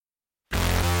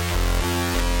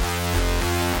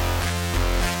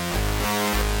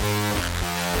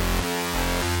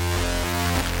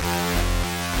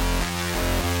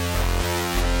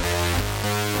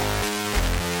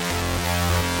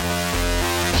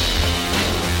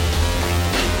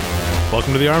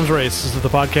Welcome to The Arms Race. This is the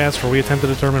podcast where we attempt to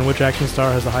determine which action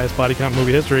star has the highest body count in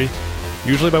movie history,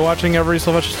 usually by watching every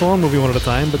Sylvester Stallone movie one at a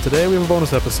time, but today we have a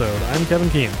bonus episode. I'm Kevin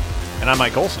Keane. And I'm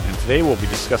Mike Olson, and today we'll be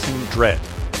discussing Dredd,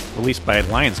 released by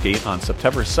Lionsgate on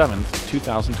September 7th,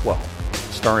 2012,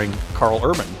 starring Carl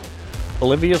Urban,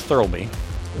 Olivia Thirlby,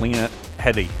 Lena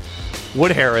Headey,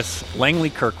 Wood Harris, Langley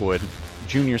Kirkwood,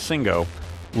 Junior Singo,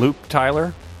 Luke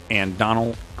Tyler, and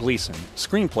Donald Gleason.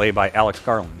 Screenplay by Alex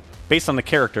Garland. Based on the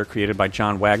character created by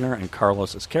John Wagner and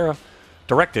Carlos Ezquerra,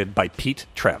 directed by Pete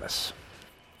Travis.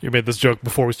 You made this joke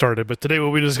before we started, but today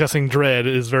we'll be discussing Dredd.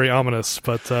 Is very ominous,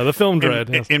 but the film Dredd.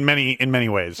 Yes. In many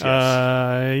ways, yes.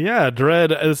 Yeah,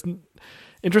 Dredd. Is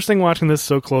interesting watching this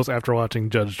so close after watching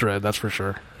Judge Dredd, that's for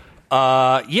sure.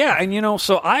 Yeah, and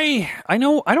so I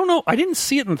don't know, I didn't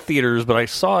see it in theaters, but I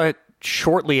saw it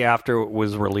shortly after it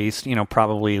was released,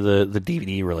 probably the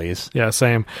DVD release. Yeah,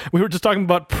 same. We were just talking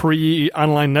about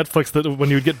pre-online Netflix, that when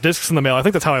you would get discs in the mail. I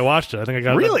think that's how I watched it. I think I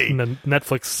got really? the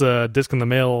Netflix disc in the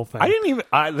mail thing. I didn't even...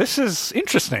 this is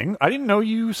interesting. I didn't know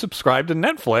you subscribed to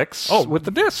Netflix with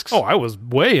the discs. Oh, I was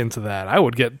way into that. I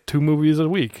would get 2 movies a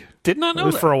week. Did not know it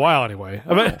was that. For a while anyway.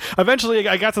 Oh. Eventually,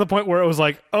 I got to the point where it was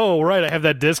like, oh, right, I've had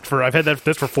that disc for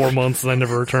 4 months and I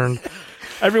never returned.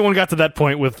 Everyone got to that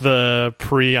point with the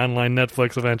pre-online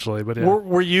Netflix eventually, but yeah.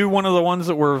 Were you one of the ones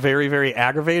that were very, very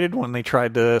aggravated when they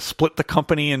tried to split the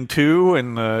company in two?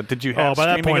 And did you have by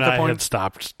that point, at the point? I had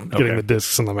stopped getting the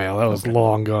discs in the mail. That was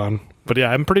long gone. But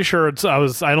yeah, I'm pretty sure I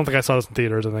don't think I saw this in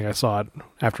theaters. I think I saw it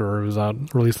after it was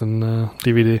out, released in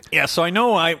DVD. Yeah, so I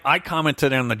know I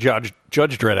commented on the Judge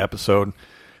Dredd episode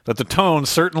that the tone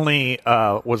certainly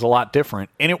was a lot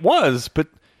different, and it was. But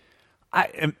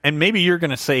and maybe you're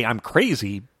going to say I'm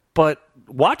crazy, but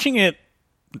watching it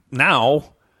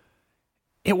now,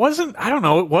 it wasn't. I don't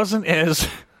know. It wasn't as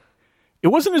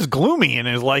gloomy and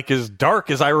as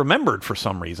dark as I remembered for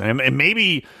some reason, and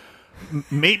maybe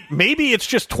it's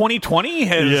just 2020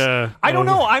 has... Yeah. I don't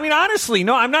know. I mean, honestly,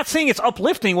 no, I'm not saying it's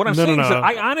uplifting. What I'm saying is that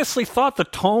I honestly thought the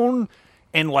tone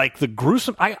and, the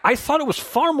gruesome... I thought it was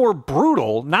far more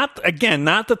brutal. Not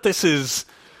that this is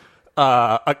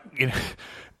a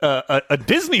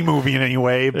Disney movie in any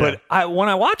way, but when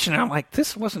I watch it, I'm like,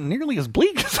 this wasn't nearly as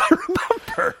bleak as I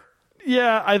remember.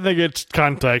 Yeah, I think it's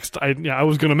context. I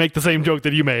was going to make the same joke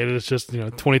that you made. It's just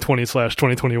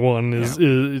 2020/2021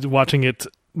 is watching it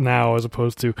now as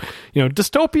opposed to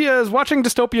watching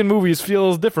dystopian movies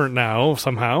feels different now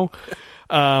somehow.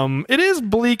 It is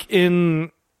bleak I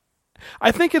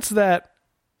think it's that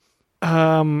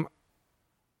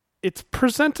it's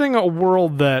presenting a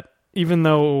world that, even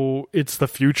though it's the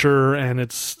future and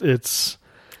it's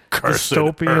cursed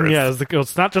dystopian, Earth.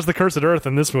 It's not just the cursed Earth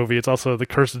in this movie; it's also the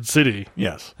cursed city.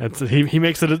 Yes, he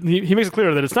makes it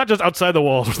clear that it's not just outside the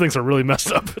walls where things are really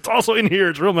messed up; it's also in here.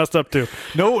 It's real messed up too.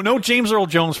 No James Earl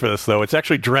Jones for this though. It's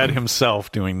actually Dredd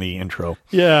himself doing the intro.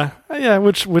 Yeah,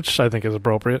 which I think is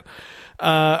appropriate.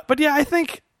 But yeah, I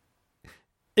think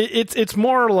it's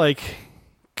more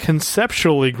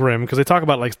conceptually grim, because they talk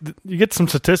about you get some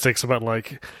statistics about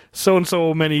so and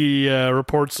so many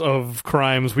reports of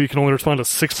crimes, we can only respond to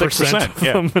 6% of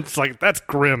them. It's that's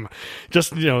grim,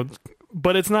 just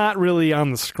but it's not really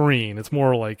on the screen. It's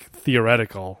more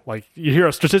theoretical. You hear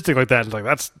a statistic like that, it's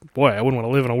that's, boy, I wouldn't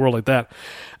want to live in a world like that.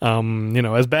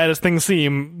 As bad as things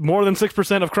seem, more than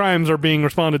 6% of crimes are being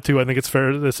responded to. I think it's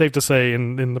safe to say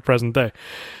in the present day.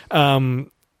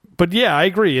 But yeah, I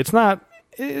agree.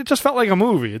 It just felt like a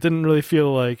movie. It didn't really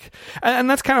feel and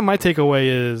that's kind of my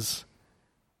takeaway is,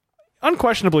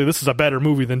 unquestionably, this is a better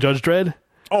movie than Judge Dredd.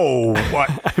 Oh, what?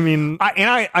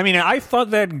 I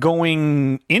thought that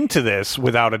going into this,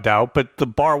 without a doubt, but the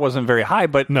bar wasn't very high.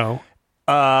 But no,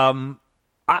 I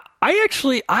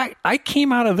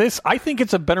came out of this. I think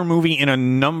it's a better movie in a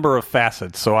number of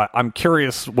facets. So I'm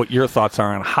curious what your thoughts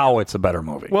are on how it's a better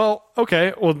movie. Well,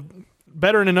 okay,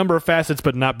 better in a number of facets,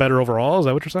 but not better overall. Is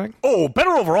that what you're saying? Oh,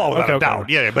 better overall, without a doubt.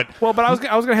 Yeah, but I was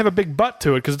going to have a big but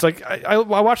to it, because it's I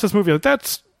watched this movie,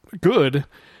 that's good,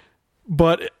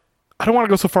 but I don't want to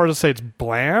go so far as to say it's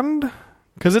bland,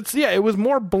 because it was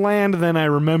more bland than I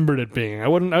remembered it being.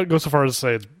 I'd go so far as to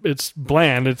say it's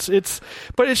bland.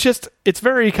 But it's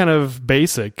very kind of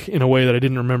basic in a way that I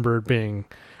didn't remember it being.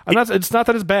 It's not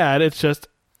that it's bad. It's just,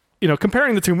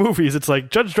 comparing the two movies, it's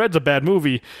Judge Dredd's a bad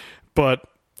movie, but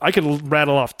I could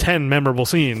rattle off 10 memorable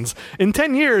scenes. In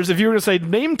 10 years, if you were to say,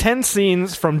 name 10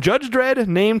 scenes from Judge Dredd,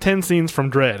 name 10 scenes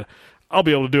from Dredd, I'll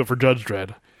be able to do it for Judge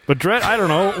Dredd. But Dredd, I don't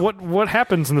know what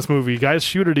happens in this movie. Guys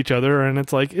shoot at each other, and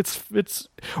it's it's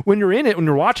when you're in it, when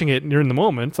you're watching it, and you're in the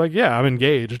moment, it's I'm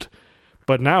engaged.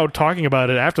 But now talking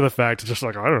about it after the fact, it's just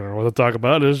I don't know what to talk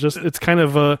about. It's kind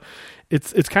of a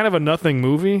nothing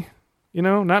movie.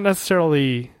 Not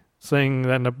necessarily saying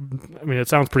that. I mean, it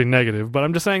sounds pretty negative, but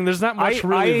I'm just saying there's not much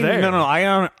really there.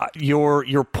 No.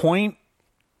 Your point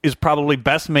is probably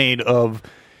best made of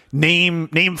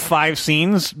name 5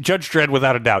 scenes. Judge Dredd,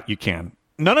 without a doubt, you can.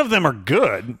 None of them are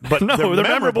good, but no, they're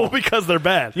memorable because they're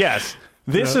bad. Yes.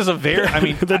 This is a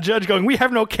very, the judge going, we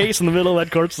have no case in the middle of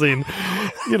that court scene.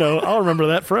 I'll remember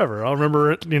that forever. I'll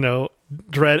remember,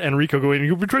 Dredd and Rico going,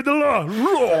 you betrayed the law.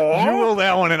 You will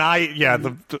that one,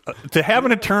 and to have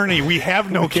an attorney, we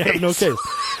have no case. Have no case.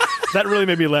 That really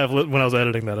made me laugh when I was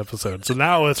editing that episode. So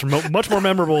now it's much more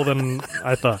memorable than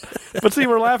I thought. But see,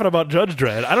 we're laughing about Judge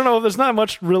Dredd. I don't know, there's not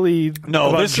much really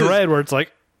about Dredd where it's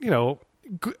like,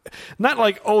 not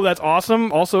like, oh, that's awesome,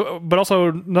 but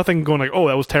also nothing going like, oh,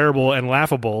 that was terrible and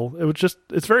laughable.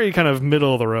 It's very kind of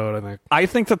middle of the road, I think. I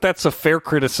think that's a fair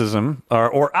criticism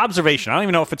or observation. I don't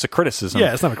even know if it's a criticism.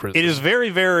 Yeah, it's not a criticism. It is very,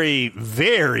 very,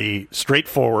 very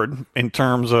straightforward in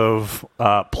terms of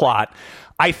plot.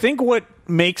 I think what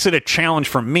makes it a challenge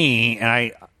for me, and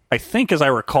I think as I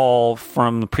recall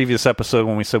from the previous episode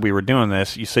when we said we were doing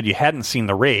this, you said you hadn't seen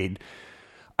The Raid.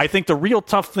 I think the real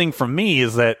tough thing for me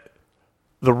is that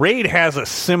The Raid has a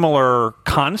similar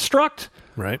construct,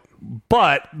 right?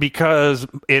 But because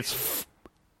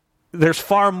there's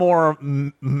far more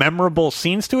memorable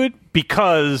scenes to it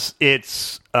because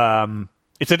it's a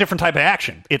different type of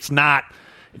action. It's not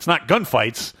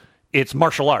gunfights. It's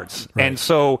martial arts, right. And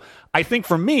so I think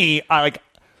for me,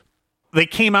 they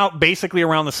came out basically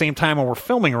around the same time, and we're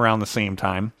filming around the same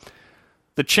time.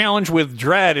 The challenge with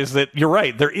Dredd is that you're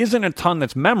right. There isn't a ton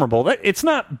that's memorable. It's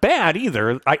not bad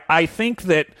either. I think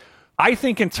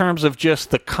in terms of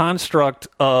just the construct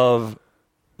of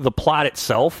the plot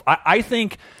itself, I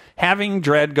think having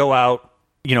Dredd go out,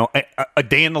 a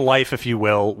day in the life, if you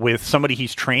will, with somebody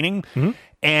he's training, mm-hmm.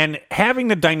 and having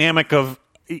the dynamic of,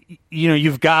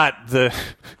 you've got the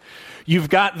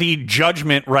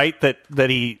judgment, right, that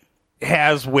he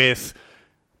has with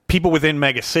people within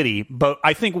Mega City, but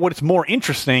I think what's more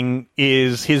interesting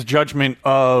is his judgment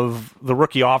of the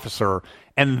rookie officer,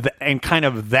 and kind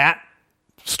of that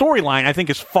storyline. I think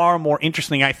is far more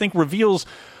interesting. I think reveals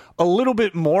a little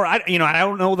bit more. I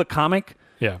don't know the comic,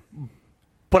 yeah,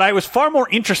 but I was far more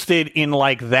interested in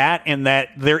that, and that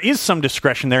there is some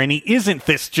discretion there, and he isn't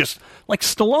this just like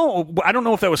Stallone. I don't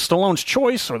know if that was Stallone's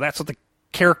choice or that's what the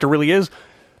character really is.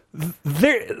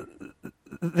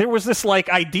 There was this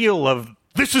ideal of,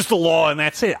 this is the law and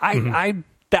that's it. I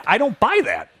don't buy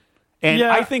that. And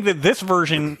yeah. I think that this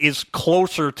version is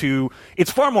closer to,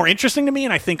 it's far more interesting to me,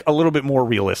 and I think a little bit more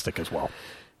realistic as well.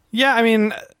 Yeah, I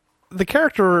mean, the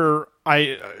character,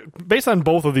 based on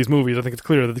both of these movies, I think it's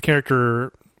clear that the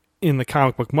character in the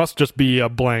comic book must just be a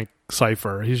blank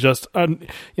cipher. He's just,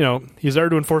 he's there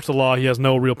to enforce the law. He has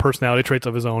no real personality traits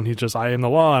of his own. He's just, I am the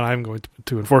law, and I'm going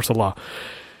to enforce the law.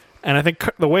 And I think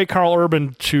the way Karl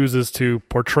Urban chooses to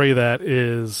portray that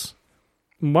is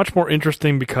much more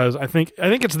interesting, because I think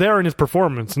it's there in his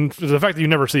performance, and the fact that you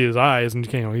never see his eyes, and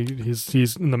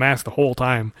he's in the mask the whole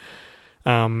time.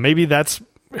 Maybe that's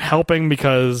helping,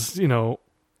 because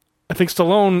I think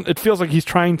Stallone, it feels like he's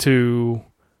trying to,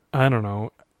 I don't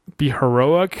know, be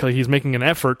heroic. Like he's making an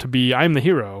effort to be, I'm the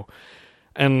hero.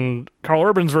 And Karl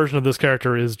Urban's version of this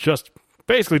character is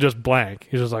basically just blank.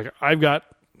 He's just like,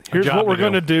 here's what we're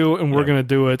going to do, and we're going to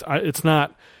do it. It's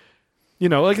not,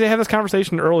 like they have this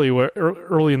conversation early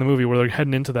in the movie where they're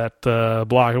heading into that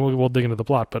block, and we'll dig into the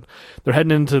plot, but they're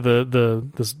heading into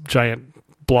this giant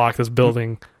block, this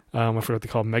building. I forget what they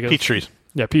call them, peach trees.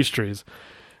 Yeah, peach trees.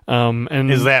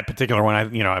 And is that particular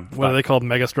one? What are they called?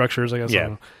 Mega structures, I guess.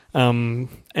 Yeah.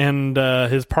 And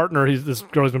his partner, this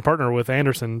girl who's been partnered with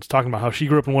Anderson, is talking about how she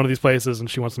grew up in one of these places and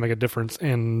she wants to make a difference,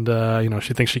 and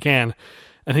she thinks she can.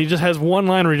 And he just has one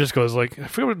line where he just goes I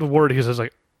forget what the word he says,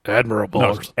 admirable.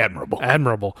 No, admirable.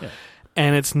 Admirable. Yeah.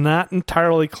 And it's not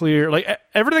entirely clear.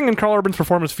 Everything in Karl Urban's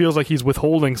performance feels like he's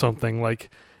withholding something.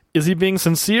 Is he being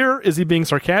sincere? Is he being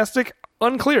sarcastic?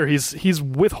 Unclear. He's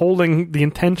withholding the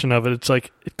intention of it. It's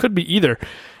it could be either.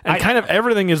 And kind of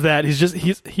everything is that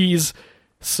he's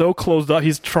so closed up.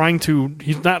 He's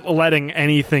not letting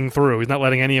anything through. He's not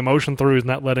letting any emotion through. He's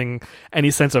not letting any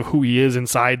sense of who he is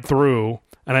inside through.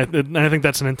 And I think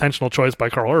that's an intentional choice by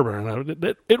Karl Urban.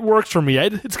 And it works for me.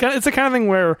 It's the kind of thing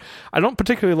where I don't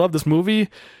particularly love this movie,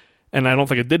 and I don't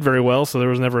think it did very well, so there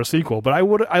was never a sequel. But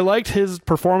I liked his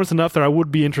performance enough that I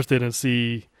would be interested in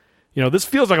see. This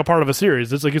feels like a part of a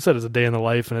series. It's like you said, it's a day in the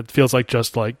life, and it feels like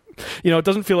just it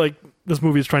doesn't feel like this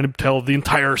movie is trying to tell the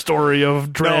entire story of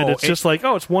Dredd. No, it's just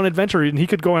it's one adventure, and he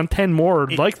could go on 10 more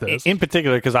like this. In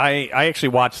particular, because I actually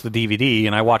watched the DVD,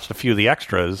 and I watched a few of the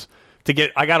extras.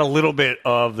 I got a little bit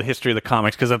of the history of the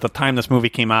comics, because at the time this movie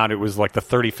came out, it was like the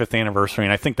 35th anniversary,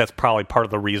 and I think that's probably part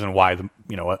of the reason why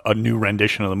a new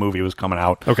rendition of the movie was coming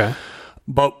out. Okay.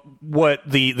 But what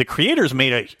the creators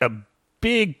made a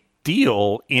big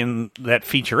deal in that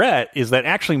featurette is that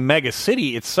actually Mega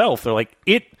City itself, they're like,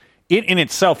 it in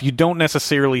itself, you don't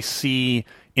necessarily see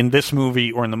in this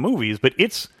movie or in the movies, but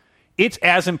it's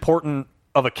as important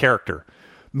of a character.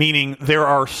 Meaning there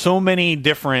are so many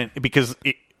different, because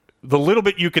the little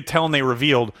bit you could tell and they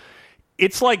revealed,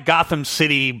 it's like Gotham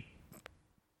City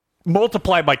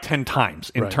multiplied by 10 times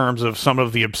in terms of some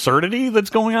of the absurdity that's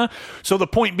going on. So the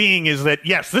point being is that,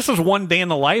 yes, this is one day in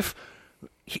the life.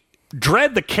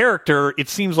 Dredd, the character, it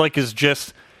seems like, is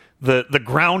just the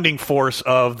grounding force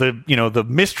of the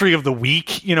mystery of the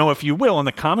week, if you will, in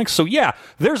the comics. So yeah,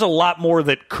 there's a lot more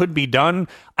that could be done.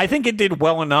 I think it did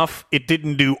well enough. It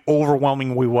didn't do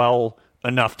overwhelmingly well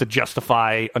enough to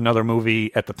justify another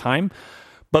movie at the time.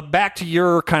 But back to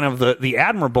your kind of the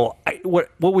admirable,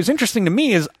 what was interesting to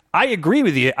me is I agree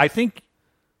with you. I think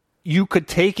you could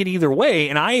take it either way,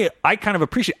 and I kind of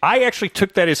appreciate. I actually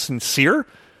took that as sincere.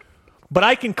 But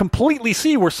I can completely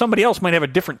see where somebody else might have a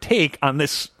different take on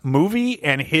this movie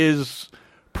and his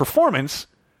performance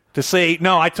to say,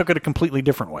 no, I took it a completely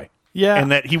different way. Yeah.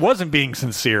 And that he wasn't being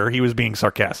sincere, he was being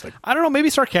sarcastic. I don't know, maybe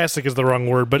sarcastic is the wrong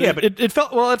word, but, yeah, it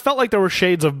felt like there were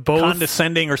shades of both.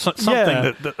 Condescending or something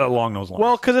that along those lines.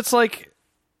 Well, because it's like,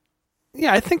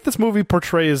 yeah, I think this movie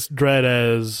portrays Dredd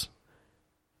as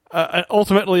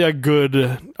ultimately a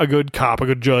good cop, a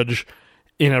good judge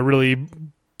in a really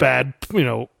bad,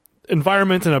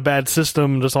 environment and a bad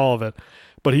system, just all of it.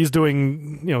 But he's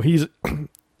doing, he's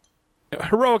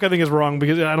heroic. I think is wrong,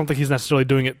 because I don't think he's necessarily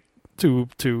doing it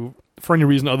for any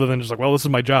reason other than just like, well, this is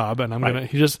my job, and I'm gonna.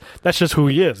 That's just who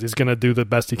he is. He's gonna do the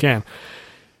best he can,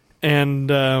 and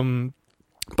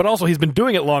but also he's been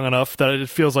doing it long enough that it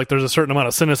feels like there's a certain amount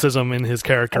of cynicism in his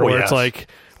character, where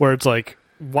it's like.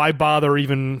 Why bother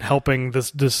even helping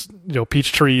this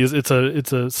Peachtree? It's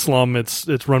a slum.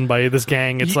 It's run by this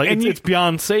gang. It's like it's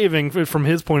beyond saving from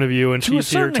his point of view. And to a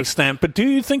certain extent, but do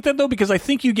you think that though? Because I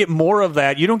think you get more of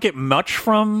that. You don't get much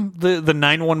from the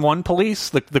 911 police,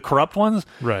 the corrupt ones.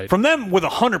 Right. From them, with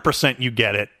 100%, you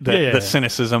get it. The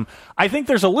cynicism. I think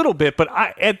there's a little bit, but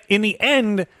in the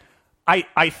end,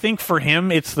 I think for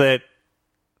him, it's that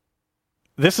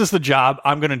this is the job.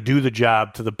 I'm going to do the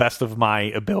job to the best of my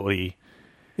ability.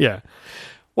 Yeah.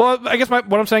 Well, I guess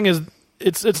what I'm saying is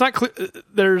it's not clear.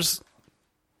 It's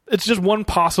just one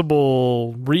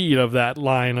possible read of that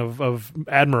line of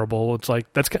admirable. It's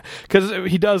like that's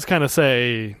because he does kind of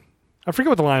say, I forget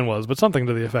what the line was, but something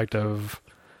to the effect of,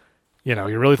 you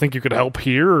really think you could help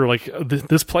here or like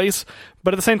this place.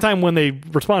 But at the same time, when they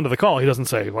respond to the call, he doesn't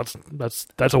say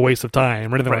that's a waste of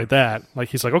time or anything like that. Like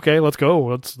he's like, okay, let's go.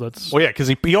 Let's. Well, yeah, because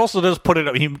he also does put it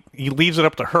up. He leaves it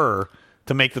up to her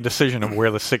to make the decision of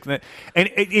where the sickness, and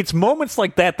it's moments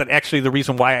like that actually the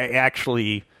reason why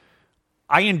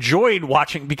I enjoyed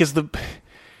watching, because the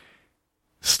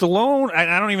Stallone,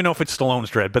 I don't even know if it's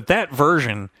Stallone's Dredd, but that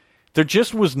version, there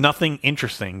just was nothing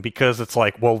interesting, because it's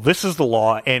like, well, this is the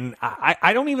law, and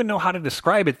I don't even know how to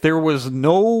describe it.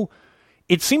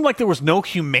 It seemed like there was no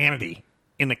humanity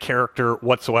in the character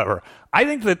whatsoever. I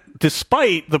think that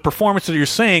despite the performance that you're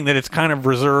saying that it's kind of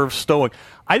reserved, stoic,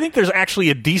 I think there's actually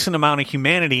a decent amount of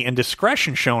humanity and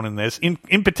discretion shown in this.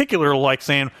 In particular, like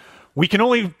saying, we can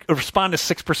only respond to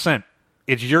 6%.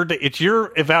 It's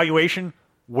your evaluation.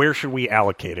 Where should we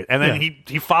allocate it? And then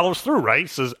he follows through, right? He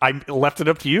says, I left it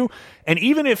up to you. And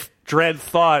even if Dredd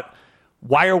thought,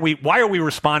 why are we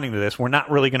responding to this? We're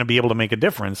not really going to be able to make a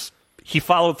difference. He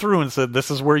followed through and said, this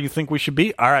is where you think we should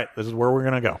be? All right, this is where we're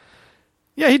going to go.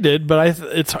 Yeah, he did, but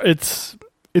it's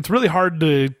really hard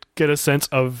to get a sense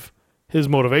of his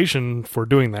motivation for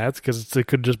doing that, because it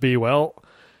could just be, well,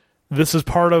 this is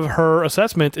part of her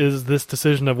assessment, is this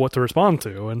decision of what to respond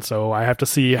to, and so I have to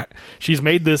see she's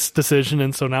made this decision,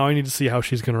 and so now I need to see how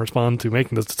she's going to respond to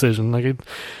making this decision. Like,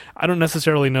 I don't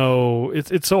necessarily know.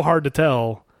 It's so hard to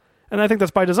tell, and I think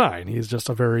that's by design. He's just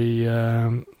a very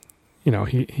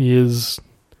he is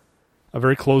a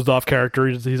very closed off character.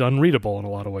 He's unreadable in a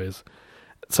lot of ways.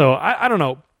 So I don't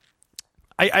know.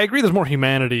 I agree there's more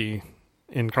humanity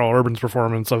in Karl Urban's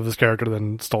performance of this character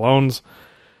than Stallone's.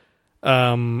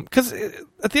 Because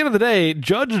at the end of the day,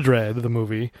 Judge Dredd, the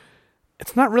movie,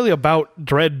 it's not really about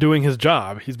Dredd doing his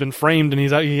job. He's been framed and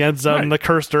he ends up in the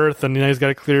cursed earth, and he's got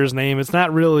to clear his name. It's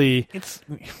not really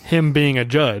him being a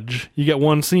judge. You get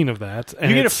one scene of that. And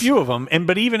you get a few of them,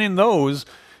 but even in those,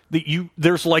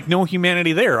 there's like no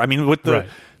humanity there. I mean, with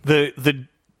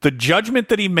the judgment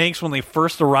that he makes when they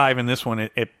first arrive in this one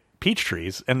at peach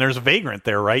trees, and there's a vagrant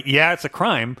there, right? Yeah, it's a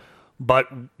crime, but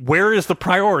where is the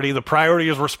priority? The priority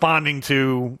is responding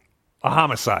to a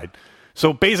homicide.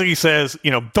 So basically says,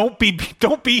 don't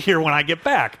be here when I get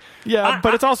back. Yeah,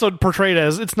 but it's also portrayed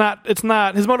as it's not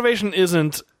his motivation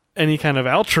isn't any kind of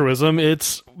altruism.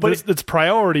 It's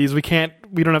priorities. We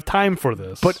don't have time for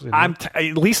this. But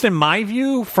at least in my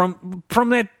view, from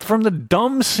the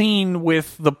dumb scene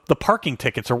with the parking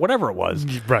tickets or whatever it was.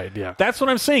 Right, yeah. That's what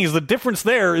I'm saying is the difference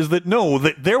there is that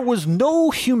there was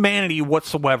no humanity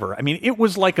whatsoever. I mean, it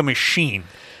was like a machine,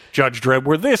 Judge Dredd,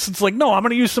 where it's like, no, I'm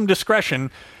going to use some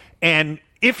discretion. And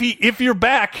if you're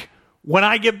back, when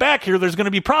I get back here, there's going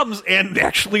to be problems. And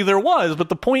actually there was. But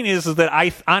the point is that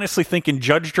I honestly think in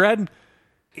Judge Dredd,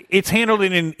 it's handled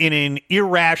in an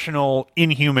irrational,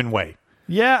 inhuman way.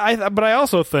 Yeah, but I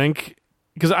also think,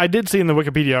 because I did see in the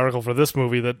Wikipedia article for this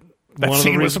movie that one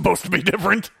scene was supposed to be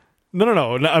different.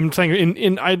 No. I'm saying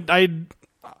in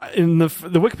the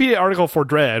Wikipedia article for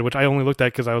Dredd, which I only looked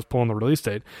at because I was pulling the release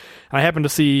date, I happened to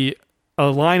see a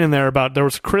line in there there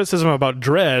was criticism about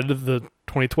Dredd, the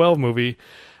 2012 movie,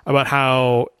 about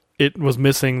how it was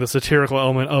missing the satirical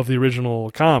element of the original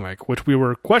comic, which we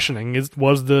were questioning.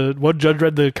 Was Judge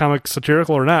Dredd the comic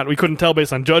satirical or not? We couldn't tell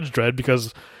based on Judge Dredd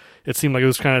because it seemed like it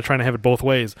was kind of trying to have it both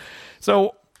ways.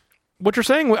 So what you're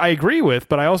saying, I agree with,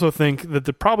 but I also think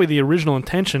that probably the original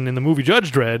intention in the movie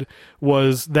Judge Dredd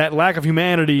was that lack of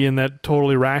humanity and that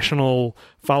totally rational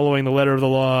following the letter of the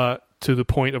law to the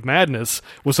point of madness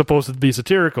was supposed to be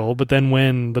satirical, but then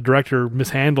when the director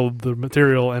mishandled the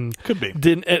material and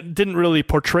didn't really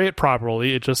portray it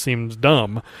properly, it just seems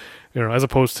dumb, as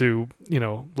opposed to,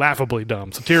 laughably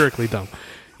dumb, satirically dumb,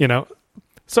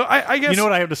 So I guess... You know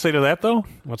what I have to say to that, though?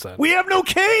 What's that? We have no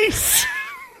case!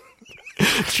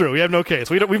 It's true. We have no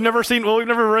case. We've never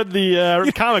read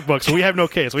the comic book, so we have no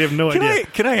case. We have no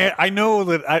idea. I know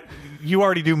that you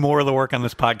already do more of the work on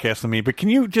this podcast than me, but can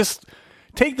you just...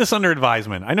 take this under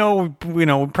advisement. I know,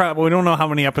 probably we don't know how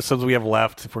many episodes we have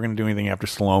left if we're going to do anything after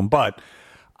Stallone, but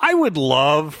I would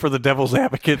love for the Devil's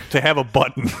Advocate to have a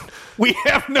button. We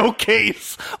have no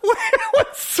case.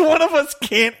 One of us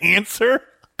can't answer.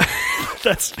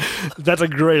 That's a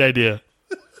great idea.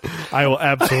 I will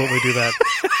absolutely do that.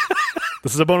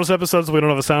 This is a bonus episode, so we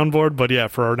don't have a soundboard, but yeah,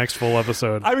 for our next full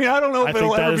episode. I mean, I don't know if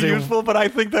it'll ever be useful, but I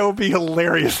think that would be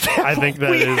hilarious. I think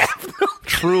that is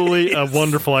truly a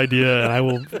wonderful idea, and I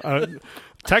will...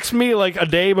 text me like a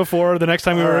day before the next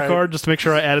time we record just to make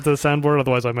sure I add it to the soundboard.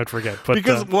 Otherwise, I might forget. But,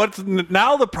 because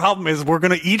now the problem is we're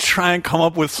going to each try and come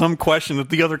up with some question that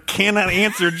the other cannot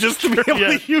answer just to be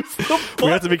able to use the button.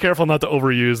 We have to be careful not to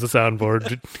overuse the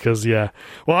soundboard because, yeah.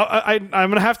 Well, I'm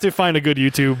going to have to find a good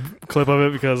YouTube clip of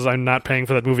it because I'm not paying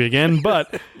for that movie again.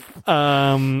 But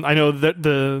I know that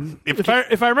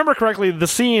if I remember correctly, the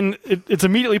scene, it's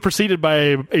immediately preceded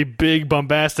by a big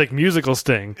bombastic musical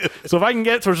sting. So if I can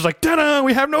get it so it's just like, ta-da,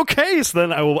 we have no case,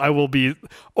 then I will be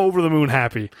over the moon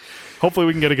happy. Hopefully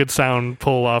we can get a good sound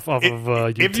pull off of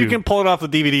YouTube. If you can pull it off the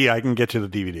DVD, I can get you the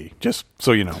DVD, just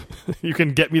so you know. You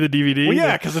can get me the DVD? Well,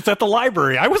 yeah, because it's at the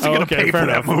library. I wasn't going to pay for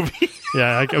that movie.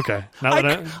 Yeah, okay.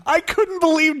 I couldn't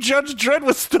believe Judge Dredd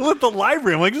was still at the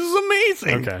library. I'm like, this is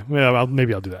amazing. Okay, well,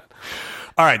 maybe I'll do that.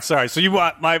 All right, sorry. So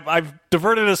I've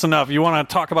diverted us enough. You want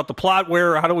to talk about the plot?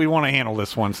 How do we want to handle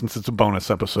this one since it's a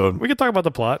bonus episode? We could talk about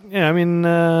the plot. Yeah, I mean,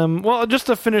 well, just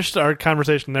to finish our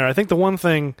conversation there, I think the one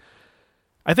thing,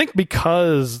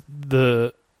 because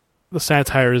the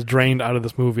satire is drained out of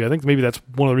this movie, I think maybe that's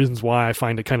one of the reasons why I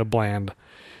find it kind of bland.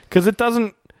 Because it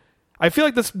doesn't, I feel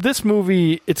like this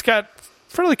movie, it's got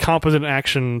fairly competent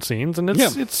action scenes, and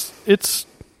it's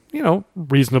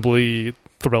reasonably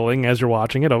thrilling as you're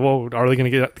watching it. Are they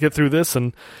going to get through this?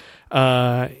 And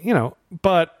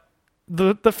but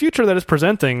the future that it's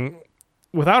presenting,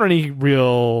 without any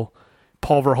real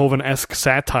Paul Verhoeven-esque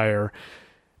satire,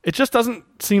 it just doesn't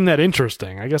seem that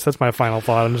interesting. I guess that's my final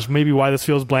thought, and just maybe why this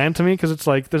feels bland to me, because it's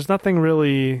like there's nothing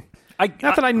really.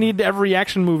 Not that I need every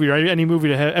action movie or any movie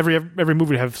to have every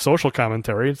movie to have social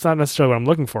commentary. It's not necessarily what I'm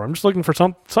looking for. I'm just looking for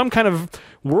some kind of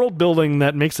world building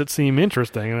that makes it seem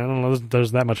interesting. And I don't know if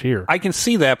there's that much here. I can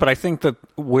see that, but I think that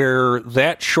where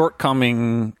that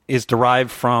shortcoming is derived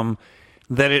from,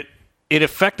 that it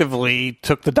effectively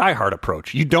took the Die Hard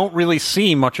approach. You don't really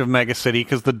see much of Mega City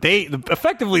because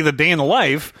effectively the day in the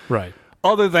life, right?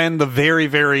 Other than the very,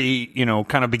 very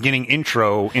kind of beginning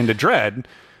intro into Dredd.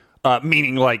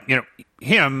 Meaning, like,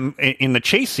 him in the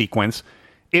chase sequence,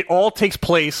 it all takes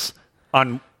place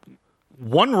on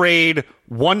one raid,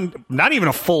 not even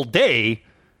a full day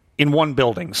in one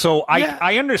building. So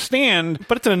I understand.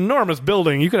 But it's an enormous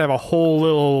building. You could have a whole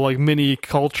little like mini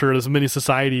culture, this mini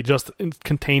society just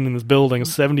contained in this building.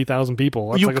 70,000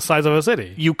 people. That's like the size of a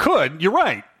city. You could. You're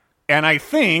right. And I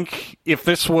think if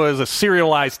this was a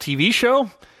serialized TV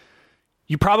show,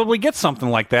 you probably get something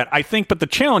like that. I think, but the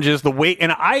challenge is the way.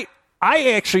 And I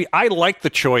like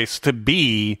the choice to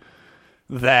be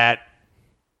that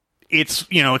it's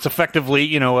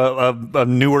effectively a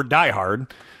newer Die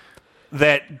Hard.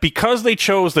 That because they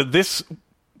chose that this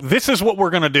is what we're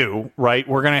going to do, right?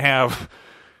 We're going to have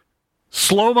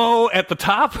slow-mo at the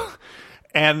top,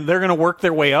 and they're going to work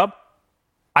their way up.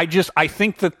 I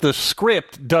think that the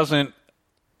script doesn't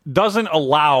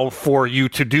allow for you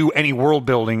to do any world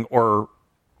building or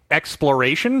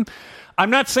exploration. I'm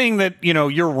not saying that,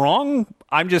 you're wrong.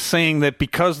 I'm just saying that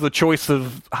because the choice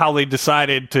of how they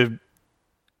decided to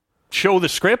show the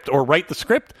script or write the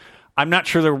script, I'm not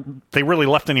sure they really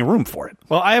left any room for it.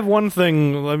 Well, I have one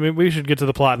thing. I mean, we should get to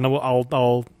the plot, and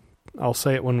I'll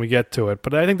say it when we get to it.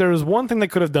 But I think there was one thing they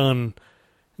could have done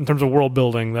in terms of world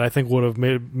building that I think would have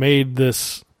made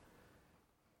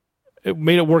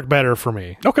it work better for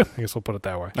me. Okay, I guess we'll put it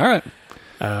that way. All right.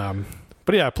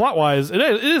 But yeah, plot wise, it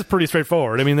is pretty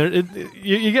straightforward. I mean,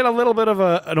 you get a little bit of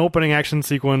an opening action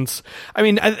sequence. I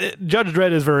mean, Judge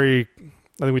Dredd is very.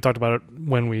 I think we talked about it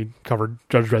when we covered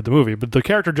Judge Dredd the movie, but the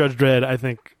character Judge Dredd, I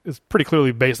think, is pretty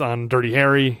clearly based on Dirty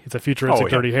Harry. It's a futuristic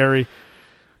Dirty Harry.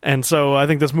 And so I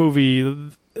think this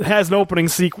movie has an opening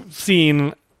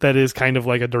scene that is kind of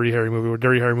like a Dirty Harry movie, where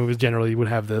Dirty Harry movies generally would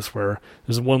have this, where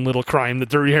there's one little crime that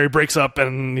Dirty Harry breaks up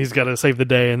and he's got to save the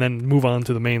day and then move on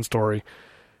to the main story.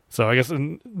 So I guess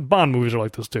Bond movies are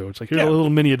like this too. It's like here's a little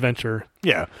mini adventure.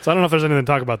 Yeah. So I don't know if there's anything to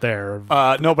talk about there.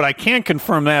 No, but I can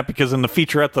confirm that because in the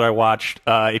featurette that I watched,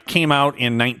 it came out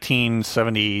in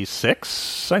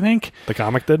 1976, I think. The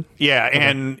comic did? Yeah, okay.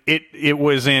 And it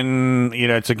was in,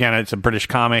 it's a British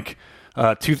comic,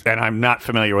 and I'm not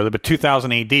familiar with it, but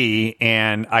 2000 AD,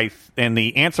 and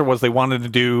the answer was they wanted to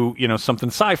do, something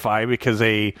sci-fi because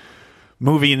a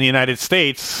movie in the United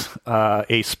States,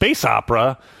 a space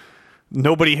opera.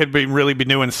 Nobody had really been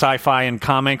doing sci-fi in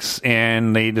comics,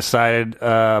 and they decided,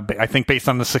 I think based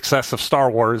on the success of Star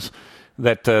Wars,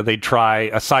 that they'd try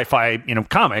a sci-fi,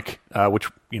 comic, which,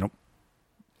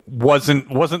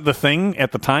 wasn't the thing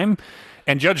at the time.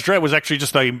 And Judge Dredd was actually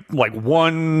just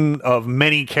one of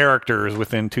many characters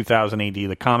within 2000 AD,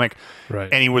 the comic. Right.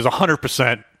 And he was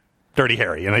 100% Dirty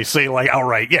Harry. And they say,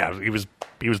 outright, yeah, he was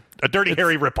a Dirty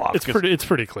Harry ripoff. It's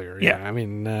pretty clear. Yeah. I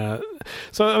mean,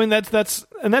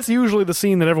 that's usually the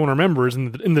scene that everyone remembers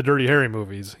in the Dirty Harry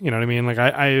movies. You know what I mean? Like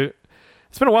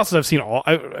it's been a while since I've seen all.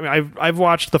 I've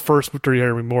watched the first Dirty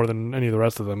Harry more than any of the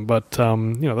rest of them. But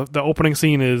the opening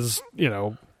scene is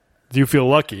do you feel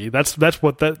lucky? That's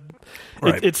what that.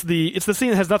 Right. It's the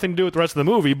scene that has nothing to do with the rest of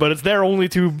the movie, but it's there only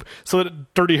so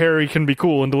that Dirty Harry can be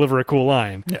cool and deliver a cool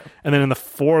line. Yeah. And then in the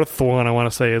fourth one, I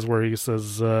want to say, is where he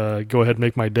says, "Go ahead,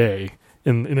 make my day."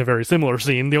 In a very similar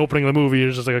scene, the opening of the movie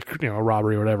is just like a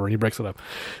robbery or whatever, and he breaks it up.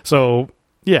 So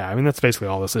yeah, I mean that's basically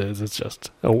all this is. It's just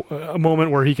a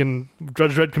moment where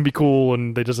Judge Dredd can be cool,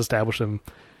 and they just establish him.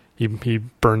 He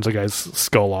burns a guy's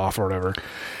skull off or whatever.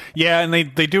 Yeah, and they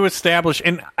do establish,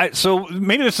 and so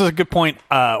maybe this is a good point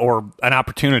or an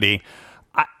opportunity.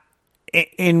 I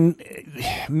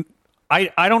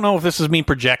don't know if this is me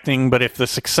projecting, but if the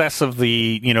success of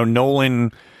the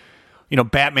Nolan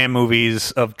Batman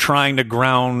movies of trying to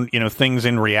ground things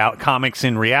in comics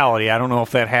in reality, I don't know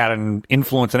if that had an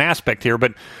influence and aspect here,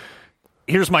 but.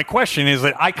 Here's my question: is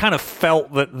that I kind of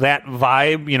felt that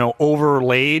vibe,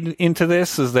 overlaid into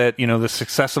this is that the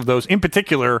success of those, in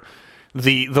particular,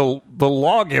 the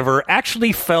Lawgiver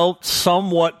actually felt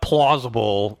somewhat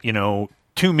plausible, to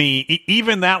me.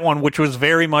 Even that one, which was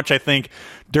very much, I think,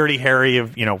 Dirty Harry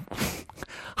of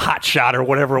Hot Shot or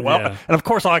whatever. Well, yeah. And of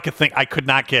course, all I could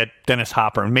not get Dennis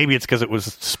Hopper, and maybe it's because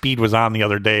Speed was on the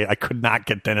other day. I could not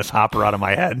get Dennis Hopper out of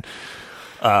my head.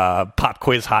 Pop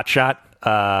quiz Hot Shot.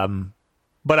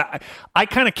 But I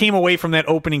kind of came away from that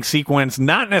opening sequence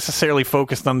not necessarily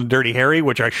focused on the Dirty Harry,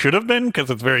 which I should have been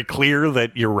because it's very clear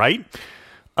that you're right.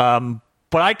 But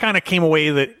I kind of came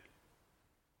away that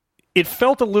it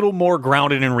felt a little more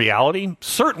grounded in reality,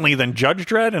 certainly than Judge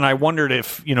Dredd, and I wondered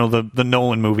if the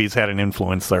Nolan movies had an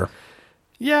influence there.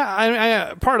 Yeah,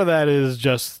 I part of that is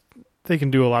just they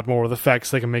can do a lot more with effects.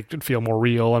 They can make it feel more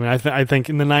real. I mean, I think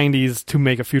in the 90s, to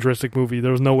make a futuristic movie,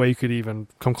 there was no way you could even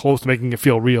come close to making it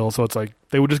feel real. So it's like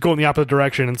they would just go in the opposite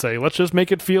direction and say, let's just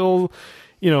make it feel,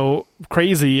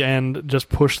 crazy and just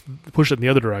push it in the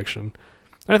other direction.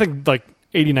 And I think,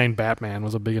 89 Batman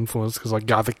was a big influence because,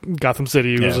 Gotham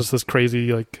City was just this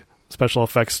crazy, special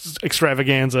effects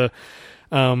extravaganza.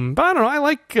 But I don't know. I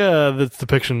like the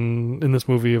depiction in this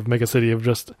movie of Mega City of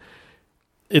just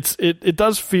it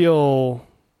does feel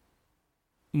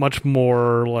much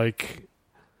more like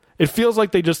it feels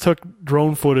like they just took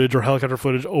drone footage or helicopter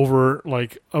footage over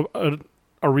like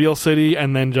a real city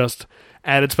and then just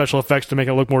added special effects to make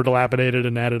it look more dilapidated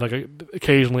and added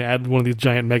occasionally added one of these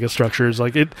giant mega structures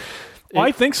like it. Well,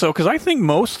 I think so because I think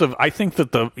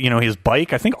that his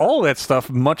bike, I think all of that stuff,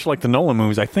 much like the Nolan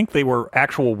movies, I think they were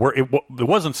actual. It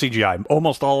wasn't CGI.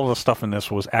 Almost all of the stuff in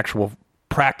this was actual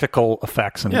practical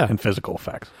effects and physical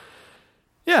effects.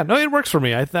 Yeah, no, it works for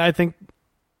me. I think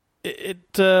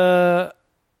it's all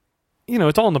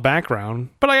in the background,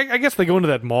 but I guess they go into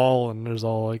that mall and there's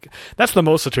all like that's the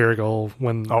most satirical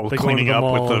when they go into the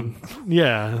mall.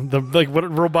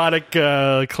 What robotic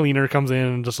cleaner comes in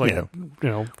and just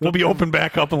we'll be open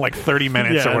back up in like 30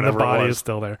 minutes or whatever. And the body it was. is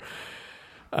still there.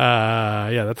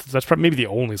 That's probably maybe the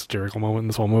only satirical moment in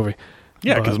this whole movie.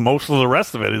 Yeah, because most of the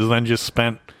rest of it is then just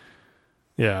spent.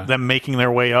 Them making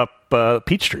their way up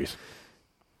peach trees.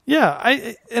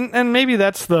 Yeah, and maybe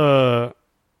that's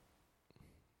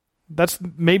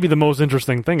maybe the most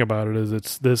interesting thing about it is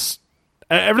it's this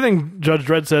everything Judge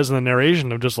Dredd says in the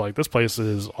narration of just like this place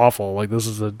is awful, like this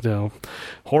is a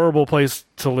horrible place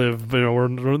to live, we're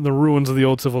in the ruins of the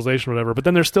old civilization or whatever, but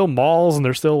then there's still malls and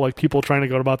there's still like people trying to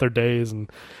go about their days,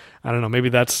 and I don't know, maybe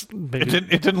it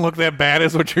didn't look that bad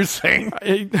is what you're saying.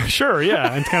 Sure,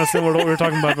 yeah, it's kind of similar to what we were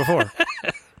talking about before.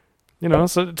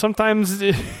 So sometimes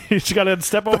you got to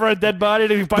step over a dead body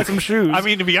to buy some shoes. I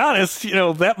mean, to be honest,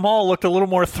 that mall looked a little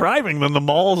more thriving than the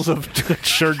malls of it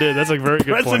sure did. That's a very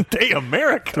good point. Present-day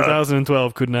America.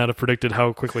 2012 could not have predicted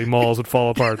how quickly malls would fall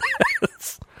apart.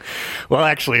 Well,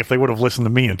 actually, if they would have listened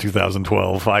to me in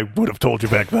 2012, I would have told you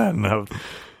back then.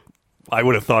 I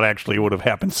would have thought actually it would have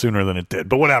happened sooner than it did,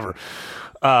 but whatever.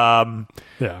 So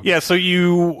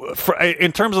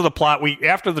in terms of the plot,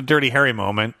 after the Dirty Harry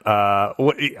moment,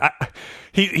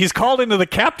 he's called into the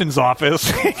captain's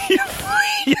office.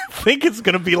 You think it's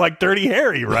going to be like Dirty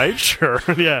Harry, right? Sure,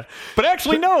 yeah. But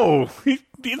actually, no.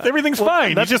 Everything's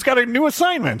fine. He just got a new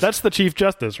assignment. That's the Chief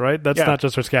Justice, right? That's not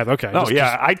just her captain. Okay. Oh,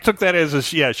 I took that as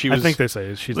she was. I think they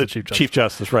say she's the Chief Justice. Chief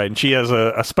Justice, right? And she has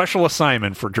a special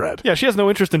assignment for Dredd. Yeah, she has no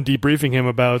interest in debriefing him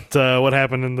about what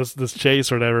happened in this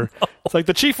chase or whatever. No. It's like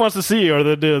the Chief wants to see you, or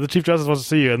the Chief Justice wants to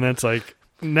see you, and then it's like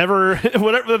never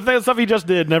whatever the stuff he just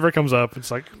did never comes up. It's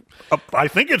like I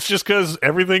think it's just because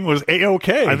everything was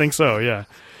A-okay. I think so. Yeah.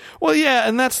 Well, yeah,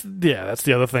 and that's the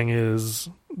other thing is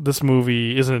this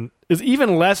movie is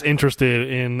even less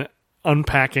interested in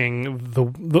unpacking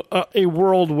a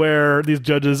world where these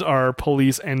judges are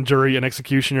police and jury and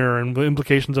executioner and the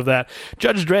implications of that.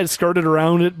 Judge Dredd skirted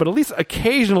around it, but at least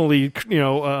occasionally,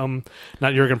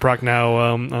 not Jurgen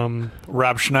Prochnow,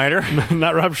 Rob Schneider,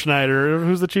 not Rob Schneider,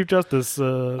 who's the Chief Justice?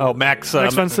 Max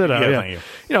von Sydow.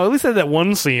 Yeah. At least at that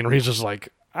one scene where he's just like,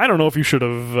 I don't know if you should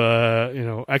have,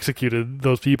 executed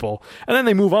those people. And then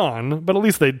they move on, but at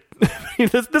least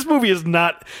this movie is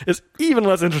even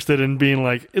less interested in being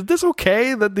like, is this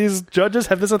okay that these judges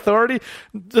have this authority?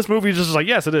 This movie is just like,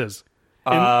 yes, it is.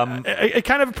 It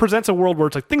kind of presents a world where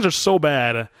it's like things are so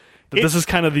bad that this is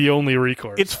kind of the only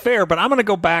recourse. It's fair, but I'm going to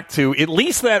go back to at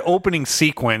least that opening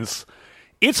sequence.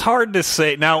 It's hard to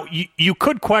say. Now, you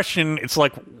could question, it's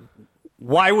like,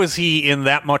 why was he in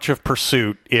that much of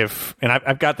pursuit and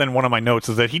I've got then one of my notes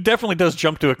is that he definitely does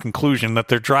jump to a conclusion that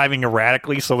they're driving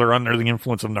erratically, so they're under the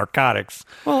influence of narcotics.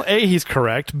 Well, A, he's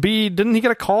correct. B, didn't he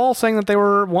get a call saying that they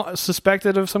were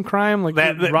suspected of some crime, like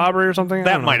robbery or something?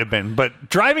 That might have been. But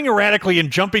driving erratically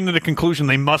and jumping to the conclusion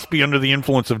they must be under the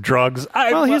influence of drugs.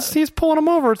 He's pulling them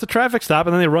over. It's a traffic stop,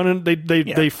 and then they run in,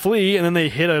 they flee, and then they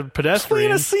hit a pedestrian. Flee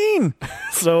in a scene.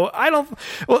 So I don't...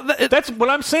 Well, that's what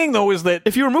I'm saying, though, is that...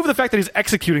 If you remove the fact that he's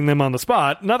executing them on the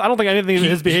spot, I don't think anything in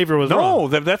his behavior was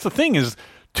wrong. No, that's the thing is,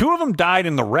 two of them died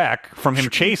in the wreck from him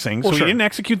chasing, so he didn't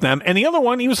execute them, and the other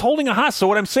one, he was holding a hostage. So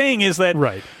what I'm saying is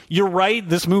that you're right,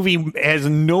 this movie has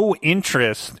no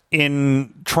interest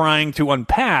in trying to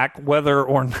unpack whether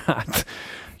or not,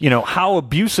 how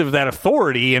abusive that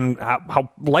authority and how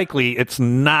likely it's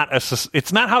not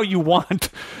how you want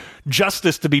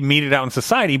justice to be meted out in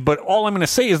society. But all I'm going to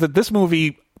say is that this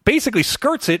movie basically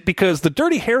skirts it because the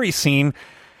Dirty Harry scene,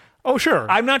 oh, sure,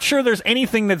 I'm not sure there's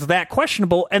anything that's that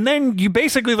questionable. And then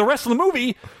the rest of the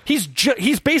movie, he's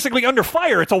basically under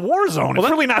fire. It's a war zone. It's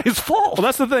really not his fault. Well,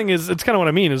 that's the thing is, it's kind of what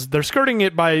I mean is they're skirting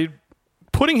it by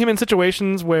putting him in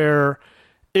situations where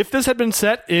if this had been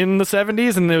set in the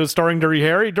 70s and it was starring Dirty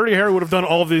Harry would have done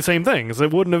all of these same things.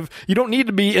 It wouldn't have. You don't need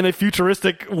to be in a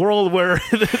futuristic world where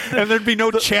and thered be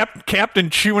no captain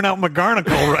chewing out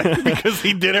McGarnagle, right? Because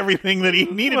he did everything that he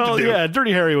needed to do. Yeah,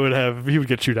 Dirty Harry would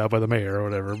get chewed out by the mayor or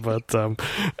whatever. But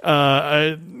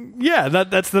yeah,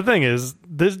 that's the thing is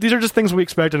these are just things we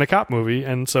expect in a cop movie,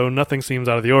 and so nothing seems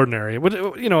out of the ordinary.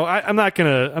 You know, I'm not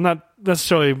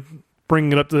necessarily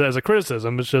bringing it up as a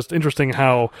criticism. It's just interesting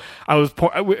how I was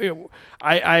a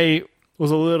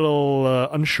little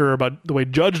unsure about the way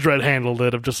Judge Dredd handled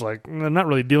it, of just like, I'm not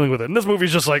really dealing with it. And this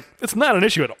movie's just like, it's not an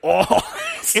issue at all.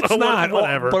 So it's not.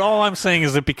 Whatever. But all I'm saying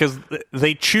is that because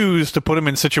they choose to put him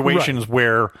in situations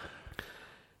where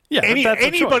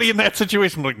anybody in that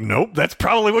situation like, nope, that's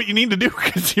probably what you need to do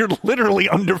because you're literally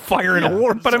under fire in a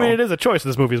war. But I mean, it is a choice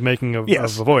this movie is making of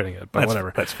avoiding it. But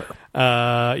whatever. That's fair.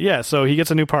 Yeah, so he gets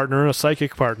a new partner, a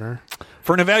psychic partner.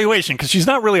 For an evaluation, because she's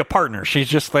not really a partner. She's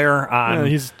just there on...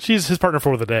 she's his partner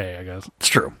for the day, I guess. It's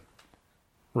true.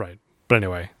 Right. But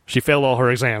anyway, she failed all her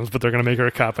exams, but they're going to make her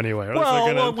a cop anyway. Or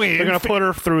they're going to put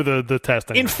her through the test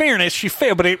anyway. In fairness, she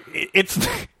failed, but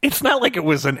it's not like it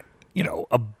was an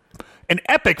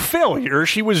epic failure.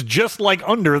 She was just like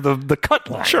under the cut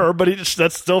line. Sure, but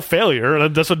that's still failure,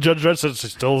 and that's what Judge Dredd says.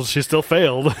 She still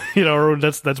failed. Or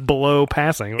that's below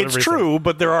passing. It's true,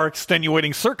 but there are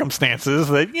extenuating circumstances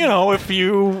that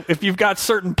if you've got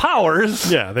certain powers,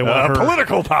 they want her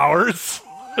political powers.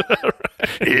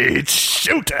 It's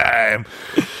showtime.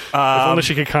 If only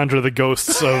she could conjure the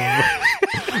ghosts of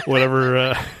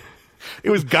whatever. It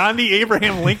was Gandhi,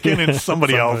 Abraham Lincoln, and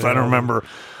somebody else. I don't remember.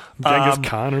 Genghis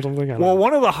Khan or something. Well,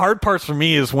 one of the hard parts for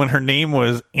me is when her name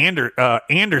was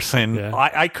Anderson. Yeah.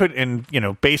 I could, and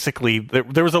basically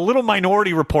there was a little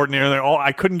Minority Report in there.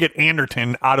 I couldn't get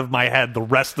Anderton out of my head the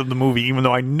rest of the movie, even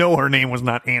though I know her name was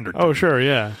not Anderton. Oh, sure,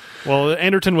 yeah. Well,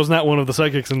 Anderton was not one of the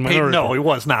psychics in Minority. No, he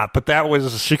was not. But that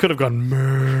was she could have gone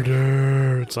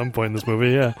murder at some point in this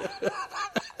movie, yeah,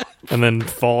 and then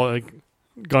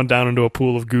gone down into a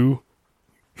pool of goo.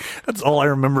 That's all I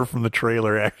remember from the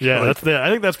trailer, actually. Yeah, I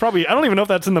think that's probably... I don't even know if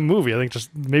that's in the movie. I think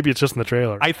maybe it's just in the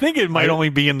trailer. I think it might only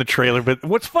be in the trailer, but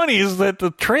what's funny is that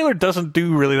the trailer doesn't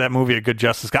do really that movie a good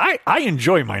justice. I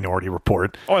enjoy Minority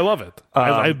Report. Oh, I love it.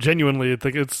 I genuinely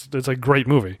think it's a great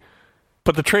movie.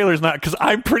 But the trailer's not, because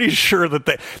I'm pretty sure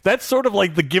that's sort of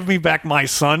like the Give Me Back My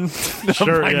Son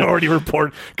Minority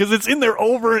Report, because it's in there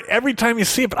over every time you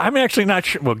see it, but I'm actually not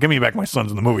sure. Well, Give Me Back My Son's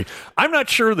in the movie. I'm not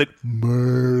sure that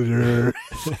murder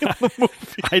is in the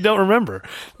movie. I don't remember.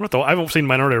 I haven't seen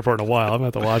Minority Report in a while. I'm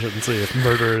going to have to watch it and see if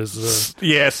murder is...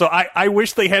 Yeah, so I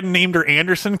wish they hadn't named her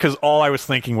Anderson, because all I was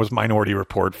thinking was Minority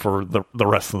Report for the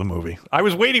rest of the movie. I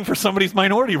was waiting for somebody's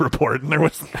Minority Report, and there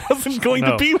wasn't going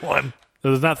to be one.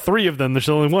 There's not three of them. There's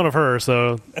only one of her,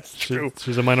 so that's true.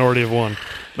 She's a minority of one.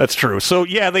 That's true. So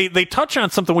yeah, they touch on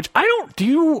something which I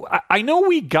know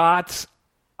we got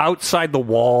Outside the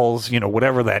Walls,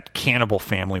 whatever that cannibal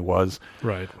family was.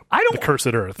 Right. The Cursed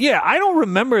Earth. Yeah, I don't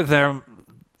remember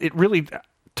it really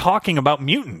talking about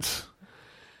mutants.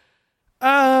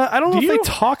 I don't know if they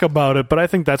talk about it, but I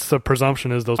think that's the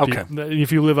presumption is those people.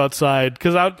 If you live outside,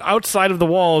 because outside of the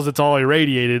walls, it's all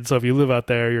irradiated. So if you live out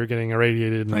there, you're getting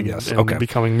irradiated and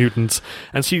becoming mutants.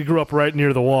 And she grew up right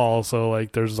near the wall, so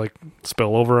there's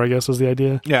spillover, I guess, is the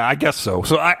idea. Yeah, I guess so.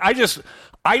 So I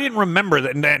didn't remember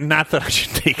that. Not that I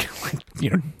should take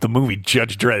the movie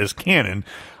Judge Dredd as canon.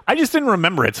 I just didn't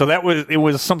remember it. So it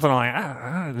was something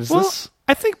like this?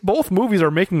 I think both movies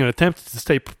are making an attempt to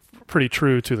stay pretty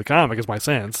true to the comic, is my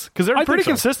sense, because they're pretty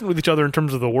consistent with each other in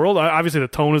terms of the world. Obviously the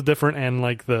tone is different, and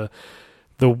the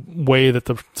way that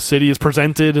the city is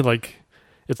presented,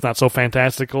 it's not so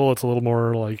fantastical. It's a little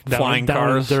more flying down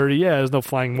cars, and dirty. Yeah, there's no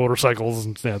flying motorcycles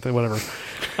and whatever.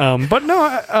 But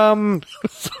no,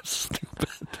 so stupid.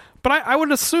 But I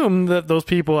would assume that those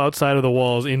people outside of the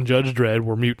walls in Judge Dredd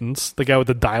were mutants. The guy with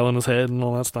the dial in his head and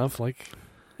all that stuff.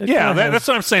 That's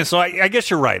what I'm saying. So I guess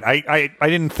you're right. I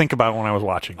didn't think about it when I was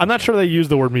watching. I'm not sure they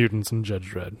used the word mutants in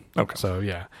Judge Dredd. Okay. So,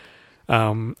 yeah.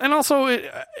 And also,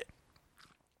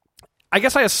 I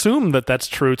guess I assume that that's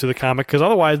true to the comic, because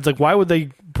otherwise, why would they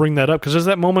bring that up? Because there's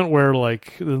that moment where, a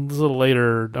little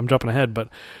later, I'm jumping ahead, but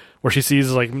where she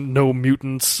sees, no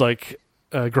mutants,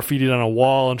 graffitied on a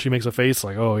wall, and she makes a face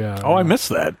oh, yeah. Oh, I missed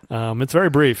that. It's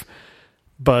very brief.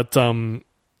 But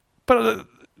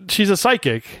she's a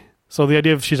psychic. So the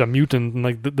idea of she's a mutant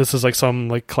and this is some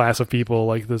class of people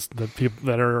the people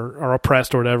that are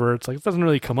oppressed or whatever, it doesn't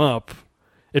really come up.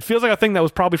 It feels like a thing that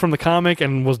was probably from the comic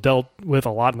and was dealt with a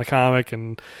lot in the comic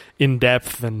and in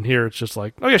depth, and here it's just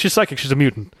oh yeah, she's psychic, she's a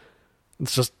mutant.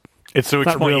 It's just It's to not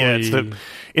explain. really- Yeah,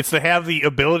 it's to have the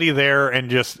ability there and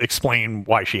just explain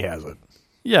why she has it.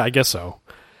 Yeah, I guess so.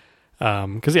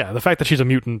 Because the fact that she's a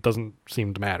mutant doesn't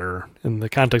seem to matter in the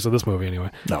context of this movie,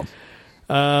 anyway. No.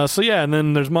 And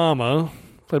then there's Mama,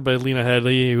 played by Lena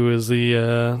Headey, who is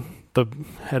the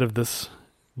head of this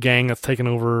gang that's taken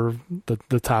over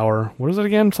the tower. What is it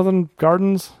again? Southern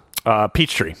Gardens?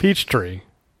 Peachtree. Peachtree.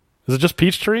 Is it just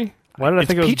Peachtree? Why did I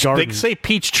think it was Gardens? They say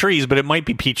peach trees, but it might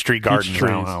be Peachtree Gardens. Peach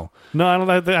trees. I don't know. No,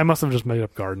 I must have just made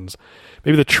up gardens.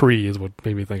 Maybe the tree is what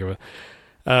made me think of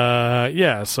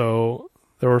it. So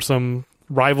there were some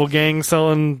rival gangs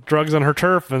selling drugs on her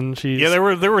turf, and she's... Yeah, there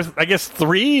were I guess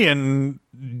 3, and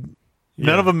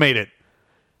none of them made it.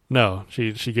 No,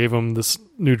 she gave him this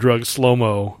new drug,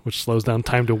 Slow-Mo, which slows down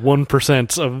time to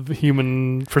 1% of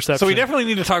human perception. So we definitely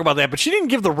need to talk about that, but she didn't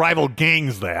give the rival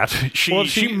gangs that.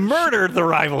 She murdered the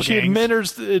rival She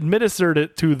gangs. administered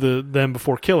it to them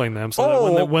before killing them,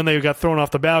 so that when they got thrown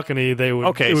off the balcony, it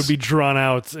would be drawn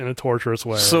out in a torturous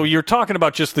way. So you're talking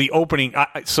about just the opening.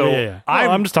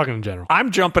 I'm just talking in general.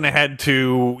 I'm jumping ahead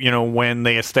to when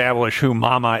they establish who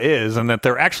Mama is, and that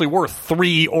there actually were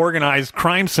 3 organized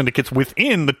crime syndicates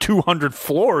within the 200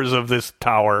 floors of this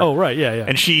tower. Oh, right, yeah.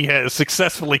 And she has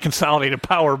successfully consolidated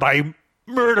power by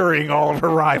murdering all of her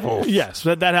rivals. Yes,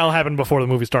 that all happened before the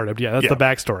movie started. Yeah, that's the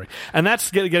backstory. And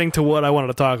that's getting to what I wanted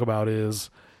to talk about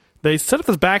is they set up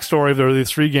this backstory. There were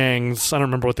these 3 gangs. I don't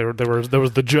remember what they were. There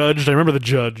was the Judged. I remember the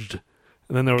Judged.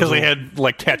 And then there was because they had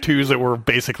like tattoos that were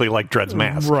basically like Dredd's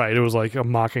mask. Right, it was like a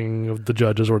mocking of the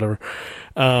judges or whatever.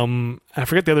 I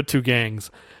forget the other 2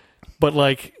 gangs. But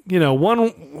like,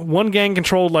 one gang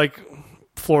controlled like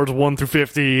floors 1 through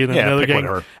 50, and then the other gang.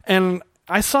 Whatever. And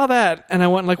I saw that, and I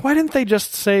went like, why didn't they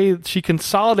just say she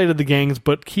consolidated the gangs,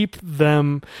 but keep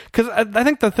them? Because I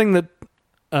think the thing that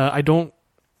I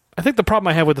think the problem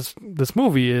I have with this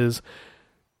movie is,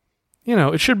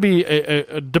 it should be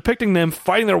depicting them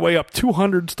fighting their way up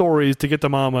 200 stories to get to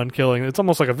Mama and killing. It's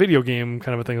almost like a video game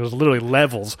kind of a thing. There's literally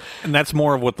levels. And that's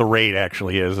more of what the raid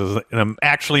actually is them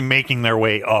actually making their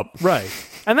way up. Right.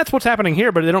 And that's what's happening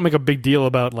here, but they don't make a big deal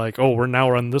about like, oh, we're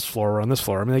on this floor, we're on this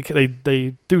floor. I mean,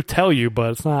 they do tell you,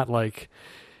 but it's not like,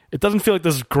 it doesn't feel like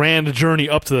this grand journey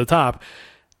up to the top.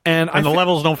 And the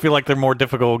levels don't feel like they're more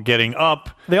difficult getting up.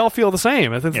 They all feel the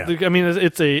same. I mean,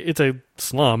 it's a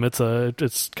slum.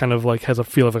 It's kind of like has a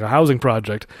feel of like a housing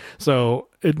project. So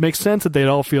it makes sense that they'd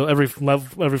all feel every floor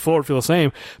would feel the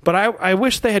same. But I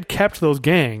wish they had kept those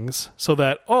gangs so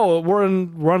that we're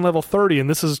on level 30 and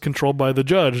this is controlled by the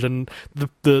Judge, and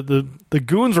the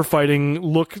goons we're fighting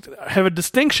have a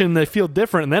distinction. They feel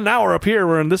different, and then now we're up here.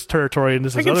 We're in this territory, and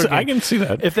this is other. I can see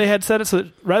that. If they had said it so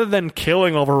rather than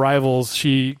killing all of her rivals,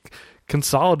 she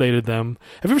consolidated them.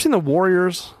 Have you ever seen The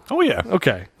Warriors? Oh yeah.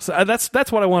 Okay, so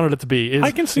that's what I wanted it to be.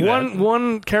 I can see that.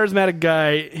 One charismatic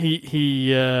guy.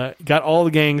 He got all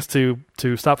the gangs to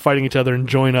stop fighting each other and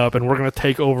join up, and we're going to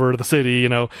take over the city.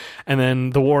 And then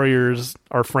the Warriors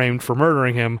are framed for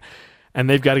murdering him, and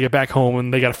they've got to get back home,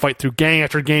 and they got to fight through gang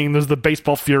after gang. There's the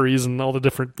baseball furies and all the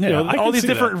different, all these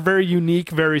different, very unique,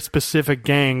 very specific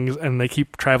gangs, and they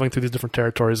keep traveling through these different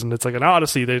territories, and it's like an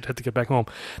odyssey. They had to get back home.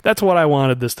 That's what I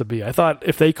wanted this to be. I thought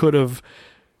if they could have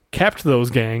kept those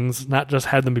gangs, not just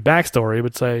had them be backstory,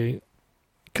 but say,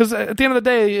 because at the end of the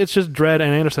day, it's just Dredd and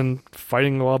Anderson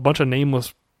fighting a bunch of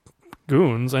nameless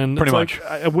goons, and pretty much.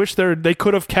 I wish they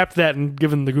could have kept that and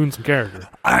given the goons some character.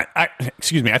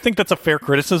 Excuse me. I think that's a fair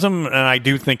criticism, and I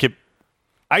do think it.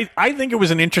 I think it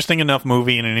was an interesting enough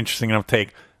movie and an interesting enough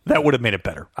take that would have made it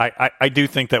better. I do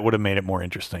think that would have made it more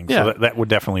interesting. Yeah. So that would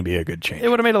definitely be a good change. It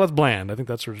would have made it less bland. I think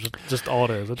that's just all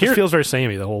it is. It just feels very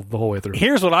samey the whole way through.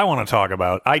 Here's what I want to talk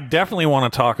about. I definitely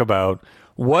want to talk about,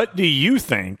 what do you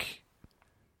think?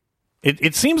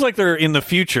 It seems like they're in the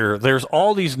future. There's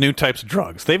all these new types of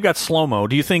drugs. They've got Slow-Mo.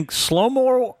 Do you think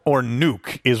Slow-Mo or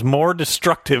Nuke is more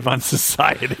destructive on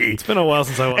society? It's been a while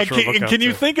since I watched RoboCop. Can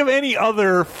you think of any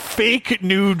other fake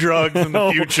new drugs in the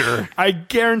future? I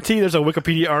guarantee there's a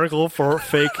Wikipedia article for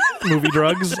fake movie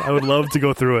drugs. I would love to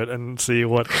go through it and see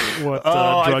what drugs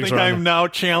are. I think I'm now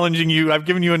challenging you. I've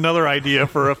given you another idea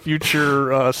for a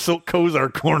future Silk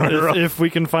Kozar corner. If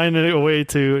we can find a way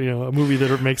to, a movie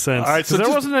that makes sense. All right, so there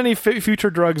wasn't any future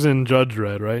drugs in Judge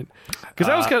Dredd, right? Because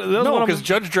that was kind of, no, because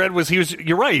Judge Dredd was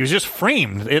you're right, he was just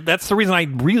framed. That's the reason I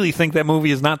really think that movie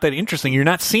is not that interesting. You're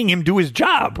not seeing him do his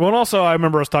job. Well, and also I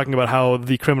remember us talking about how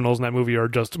the criminals in that movie are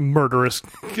just murderous.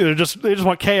 They just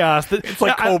want chaos. It's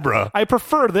like Cobra. I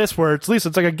prefer this where at least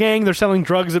it's like a gang. They're selling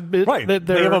drugs. Right.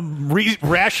 They have a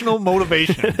rational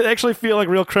motivation. They actually feel like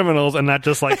real criminals and not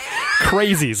just like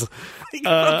crazies.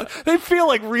 They feel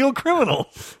like real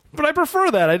criminals. but I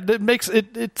prefer that. It makes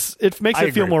it makes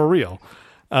it feel more real.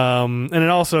 And it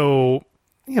also,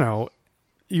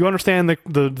 you understand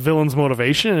the villain's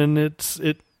motivation, and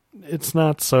it's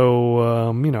not so,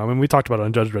 I mean, we talked about it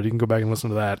on Judge Dredd. You can go back and listen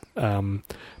to that.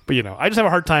 But I just have a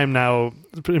hard time now,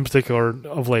 in particular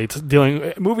of late,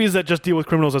 dealing movies that just deal with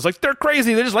criminals as like they're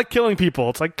crazy, they just like killing people.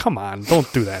 It's like, come on,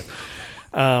 don't do that.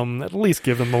 At least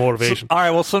give them a motivation. All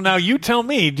right. Well, so now you tell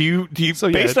me. Do you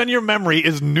based on your memory,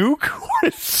 is Nuke or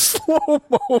is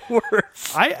slow-mo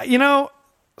worse?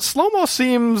 Slow-mo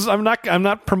seems. I'm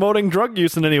not promoting drug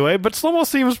use in any way, but slow-mo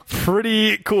seems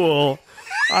pretty cool.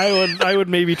 I would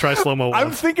maybe try slow-mo.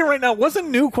 I'm thinking right now.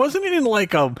 Wasn't it in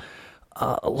like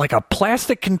a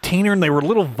plastic container, and they were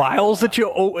little vials that it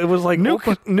was like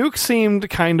Nuke seemed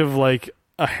kind of like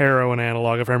a heroin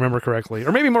analog, if I remember correctly,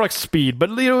 or maybe more like speed. But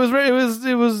it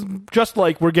was just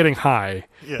like we're getting high.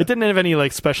 Yeah. It didn't have any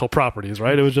like special properties,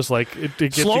 right? It was just like it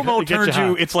gets slow-mo turns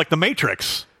you. It's like the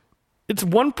Matrix. It's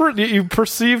you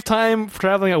perceive time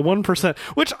traveling at 1%,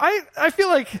 which I feel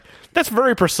like that's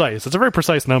very precise. It's a very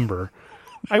precise number.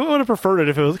 I would have preferred it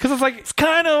if it was, because it's like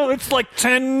it's like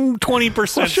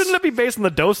 10-20%. Well, shouldn't it be based on the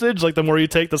dosage? Like the more you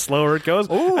take, the slower it goes.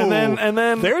 Ooh, and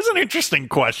then there's an interesting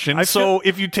question.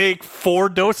 If you take 4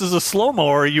 doses of slow-mo,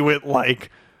 are you at like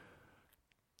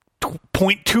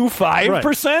 0.25%?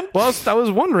 Right. Well, I was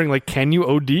wondering, like, can you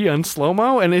OD on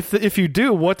slow-mo? And if you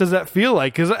do, what does that feel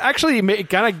like? Because actually,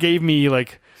 it kind of gave me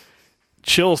like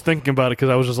chills thinking about it. Because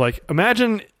I was just like,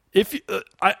 imagine. If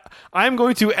I'm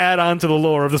going to add on to the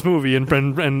lore of this movie and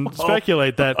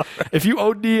speculate that if you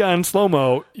OD on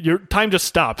slow-mo, your time just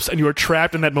stops and you are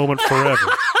trapped in that moment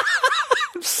forever.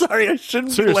 I'm sorry, I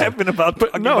shouldn't be laughing about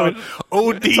talking about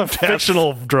OD. It's a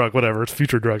fictional drug, whatever. It's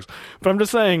future drugs. But I'm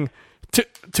just saying,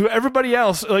 to everybody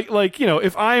else,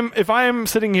 if I'm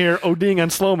sitting here ODing on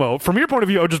slow-mo, from your point of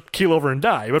view, I would just keel over and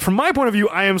die. But from my point of view,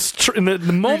 I am in the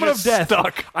moment of death.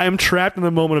 Stuck. I am trapped in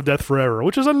the moment of death forever,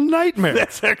 which is a nightmare.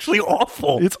 That's actually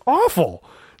awful. It's awful.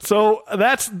 So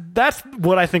that's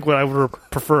what I think. What I would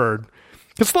have preferred.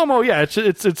 Because slow-mo, yeah, it's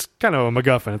kind of a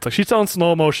MacGuffin. It's like she's selling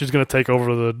slow-mo, she's going to take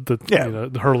over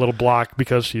her little block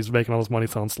because she's making all this money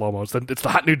selling slow-mo. It's the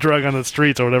hot new drug on the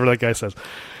streets or whatever that guy says.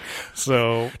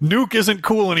 So Nuke isn't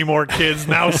cool anymore, kids.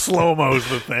 Now slow-mo's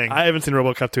the thing. I haven't seen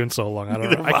RoboCop 2 in so long. I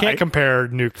don't know. I can't compare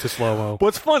Nuke to slow-mo.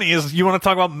 What's funny is you want to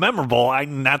talk about memorable.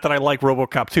 Not that I like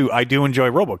RoboCop 2. I do enjoy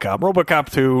RoboCop.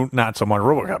 RoboCop 2, not so much.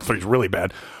 RoboCop 3 is really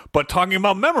bad. But talking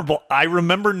about memorable, I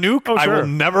remember Nuke. Oh, sure. I will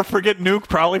never forget Nuke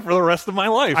probably for the rest of my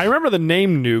life. I remember the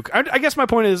name Nuke. I guess my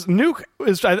point is Nuke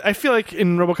is... I feel like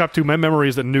in RoboCop 2, my memory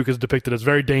is that Nuke is depicted as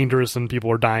very dangerous and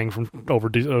people are dying from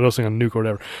overdosing on Nuke or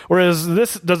whatever. Whereas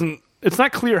this doesn't... It's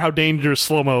not clear how dangerous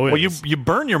slow-mo is. Well, you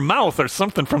burn your mouth or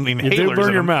something from the inhalers. You do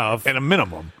burn your mouth. At a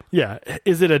minimum. Yeah.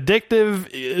 Is it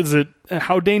addictive?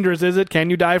 How dangerous is it? Can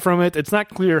you die from it? It's not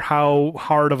clear how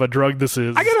hard of a drug this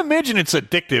is. I gotta imagine it's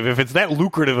addictive if it's that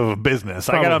lucrative of a business.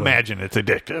 Probably. I gotta imagine it's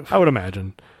addictive. I would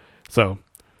imagine. So...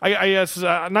 I guess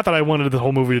not that I wanted the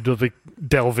whole movie to like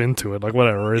delve into it, like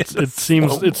whatever. It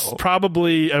seems slow-mo. It's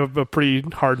probably a pretty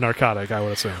hard narcotic, I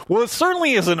would assume. Well, it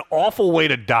certainly is an awful way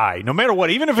to die, no matter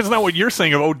what. Even if it's not what you're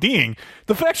saying of ODing,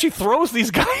 the fact she throws these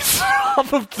guys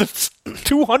off of the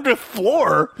 200th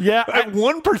floor, at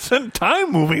 1%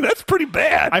 time moving, that's pretty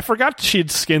bad. I forgot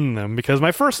she'd skinned them because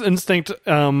my first instinct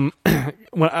when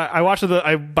I watched it,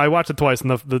 I watched it twice, and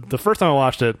the first time I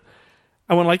watched it,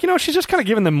 I went like, she's just kind of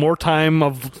giving them more time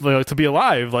to be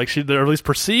alive, like or at least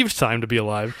perceived time to be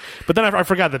alive. But then I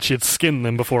forgot that she had skinned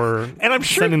them before, and I'm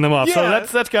sure, sending them off. So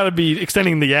that's got to be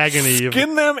extending the agony.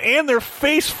 Skin them and their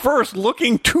face first,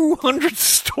 looking 200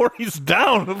 stories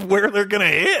down of where they're gonna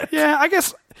hit. Yeah, I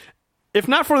guess if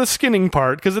not for the skinning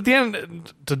part, because at the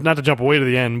end, not to jump away to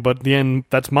the end, but at the end,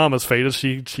 that's Mama's fate. Is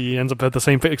she ends up at the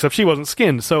same fate, except she wasn't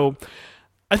skinned. So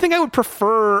I think I would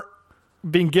prefer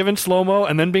being given slow-mo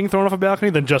and then being thrown off a balcony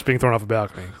than just being thrown off a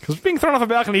balcony. Because being thrown off a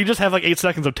balcony, you just have like 8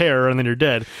 seconds of terror and then you're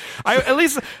dead. At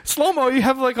least slow-mo, you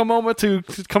have like a moment to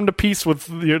come to peace with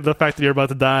the fact that you're about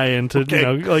to die and to,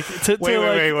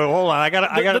 wait, hold on. I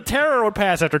got the terror would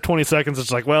pass after 20 seconds.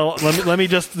 It's like, well, let me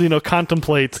just,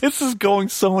 contemplate. This is going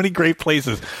so many great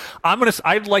places.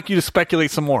 I'd like you to speculate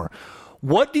some more.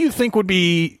 What do you think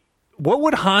what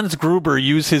would Hans Gruber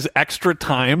use his extra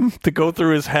time to go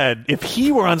through his head if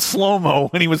he were on slow-mo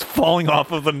when he was falling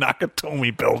off of the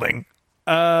Nakatomi building?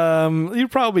 You'd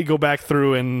probably go back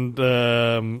through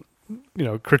and,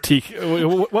 critique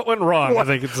what went wrong. I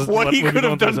think it's what he could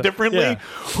have done differently. Yeah.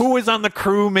 Who was on the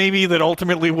crew maybe that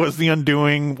ultimately was the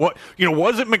undoing? Was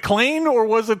it McClane or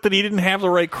was it that he didn't have the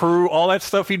right crew? All that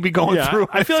stuff he'd be going through.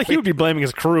 I feel like he would be blaming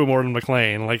his crew more than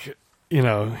McClane. Like, he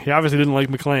obviously didn't like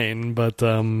McClane, but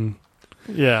I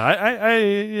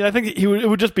think it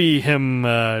would just be him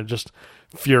just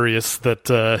furious that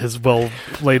his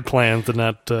well-laid plans did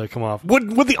not come off.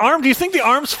 Would the arm? Do you think the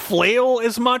arms flail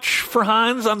as much for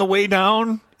Hans on the way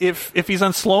down if he's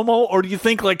on slow-mo, or do you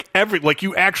think like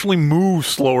you actually move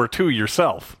slower too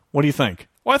yourself? What do you think?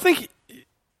 Well, I think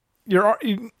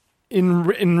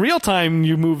in real time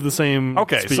you move the same.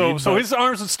 Okay, speed, so his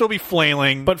arms would still be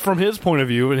flailing, but from his point of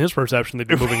view and his perception, they'd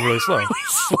be moving really slow.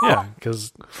 Yeah,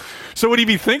 because. So would he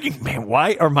be thinking, man,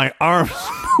 why are my arms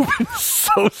moving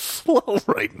so slow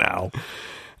right now?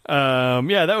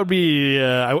 Yeah, that would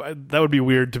be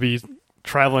weird to be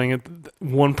traveling at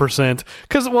 1%.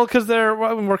 Because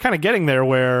we're kind of getting there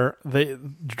where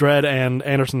Dredd and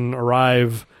Anderson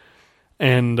arrive,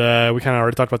 and we kind of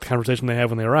already talked about the conversation they have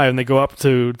when they arrive, and they go up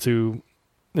to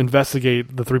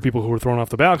investigate the three people who were thrown off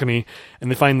the balcony,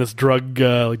 and they find this drug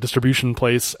distribution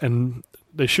place, and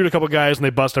they shoot a couple guys and they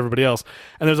bust everybody else.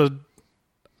 And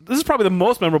this is probably the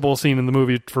most memorable scene in the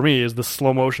movie for me, is the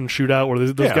slow motion shootout where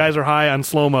those guys are high on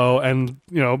slow mo, and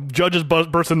judges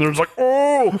burst in there and it's like,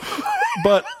 oh,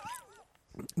 but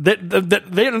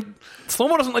slow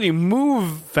mo doesn't let you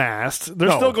move fast. They're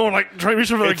still going trying to reach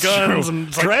for their guns. True. And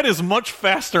Dredd is much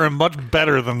faster and much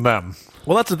better than them.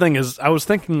 Well, that's the thing is, I was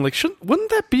thinking wouldn't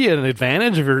that be an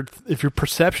advantage if your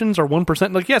perceptions are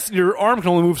 1%? Like, yes, your arm can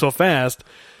only move so fast.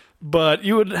 But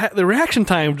you would the reaction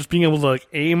time, just being able to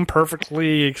aim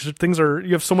perfectly. Things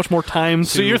you have so much more time.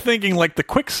 So you're thinking like the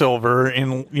Quicksilver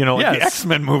in the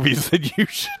X-Men movies that you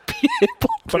should be able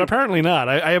to. But apparently not.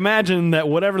 I imagine that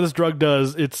whatever this drug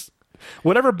does, it's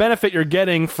whatever benefit you're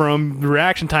getting from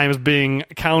reaction time is being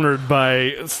countered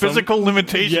by physical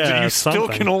limitations, and you still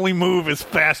something. can only move as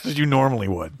fast as you normally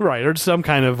would. Right, or some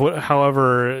kind of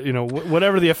whatever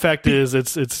the effect is,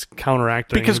 it's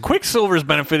counteracting. Because Quicksilver's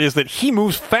benefit is that he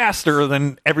moves faster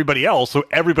than everybody else, so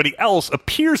everybody else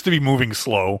appears to be moving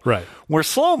slow. Right. Where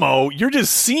slow-mo, you're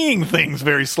just seeing things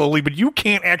very slowly, but you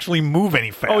can't actually move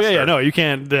any faster. Oh yeah, no, you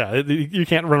can't. Yeah, you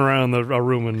can't run around a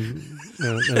room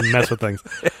and mess with things.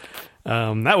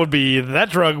 That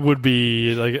drug would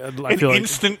be I feel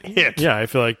instant hit. Yeah, I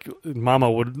feel like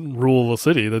Mama would rule the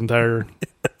city, the entire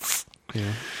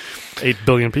 8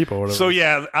 billion people. Or whatever. So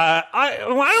yeah, I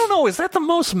don't know. Is that the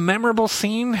most memorable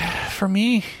scene for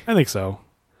me? I think so.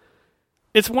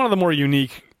 It's one of the more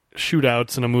unique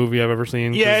shootouts in a movie I've ever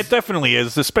seen. Yeah, it definitely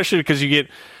is, especially because you get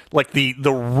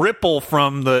the ripple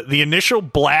from the initial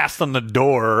blast on the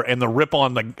door and the ripple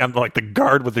on the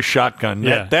guard with the shotgun.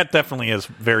 Yeah. That definitely is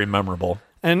very memorable.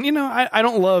 And I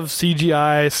don't love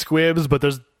CGI squibs, but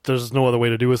there's no other way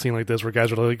to do a scene like this where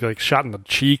guys are like shot in the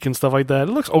cheek and stuff like that.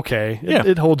 It looks okay.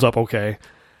 It holds up okay.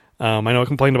 I know I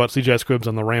complained about CGI squibs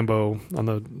on the Rambo,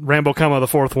 the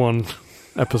fourth one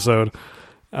episode.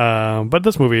 But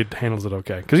this movie handles it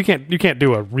okay, because you can't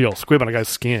do a real squib on a guy's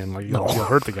skin, you'll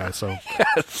hurt the guy. So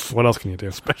what else can you do?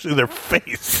 Especially their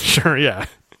face. Sure, yeah.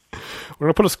 We're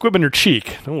gonna put a squib in your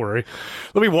cheek. Don't worry.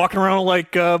 They'll be walking around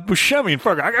like Buscemi and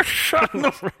fuck. I got shot in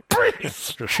the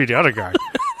face. Just shoot the other guy.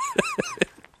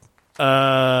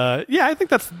 Yeah, I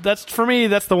think that's for me.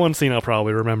 That's the one scene I'll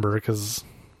probably remember, because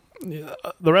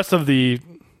the rest of the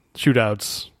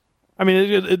shootouts. I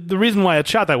mean, the reason why it's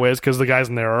shot that way is because the guys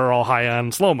in there are all high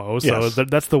on slow-mo, so yes.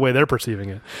 That's the way they're perceiving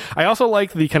it. I also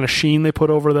like the kind of sheen they put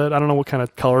over that. I don't know what kind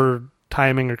of color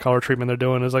timing or color treatment they're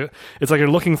doing. It's like you're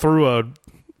looking through a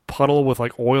puddle with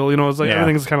oil. It's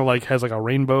everything's kind of has a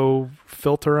rainbow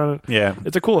filter on it. Yeah,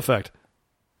 it's a cool effect.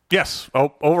 Yes,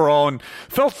 overall, and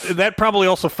that probably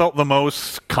also felt the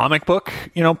most comic book,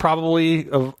 probably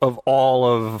of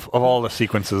all the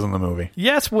sequences in the movie.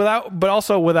 Yes, but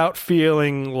also without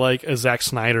feeling like a Zack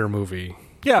Snyder movie.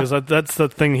 Yeah, because that's the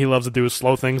thing he loves to do, is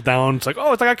slow things down. It's it's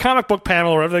like a comic book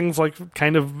panel where everything's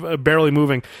kind of barely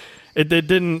moving. It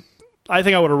didn't. I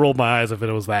think I would have rolled my eyes if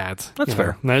it was that. That's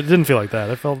fair. No, it didn't feel like that.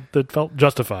 It felt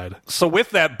justified. So with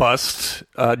that bust,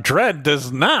 Dredd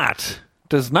does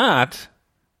not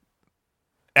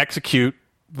execute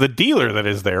the dealer that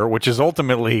is there, which is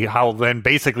ultimately how then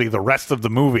basically the rest of the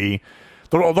movie,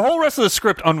 the whole rest of the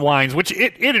script unwinds, which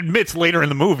it admits later in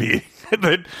the movie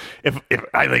that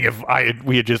if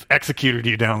we had just executed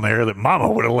you down there, that Mama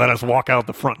would have let us walk out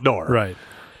the front door. Right.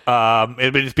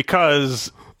 It's because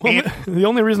the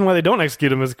only reason why they don't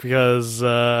execute him is because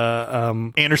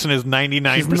Anderson is 99%.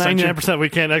 99%. We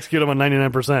can't execute him on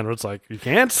 99%. Where it's like, you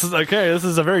can't? Okay, this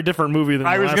is a very different movie than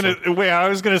I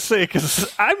was gonna say,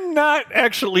 because I'm not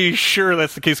actually sure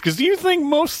that's the case. Because do you think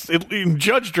in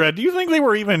Judge Dredd, do you think they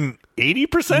were even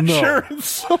 80% sure in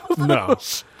some of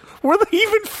those? Were they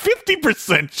even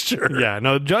 50% sure? Yeah,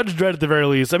 no, Judge Dredd at the very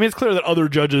least. I mean, it's clear that other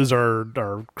judges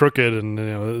are crooked,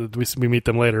 and we meet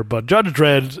them later. But Judge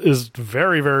Dredd is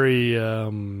very, very. I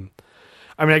mean,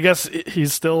 I guess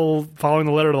he's still following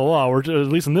the letter of the law, or at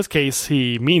least in this case,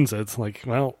 he means it. It's like,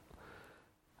 well,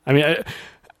 I mean,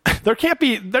 there can't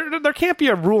be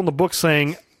a rule in the book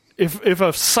saying if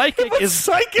a psychic is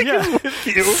with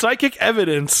you, psychic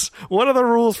evidence. What are the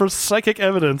rules for psychic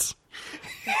evidence?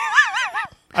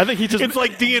 I think it's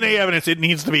like DNA evidence. It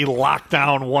needs to be locked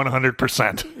down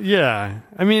 100%. Yeah.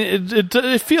 I mean,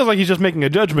 it feels like he's just making a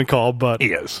judgment call, but...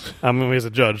 He is. I mean, he's a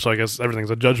judge, so I guess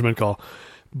everything's a judgment call.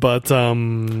 But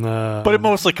it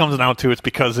mostly comes down to it's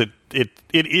because it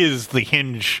is the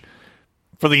hinge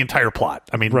for the entire plot.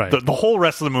 I mean, right. the whole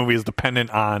rest of the movie is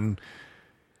dependent on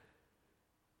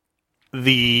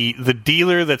the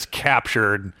dealer that's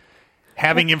captured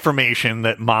having information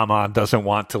that Mama doesn't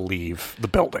want to leave the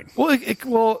building.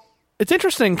 Well, it's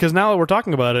interesting because now that we're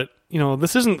talking about it,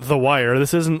 this isn't The Wire.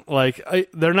 This isn't like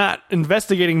they're not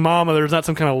investigating Mama. There's not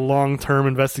some kind of long-term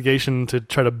investigation to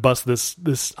try to bust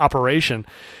this operation.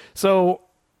 So,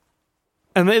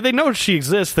 and they know she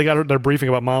exists. They got their briefing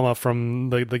about Mama from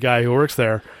the guy who works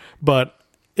there. But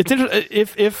it's interesting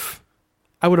if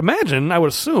I would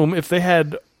assume if they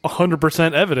had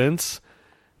 100% evidence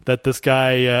that this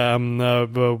guy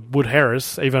Wood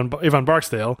Harris, Avon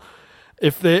Barksdale,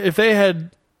 if they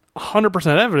had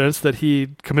 100% evidence that he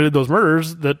committed those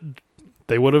murders, that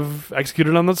they would have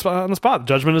executed on the spot.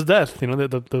 Judgment is death.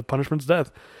 The punishment's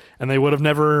death, and they would have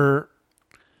never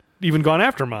even gone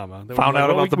after Mama. They found out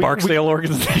about the Barksdale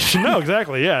organization. No,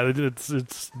 exactly. Yeah,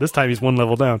 it's this time he's one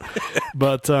level down,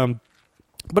 but no,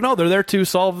 they're there to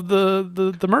solve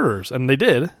the murders, and they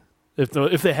did. If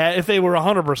they were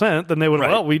 100%, then they would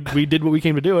have, well, we did what we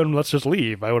came to do, and let's just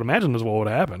leave. I would imagine is what would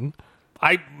happen.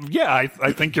 I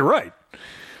think you're right.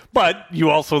 But you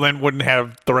also then wouldn't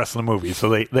have the rest of the movie,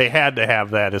 so they had to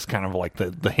have that as kind of like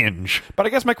the hinge. But I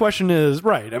guess my question is,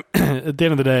 right, at the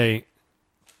end of the day,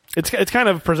 it's kind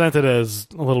of presented as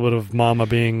a little bit of Mama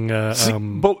being a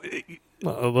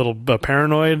little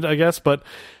paranoid, I guess, but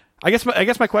I guess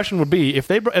my question would be if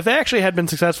they actually had been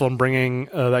successful in bringing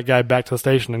that guy back to the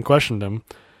station and questioned him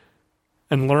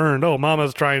and learned,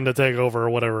 Mama's trying to take over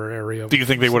whatever area. Do you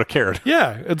think they would have cared?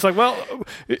 Yeah, it's like, well,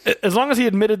 as long as he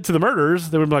admitted to the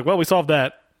murders, they would be like, well, we solved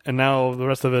that, and now the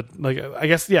rest of it, like, I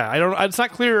guess, yeah, I don't. It's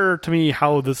not clear to me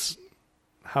how the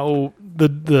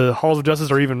halls of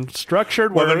justice are even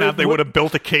structured. Whether or not they would have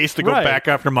built a case to go back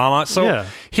after Mama. So yeah.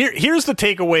 Here's the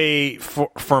takeaway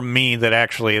for me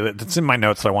that's in my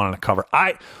notes that I wanted to cover.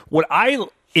 What I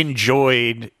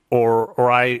enjoyed or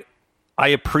I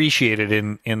appreciated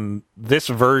in this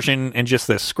version and just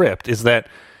this script is that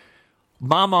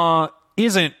Mama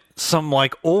isn't some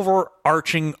like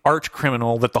overarching arch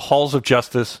criminal that the halls of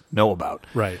justice know about.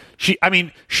 Right.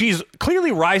 She's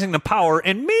clearly rising to power,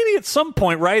 and maybe at some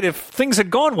point, right, if things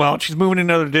had gone well and she's moving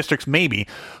into other districts, maybe.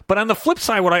 But on the flip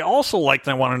side, what I also liked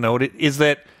and I want to note is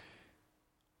that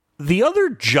the other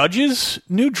judges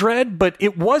knew Dredd, but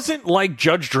it wasn't like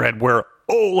Judge Dredd where,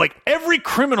 like every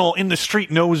criminal in the street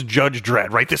knows Judge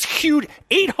Dredd, right? This huge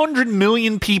 800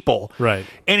 million people. Right.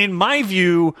 And in my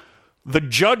view, the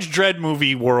Judge Dredd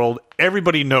movie world,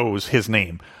 everybody knows his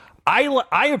name.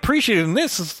 I appreciated in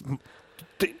this.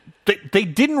 They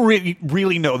didn't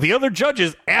really know. The other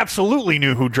judges absolutely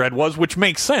knew who Dredd was, which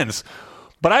makes sense.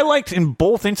 But I liked in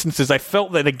both instances, I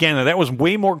felt that, again, that was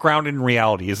way more grounded in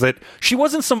reality, is that she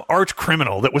wasn't some arch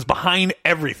criminal that was behind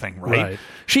everything, right?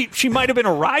 She might have been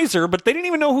a riser, but they didn't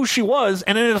even know who she was.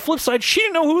 And then on the flip side, she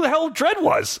didn't know who the hell Dredd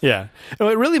was. Yeah.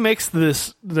 It really makes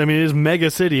this, it is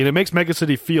Mega City, and it makes Mega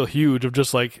City feel huge of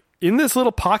just like, in this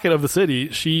little pocket of the city,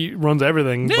 she runs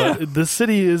everything, but the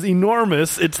city is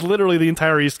enormous. It's literally the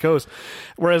entire East Coast.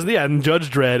 Whereas, in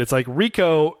Judge Dredd, it's like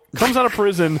Rico comes out of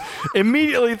prison,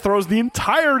 immediately throws the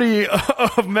entirety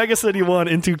of Mega City 1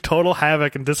 into total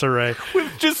havoc and disarray.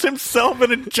 With just himself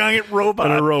and a giant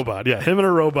robot. And a robot, yeah. Him and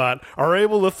a robot are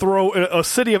able to throw a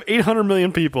city of 800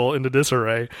 million people into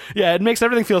disarray. Yeah, it makes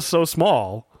everything feel so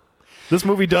small. This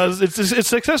movie does. It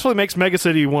successfully makes Mega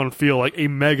City 1 feel like a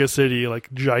mega city, like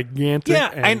gigantic.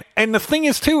 Yeah, and the thing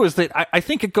is, too, is that I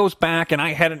think it goes back, and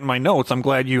I had it in my notes. I'm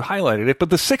glad you highlighted it. But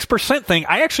the 6% thing,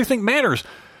 I actually think matters.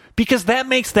 Because that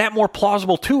makes that more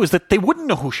plausible, too, is that they wouldn't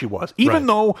know who she was. Even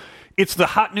though it's the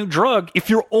hot new drug, if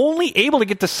you're only able to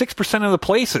get to 6% of the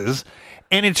places,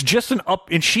 and it's just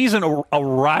and she's a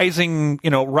rising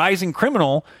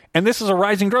criminal, and this is a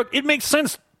rising drug, it makes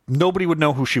sense nobody would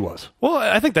know who she was. Well,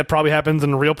 I think that probably happens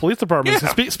in real police departments.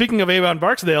 Yeah. Speaking of Avon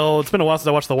Barksdale, it's been a while since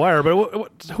I watched The Wire, but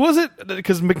who was it?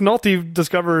 Because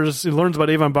McNulty he learns about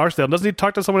Avon Barksdale. Doesn't he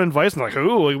talk to someone in Vice and like,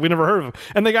 ooh, we never heard of him?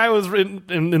 And the guy was in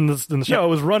the show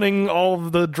was running all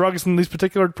of the drugs in these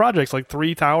particular projects, like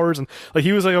 3 towers, and like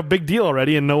he was like a big deal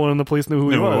already, and no one in the police knew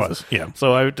who he was. Yeah.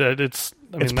 So it's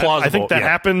plausible. I think that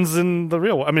happens in the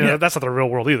real. I mean, that's not the real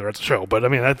world either. It's a show, but I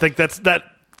mean, I think that.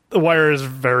 The Wire is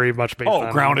very much based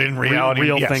on grounded in reality,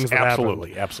 real yes, things that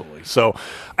absolutely. So,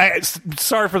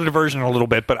 sorry for the diversion a little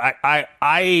bit, but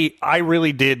I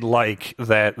really did like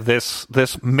that.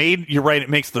 This made, you're right, it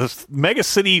makes the mega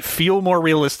city feel more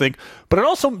realistic, but it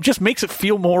also just makes it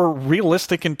feel more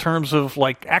realistic in terms of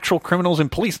like actual criminals and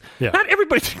police. Yeah. Not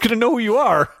everybody's going to know who you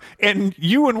are, and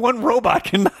you and one robot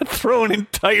cannot throw an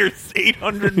entire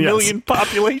 800 million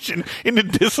population into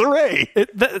disarray.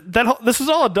 This is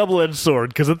all a double-edged sword,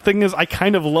 because the thing is, I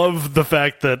kind of love the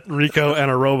fact that Rico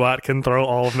and a robot can throw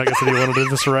all of Mega City 1 into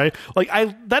disarray. Like,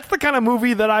 that's the kind of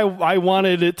movie that I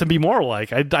wanted it to be more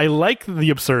like. I like the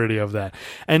absurdity of that,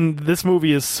 and this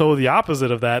movie is so the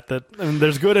opposite of that. That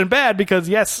there's good and bad, because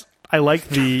yes, I like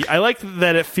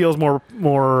that it feels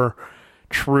more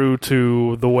true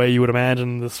to the way you would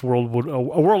imagine this world would a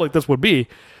world like this would be.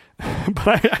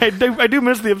 But I do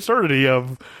miss the absurdity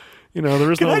of.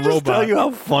 There is no robot. Can I just tell you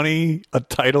how funny a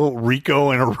title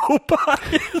Rico and a robot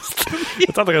is to me?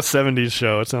 It sounds like a 70s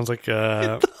show. It sounds like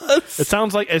it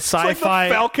sounds like a sci-fi. It's like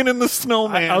the Falcon and the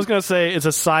Snowman. I was going to say it's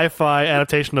a sci-fi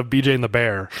adaptation of BJ and the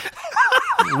Bear.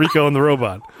 Rico and the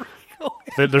robot.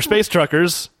 They're space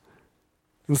truckers.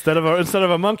 Instead of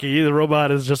a monkey, the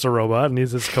robot is just a robot, and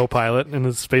he's his co-pilot in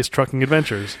his space trucking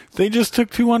adventures. They just took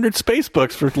 200 space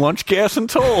bucks for lunch, gas, and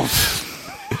tolls.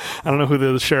 I don't know who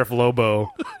the Sheriff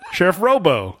Lobo. Sheriff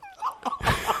Robo.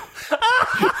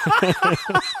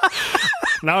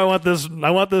 Now I want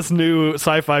this new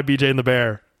sci-fi BJ and the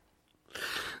Bear.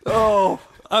 Oh,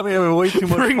 I'm having way too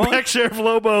much Bring fun. back Sheriff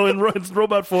Lobo in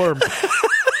robot form.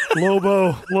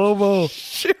 Lobo.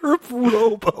 Sheriff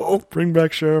Robo. Bring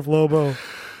back Sheriff Lobo.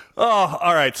 Oh,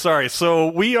 all right. Sorry.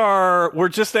 So we're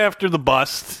just after the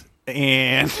bust,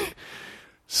 and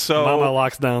so Mama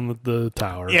locks down the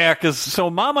tower. Yeah, because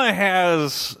Mama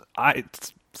has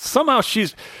somehow she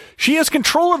has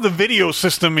control of the video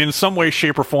system in some way,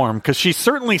 shape, or form, because she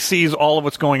certainly sees all of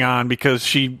what's going on, because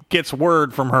she gets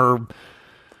word from her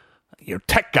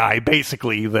tech guy,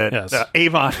 basically, that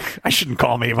Avon, I shouldn't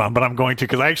call him Avon, but I'm going to,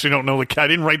 because I actually don't know I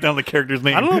didn't write down the character's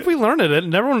name. I don't know if we learned it.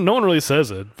 No one really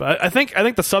says it, but I think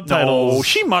the subtitles. No,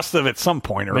 she must have at some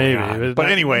point early on.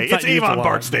 But anyway, it's Avon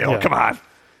Barksdale. Yeah. Come on.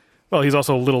 Well, he's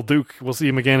also Little Duke. We'll see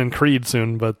him again in Creed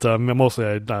soon, but mostly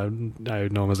I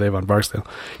know him as Avon Barksdale.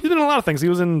 He's been in a lot of things. He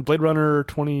was in Blade Runner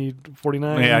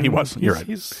 2049. Yeah, he was. You're right.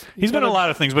 He's been in a lot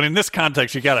of things, but in this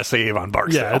context, you got to say Avon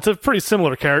Barksdale. Yeah, it's a pretty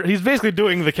similar character. He's basically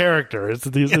doing the character. It's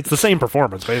the same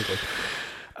performance, basically.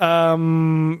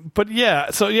 But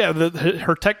yeah, so yeah,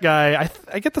 her tech guy,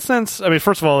 I get the sense, I mean,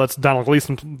 first of all, that's Donald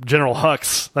Gleason, General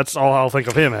Hux. That's all I'll think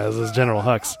of him as, is General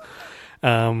Hux,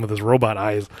 with his robot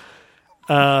eyes.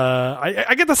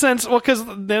 I get the sense, well, because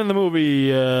then in the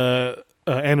movie,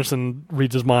 Anderson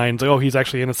reads his mind, like, oh, he's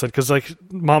actually innocent, because like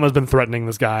Mama's been threatening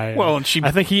this guy. Well, and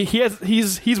I think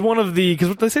he's one of the,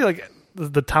 because they say like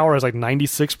the tower has like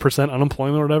 96%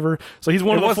 unemployment or whatever. So he's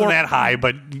one of the wasn't that high,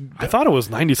 but I thought it was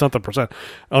 90-something percent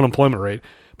unemployment rate.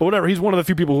 But whatever, he's one of the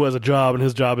few people who has a job, and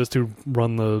his job is to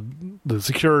run the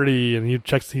security, and he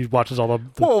watches all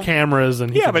the cameras,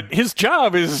 and but his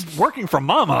job is working for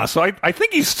Mama, so I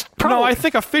think he's probably... No, I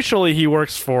think officially he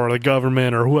works for the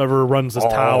government or whoever runs this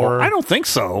tower. I don't think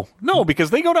so. No, because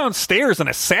they go downstairs and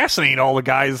assassinate all the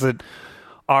guys that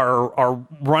are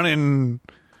running.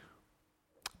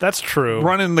 That's true.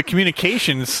 Running the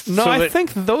communications. No, I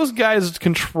think those guys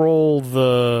control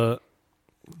the.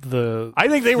 I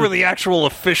think they were the actual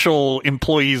official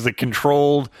employees that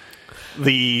controlled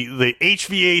the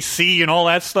HVAC and all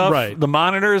that stuff. Right. The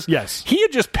monitors. Yes. He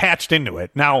had just patched into it.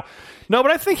 Now. No,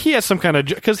 but I think he has some kind of...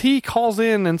 Because he calls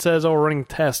in and says, oh, we're running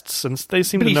tests, and they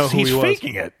seem to know who he was. He's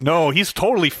faking it. No, he's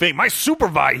totally fake. My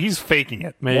supervisor, he's faking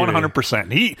it. Maybe.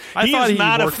 100%. He is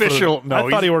not official. I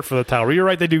thought he worked for the tower. You're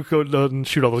right, they do go and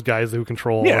shoot all those guys who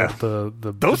control the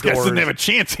those guys didn't have a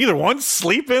chance either. One's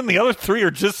sleeping, the other three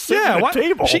are just sitting at a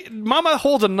table. Mama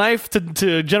holds a knife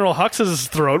to General Hux's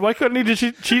throat. Why couldn't he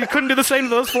she couldn't do the same to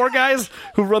those 4 guys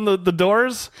who run the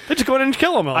doors? They just go in and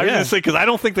kill them all. I was going to say, because I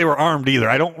don't think they were armed either.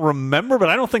 I don't remember, but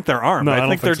I don't think they're armed. No, I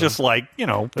think they're just like, they're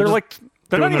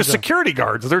not even security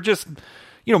guards. They're just,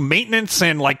 maintenance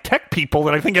and like tech people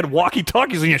that I think had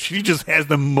walkie-talkies, and she just has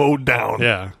them mowed down.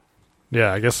 Yeah.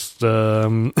 Yeah, I guess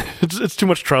it's too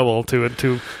much trouble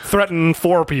to threaten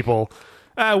 4 people.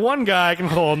 One guy can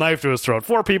hold a knife to his throat.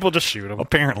 4 people, just shoot him.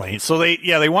 Apparently. So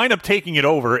they wind up taking it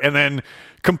over, and then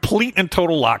complete and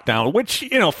total lockdown, which,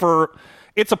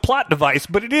 it's a plot device,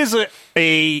 but it is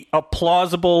a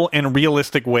plausible and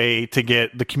realistic way to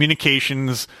get the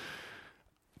communications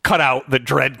cut out that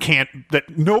that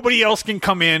nobody else can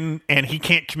come in and he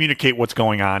can't communicate what's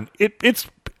going on. It's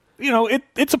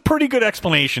a pretty good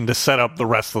explanation to set up the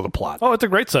rest of the plot. Oh, it's a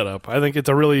great setup. I think it's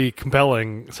a really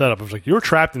compelling setup. It's like, you're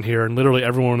trapped in here, and literally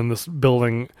everyone in this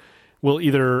building will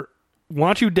either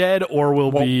want you dead or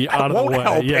will be out of the way.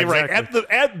 Help. Yeah, exactly.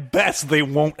 Right. At best, they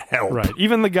won't help. Right.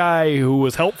 Even the guy who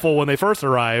was helpful when they first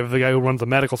arrived, the guy who runs the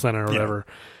medical center or whatever,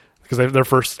 because their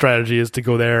first strategy is to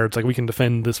go there. It's like, we can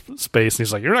defend this space. And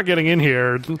he's like, you're not getting in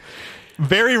here.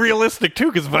 Very realistic, too,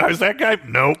 because if I was that guy,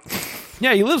 nope.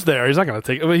 Yeah, he lives there. He's not going to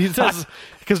take... he says...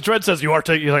 Because Dredd says, you are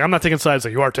taking... He's like, I'm not taking sides.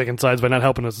 Like, you are taking sides by not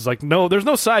helping us. It's like, no, there's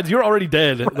no sides. You're already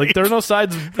dead. Right. Like, there are no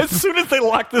sides. As soon as they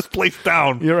lock this place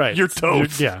down, you're right. You're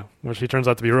toast. Yeah, which he turns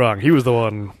out to be wrong. He was the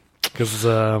one... Because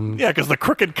the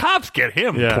crooked cops get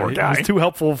him. Poor guy. He's too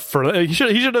helpful for... He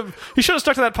should have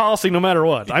stuck to that policy no matter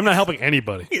what. I'm not helping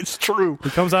anybody. It's true. He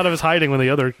comes out of his hiding when the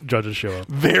other judges show up.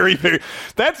 Very, very...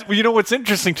 That's... what's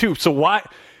interesting, too. So why...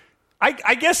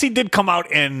 I guess he did come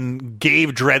out and gave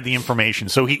Dredd the information.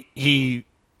 So he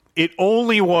it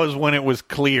only was when it was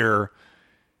clear,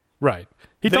 right?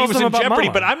 He that he was in jeopardy.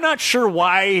 Mullen. But I'm not sure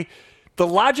why the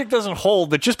logic doesn't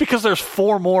hold. That just because there's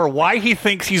 4 more, why he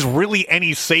thinks he's really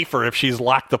any safer if she's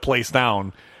locked the place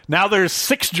down. Now there's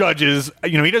 6 judges.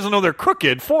 He doesn't know they're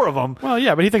crooked. 4 of them. Well,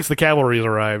 yeah, but he thinks the cavalry's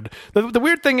arrived. The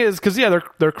weird thing is because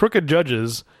they're crooked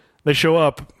judges. They show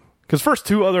up. Because first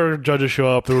 2 other judges show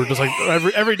up who were just like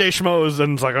everyday schmoes,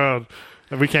 and it's like, oh,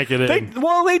 we can't get in.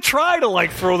 They try to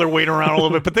throw their weight around a little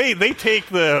bit, but they take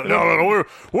the no,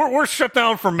 we're shut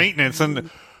down for maintenance, and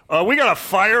we got a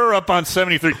fire up on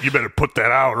 73. You better put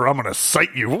that out, or I'm going to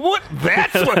cite you. What?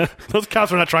 That's what those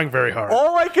cops are not trying very hard.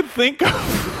 All I could think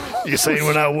of. You saying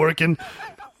we're not working?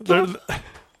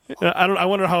 I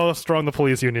wonder how strong the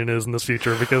police union is in this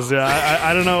future, because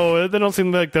I don't know. They don't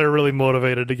seem like they're really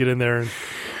motivated to get in there and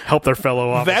help their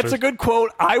fellow officers. That's a good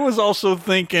quote. I was also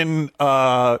thinking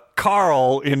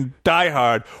Carl in Die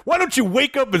Hard. Why don't you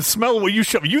wake up and smell what you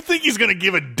shove? You think he's going to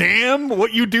give a damn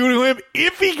what you do to him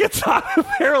if he gets out of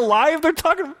there alive? They're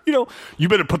talking, you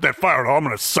better put that fire out. I'm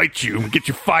going to cite you and get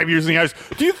you 5 years in the eyes.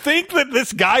 Do you think that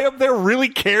this guy up there really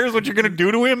cares what you're going to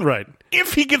do to him? Right.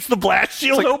 If he gets the blast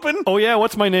shield open? Oh, yeah,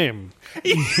 what's my name?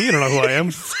 You don't know who I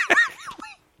am.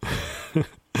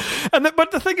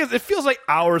 But the thing is, it feels like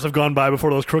hours have gone by before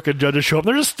those crooked judges show up.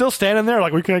 They're just still standing there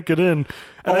like, we can't get in.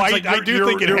 And I do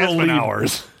think it has been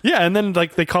hours. Yeah, and then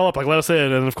they call up, let us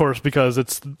in. And of course, because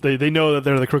they know that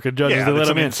they're the crooked judges, they let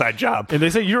them in. Inside job. And they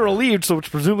say, you're relieved, so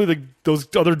presumably those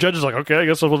other judges are like, okay, I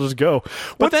guess we'll just go.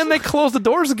 But then they close the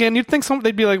doors again. You'd think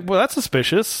they'd be like, well, that's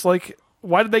suspicious. Like,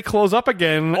 why did they close up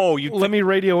again? Oh, let me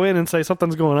radio in and say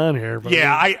something's going on here. But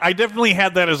I definitely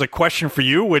had that as a question for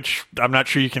you, which I'm not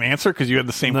sure you can answer because you had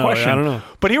the same question. I don't know.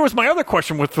 But here was my other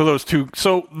question for those 2.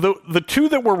 So the 2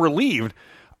 that were relieved,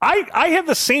 I had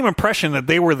the same impression that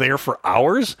they were there for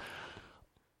hours.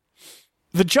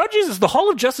 The judges, the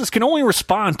Hall of Justice can only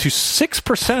respond to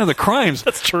 6% of the crimes.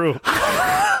 That's true.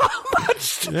 How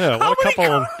much? Yeah, what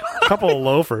a couple of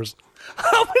loafers.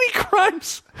 How many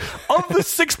crimes of the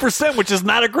 6%, which is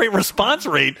not a great response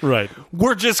rate, right?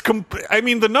 We're just,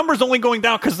 the number's only going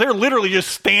down because they're literally just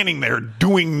standing there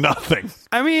doing nothing.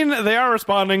 I mean, they are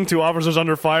responding to officers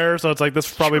under fire, so it's like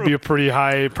this would probably be a pretty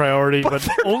high priority. But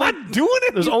they're only not doing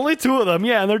it. There's only 2 of them,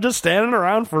 and they're just standing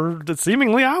around for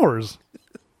seemingly hours.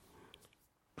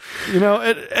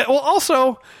 Well,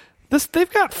 also,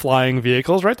 they've got flying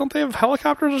vehicles, right? Don't they have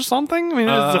helicopters or something? I mean,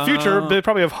 it's the future. They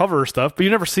probably have hover stuff, but you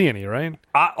never see any, right?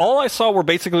 All I saw were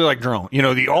basically like drones.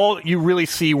 All you really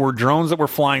see were drones that were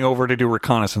flying over to do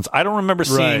reconnaissance. I don't remember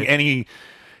seeing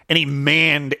any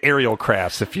manned aerial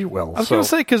crafts, if you will. I was going to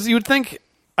say, because you would think,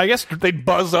 I guess they'd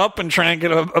buzz up and try and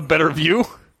get a better view.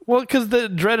 Well, because the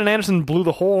Dredd and Anderson blew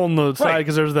the hole on the side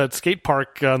because there's that skate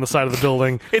park on the side of the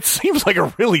building. It seems like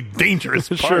a really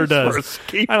dangerous It sure does. For a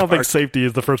skate I don't park. think safety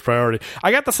is the first priority.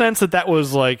 I got the sense that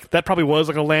was that probably was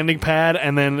like a landing pad,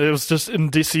 and then it was just in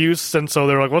disuse, and so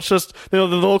they're like, let's just, the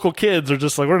local kids are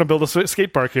just like, we're going to build a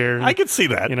skate park here. And, I could see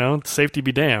that. Safety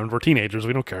be damned. We're teenagers.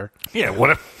 We don't care. Yeah, what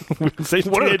if...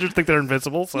 teenagers think they're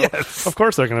invincible, so yes. Of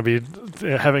course they're going to be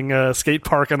having a skate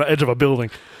park on the edge of a building.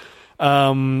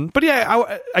 But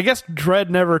yeah, I guess Dredd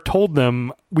never told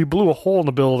them we blew a hole in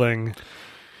the building.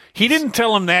 He didn't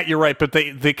tell him that, you're right, but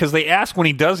because they ask when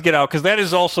he does get out, because that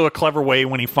is also a clever way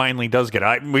when he finally does get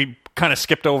out. We kind of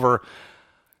skipped over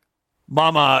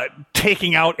Mama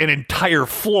taking out an entire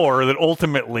floor that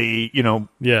ultimately,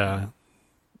 Yeah.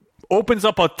 opens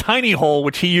up a tiny hole,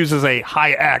 which he uses a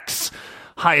high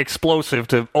explosive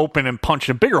to open and punch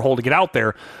a bigger hole to get out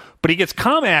there. But he gets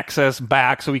comm access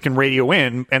back so he can radio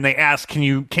in, and they ask, can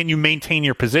you maintain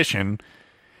your position?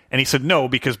 And he said no,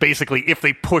 because basically if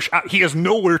they push out, he has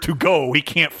nowhere to go. He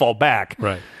can't fall back.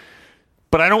 Right.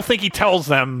 But I don't think he tells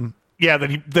them,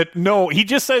 no. He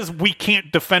just says we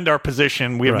can't defend our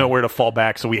position. We have nowhere to fall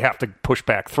back, so we have to push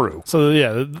back through. So,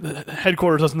 the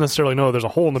headquarters doesn't necessarily know there's a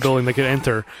hole in the building they can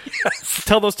enter. Yes.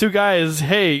 Tell those two guys,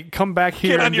 hey, come back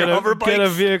here and get a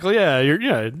vehicle. Yeah,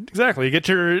 exactly. Get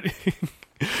your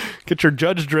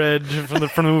Judge Dredd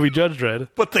from the movie Judge Dredd.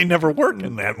 But they never work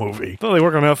in that movie. Well, they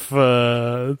work enough. All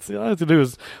I have to do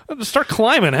is just start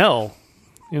climbing hell.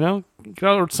 Get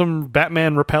out some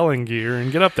Batman rappelling gear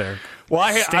and get up there. Well,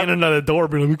 standing at the door,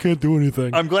 being like, we can't do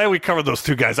anything. I'm glad we covered those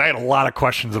two guys. I had a lot of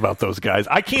questions about those guys.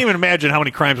 I can't even imagine how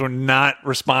many crimes were not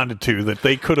responded to that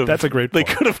they could have. That's a great point.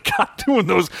 They could have got doing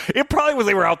those. It probably was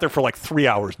they were out there for like 3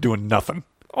 hours doing nothing.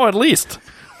 Oh, at least.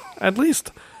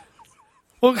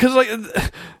 Well, because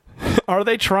are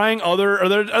they trying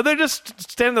are they just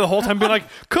standing there the whole time being like,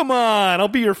 come on, I'll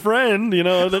be your friend,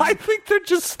 I think they're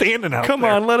just standing out come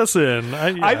there. on, let us in.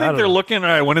 I think they're looking, all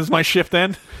right, when is my shift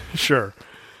end? Sure.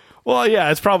 Well, yeah,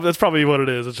 that's probably what it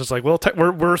is. It's just like, well,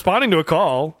 we're responding to a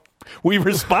call. We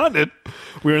responded.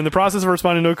 We're in the process of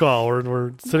responding to a call.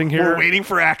 We're sitting here. We're waiting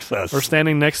for access. We're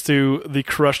standing next to the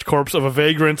crushed corpse of a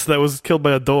vagrant that was killed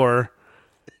by a door.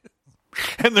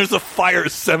 And there's a fire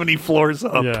 70 floors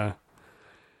up. Yeah.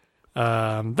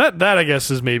 That I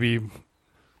guess is maybe,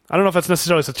 I don't know if that's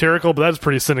necessarily satirical, but that's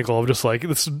pretty cynical of just like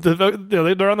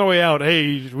they're on their way out.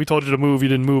 Hey, we told you to move, you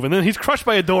didn't move, and then he's crushed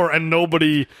by a door, and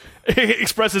nobody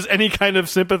expresses any kind of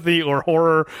sympathy or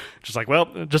horror. Just like, well,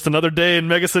 just another day in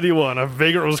Mega City 1. A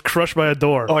vagrant was crushed by a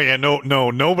door. Oh yeah, no,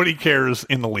 nobody cares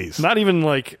in the least. Not even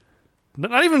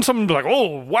someone like,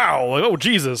 oh wow, like, oh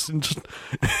Jesus, and just,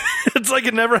 it's like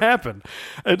it never happened.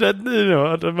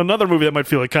 Another movie that might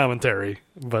feel like commentary,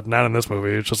 but not in this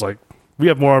movie. It's just like we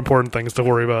have more important things to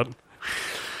worry about.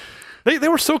 They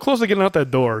were so close to getting out that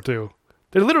door too.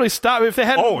 They literally stopped. If they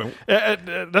hadn't,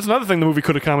 that's another thing the movie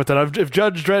could have commented on. If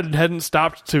Judge Dredd hadn't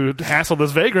stopped to hassle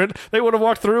this vagrant, they would have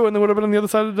walked through and they would have been on the other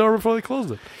side of the door before they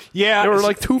closed it. Yeah, they were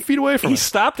like 2 feet away from it. He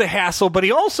stopped to hassle, but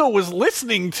he also was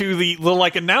listening to the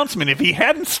announcement. If he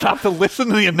hadn't stopped to listen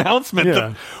to the announcement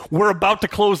that we're about to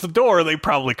close the door, they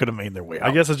probably could have made their way out.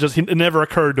 I guess it's just it never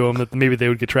occurred to him that maybe they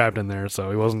would get trapped in there, so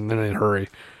he wasn't in any hurry.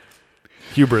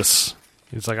 Hubris.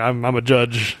 He's like, I'm a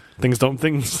judge. I'm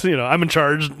in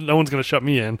charge. No one's going to shut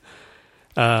me in.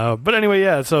 But anyway,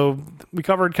 yeah, so we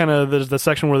covered kind of the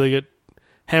section where they get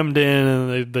hemmed in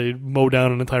and they mow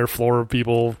down an entire floor of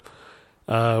people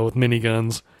with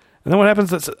miniguns. And then what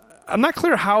happens is, I'm not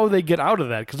clear how they get out of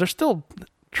that, because they're still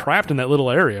trapped in that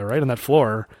little area, right, in that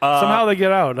floor. Somehow they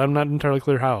get out. I'm not entirely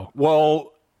clear how.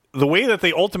 Well, the way that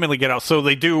they ultimately get out, so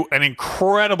they do an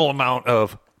incredible amount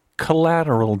of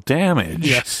collateral damage.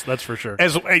 Yes, that's for sure.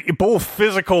 As both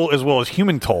physical as well as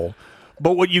human toll.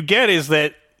 But what you get is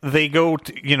that they go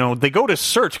to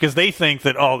search because they think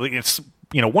that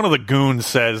one of the goons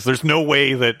says there's no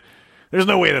way that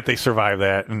they survive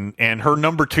that, and her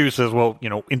number 2 says, well,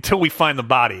 until we find the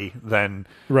body, then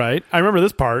right. I remember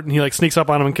this part, and he sneaks up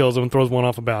on him and kills him and throws one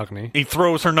off a balcony. He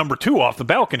throws her number 2 off the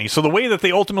balcony. So the way that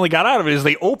they ultimately got out of it is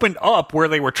they opened up where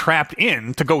they were trapped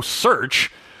in to go search.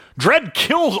 Dredd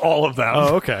kills all of them.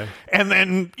 Oh, okay. And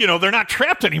then, they're not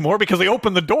trapped anymore because they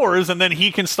open the doors, and then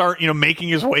he can start, making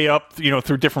his way up,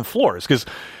 through different floors. Because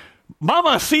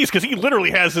Mama sees, because he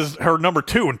literally has her number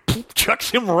 2 and chucks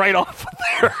him right off of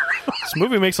there. This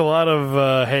movie makes a lot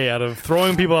of hay out of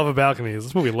throwing people off of balconies.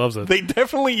 This movie loves it. They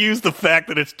definitely use the fact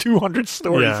that it's 200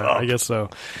 stories up. I guess so.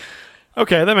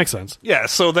 Okay, that makes sense. Yeah,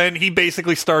 so then he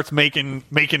basically starts making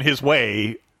his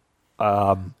way.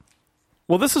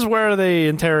 Well, this is where they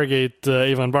interrogate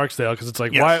Avon Barksdale, because it's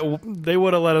like, why they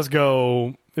would have let us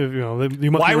go.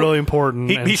 You must be really important.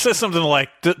 He says something like,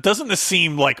 "Doesn't this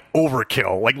seem like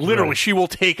overkill? Like literally, she will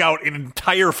take out an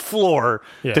entire floor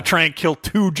to try and kill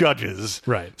 2 judges.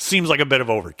 Right? Seems like a bit of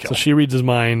overkill." So she reads his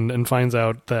mind and finds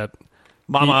out that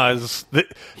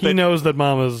he knows that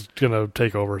Mama's gonna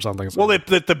take over or something. Well,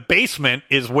 that the basement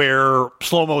is where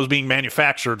slow-mo is being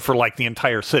manufactured for like the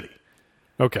entire city.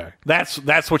 Okay.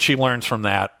 That's what she learns from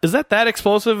that. Is that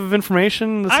explosive of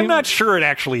information? I'm not sure it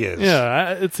actually is.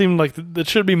 Yeah, it seemed like it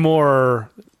should be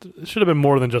more. It should have been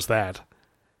more than just that.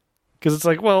 Because it's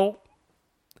like, well,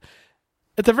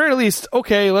 at the very least,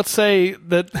 okay, let's say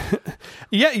that,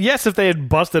 yes, if they had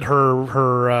busted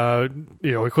her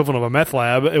equivalent of a meth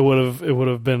lab, it would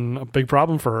have been a big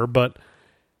problem for her. But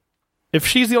if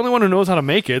she's the only one who knows how to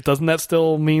make it, doesn't that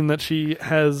still mean that she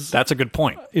has? That's a good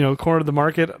point. Cornered the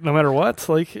market no matter what.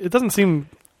 Like, it doesn't seem.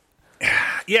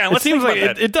 Yeah, let's think about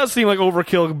that. It does seem like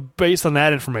overkill based on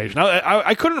that information.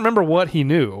 I couldn't remember what he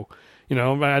knew.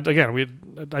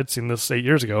 I'd seen this 8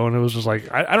 years ago, and it was just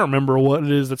like I don't remember what it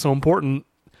is that's so important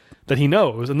that he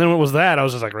knows. And then when it was that, I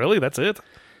was just like, really? That's it?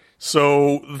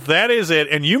 So that is it.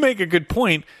 And you make a good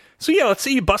point. So yeah, let's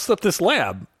say you bust up this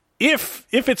lab. If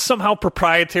it's somehow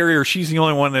proprietary or she's the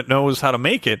only one that knows how to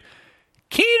make it,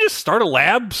 can't you just start a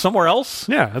lab somewhere else?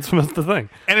 Yeah, that's the thing.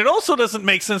 And it also doesn't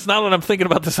make sense now that I'm thinking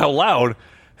about this out loud.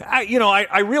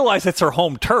 I realize it's her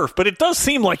home turf, but it does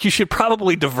seem like you should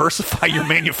probably diversify your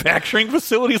manufacturing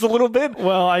facilities a little bit.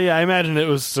 Well, I imagine it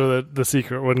was so that the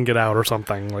secret wouldn't get out or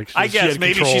something. Like, I guess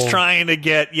maybe she's trying to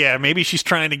get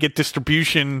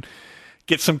distribution,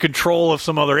 get some control of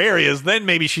some other areas. Then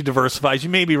maybe she diversifies. You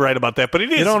may be right about that, but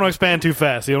it is. You don't want to expand too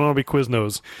fast. You don't want to be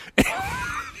Quiznos.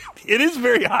 It is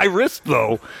very high risk,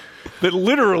 though, that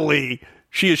literally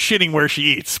she is shitting where she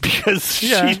eats because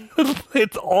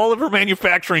it's all of her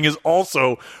manufacturing is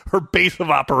also her base of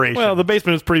operation. Well, the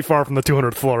basement is pretty far from the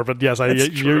 200th floor, but yes,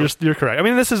 you're correct. I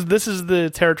mean, this is the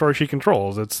territory she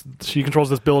controls. She controls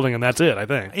this building, and that's it. I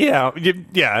think.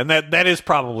 Yeah, and that is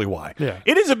probably why. Yeah,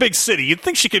 it is a big city. You'd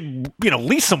think she could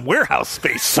lease some warehouse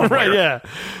space somewhere. Right? Yeah,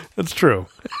 that's true.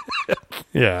 It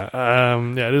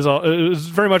is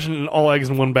very much an all eggs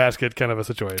in one basket kind of a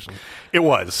situation. It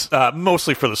was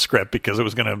mostly for the script because it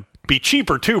was going to be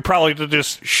cheaper too, probably to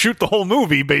just shoot the whole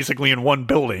movie basically in one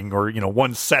building or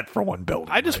one set for one building.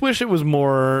 I just wish it was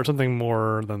something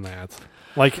more than that.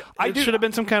 Like it should have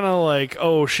been some kind of like,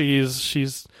 oh, she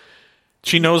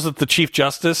knows that the Chief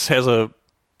Justice has a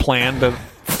plan to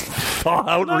thaw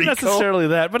out Not Rico. necessarily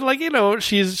that, but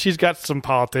she's got some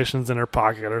politicians in her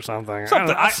pocket or something.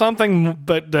 Something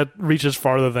that reaches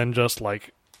farther than just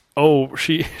like, oh,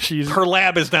 she's her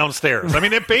lab is downstairs. I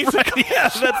mean, it basically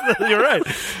you're right.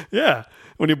 Yeah,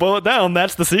 when you boil it down,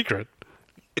 that's the secret.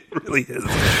 It really is.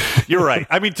 You're right.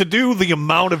 I mean, to do the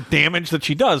amount of damage that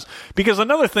she does, because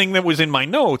another thing that was in my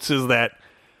notes is that,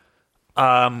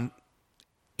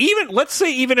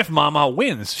 even if Mama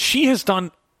wins, she has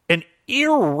done an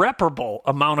irreparable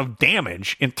amount of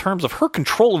damage in terms of her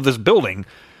control of this building.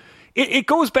 It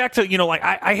goes back to,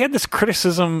 I had this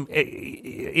criticism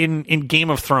in Game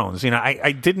of Thrones.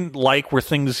 I didn't like where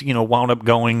things, wound up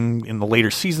going in the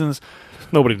later seasons.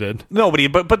 Nobody did. Nobody,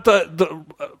 but the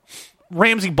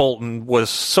Ramsay Bolton was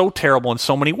so terrible in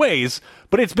so many ways,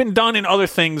 but it's been done in other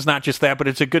things, not just that, but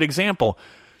it's a good example.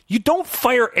 You don't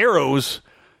fire arrows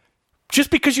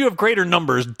just because you have greater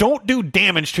numbers. Don't do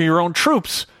damage to your own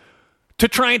troops to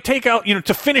try and take out,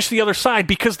 to finish the other side,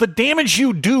 because the damage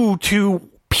you do to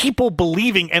people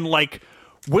believing and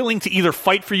willing to either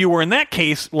fight for you or in that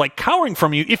case, cowering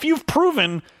from you, if you've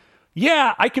proven,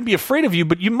 I can be afraid of you,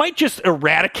 but you might just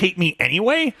eradicate me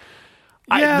anyway.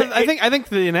 Yeah, I think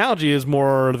the analogy is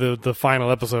more the final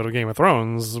episode of Game of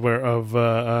Thrones,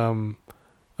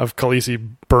 of Khaleesi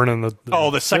burning the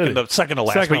second to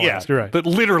last. But yeah, you're right. But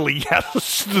literally,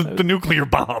 the nuclear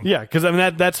bomb. Yeah, because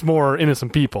that's more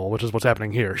innocent people, which is what's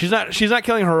happening here. She's not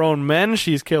killing her own men.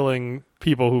 She's killing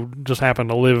people who just happen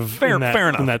to live in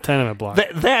that tenement block.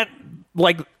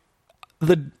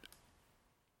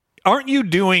 Aren't you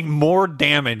doing more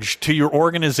damage to your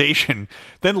organization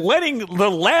than letting the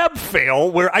lab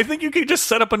fail, where I think you could just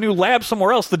set up a new lab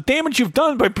somewhere else? The damage you've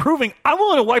done by proving I'm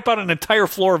willing to wipe out an entire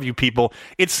floor of you people.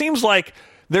 It seems like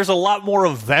there's a lot more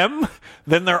of them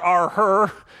than there are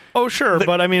her. Oh, sure,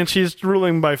 but I mean, she's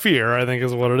ruling by fear, I think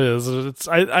is what it is.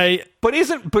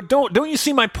 But don't you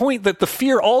see my point that the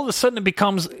fear all of a sudden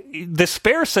becomes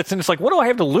despair sets in? It's like, what do I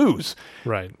have to lose?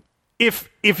 Right.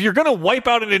 If you're going to wipe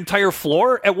out an entire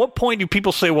floor, at what point do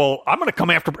people say, well, I'm going to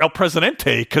come after El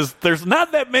Presidente because there's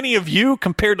not that many of you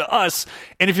compared to us,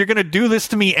 and if you're going to do this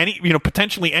to me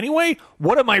potentially anyway,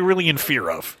 what am I really in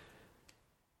fear of?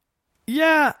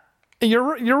 Yeah,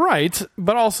 you're right,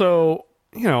 but also,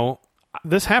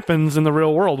 this happens in the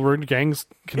real world where gangs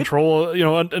control,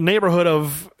 a neighborhood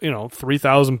of,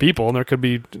 3,000 people, and there could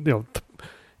be,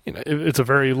 it's a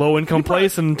very low income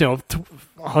place, and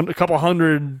a couple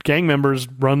hundred gang members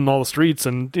run all the streets,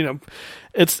 and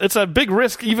it's a big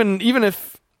risk. Even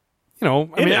if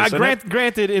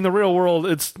granted, in the real world,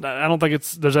 I don't think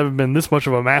there's ever been this much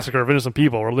of a massacre of innocent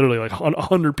people, where literally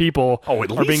 100 people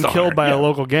are being killed by a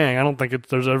local gang. I don't think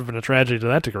there's ever been a tragedy to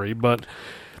that degree, but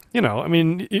I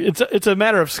mean, it's a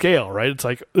matter of scale, right? It's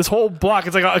like this whole block.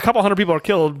 It's like a couple hundred people are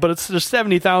killed, but it's just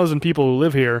 70,000 people who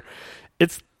live here.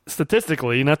 It's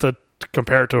statistically, not to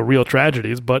compare it to real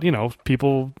tragedies, but innocent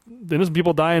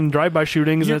people die in drive-by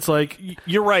shootings, and it's like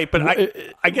you're right. But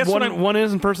I guess one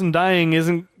innocent person dying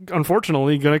isn't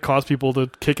unfortunately going to cause people to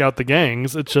kick out the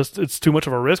gangs. It's too much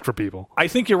of a risk for people. I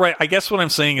think you're right. I guess what I'm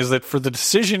saying is that for the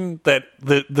decision that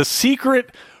the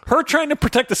secret, her trying to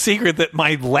protect the secret that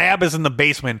my lab is in the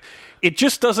basement, it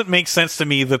just doesn't make sense to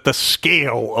me that the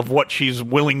scale of what she's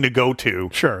willing to go to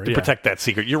protect that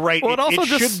secret. You're right. Well, it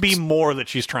should be more that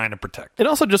she's trying to protect. It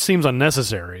also just seems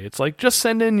unnecessary. It's like, just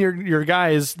send in your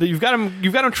guys that you've got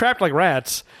them trapped like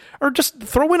rats, or just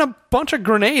throw in a bunch of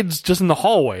grenades just in the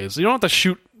hallways. You don't have to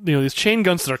shoot these chain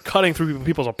guns that are cutting through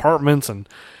people's apartments. And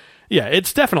yeah,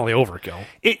 it's definitely overkill.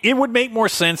 It would make more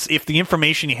sense if the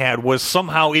information he had was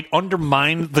somehow it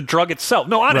undermined the drug itself.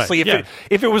 No, honestly,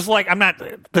 if it was like, I'm not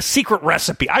the secret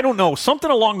recipe, I don't know,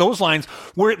 something along those lines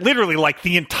where it literally like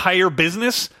the entire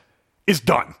business is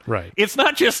done. Right. It's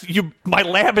not just my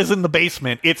lab is in the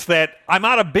basement. It's that I'm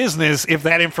out of business if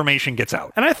that information gets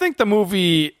out. And I think the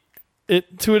movie,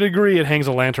 to a degree, it hangs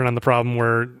a lantern on the problem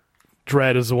where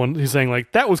Dredd is the one who's saying,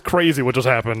 like, that was crazy what just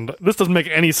happened. This doesn't make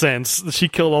any sense. She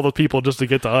killed all the people just to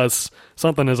get to us.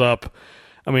 Something is up.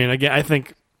 I mean, again, I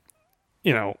think,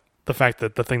 the fact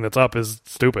that the thing that's up is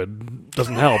stupid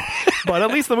doesn't help. But at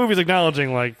least the movie's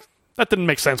acknowledging, like, that didn't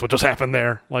make sense what just happened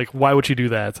there. Like, why would she do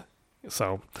that?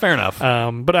 So fair enough.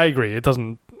 But I agree. It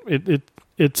doesn't.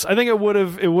 It's. I think it would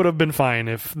have been fine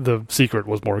if the secret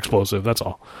was more explosive. That's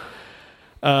all.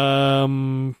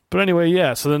 But anyway,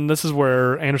 yeah. So then this is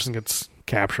where Anderson gets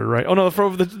captured, right? Oh no,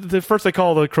 the first they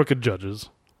call the crooked judges.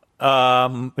 They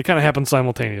kind of happen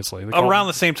simultaneously around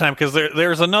the same time, because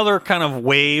there's another kind of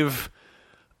wave.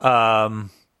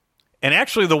 And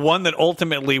actually, the one that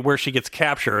ultimately where she gets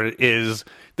captured is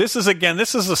this is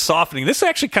a softening. This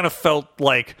actually kind of felt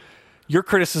like your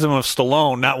criticism of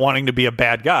Stallone not wanting to be a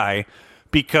bad guy,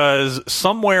 because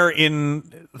somewhere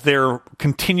in their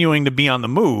continuing to be on the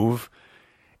move.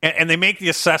 And they make the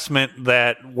assessment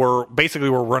that we're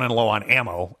running low on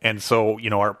ammo. And so,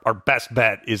 our best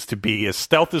bet is to be as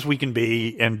stealth as we can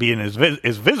be and being as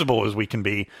visible as we can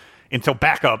be until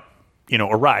backup,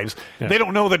 arrives. Yeah. They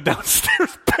don't know that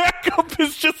downstairs backup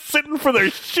is just sitting for their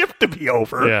shift to be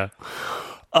over. Yeah.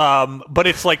 But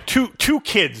it's like two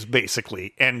kids,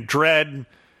 basically. And Dredd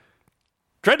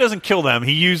doesn't kill them.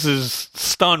 He uses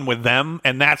stun with them,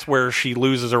 and that's where she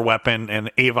loses her weapon. And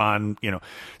Avon,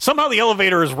 somehow the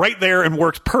elevator is right there and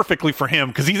works perfectly for him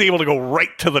because he's able to go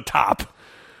right to the top.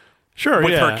 Sure,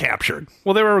 with her captured.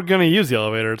 Well, they were going to use the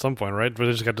elevator at some point, right? But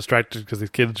they just got distracted because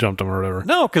these kids jumped them or whatever.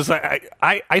 No, because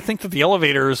I think that the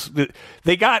elevators,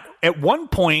 they got, at one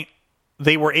point,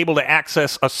 they were able to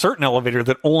access a certain elevator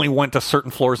that only went to certain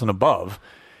floors and above.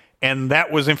 And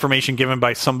that was information given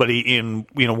by somebody in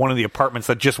one of the apartments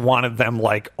that just wanted them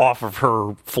like off of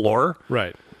her floor.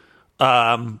 Right.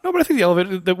 No, but I think the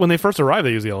elevator, when they first arrived,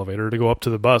 they used the elevator to go up to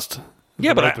the bust.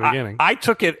 Yeah, but I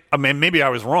took it. I mean, maybe I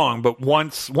was wrong, but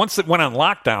once it went on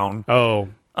lockdown. Oh,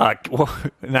 well,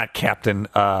 not Captain.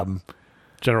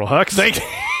 General Hux.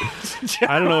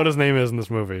 I don't know what his name is in this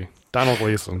movie. Donald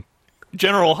Gleason.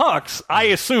 General Hux, I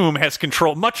assume, has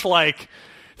control, much like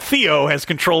Theo has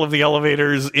control of the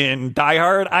elevators in Die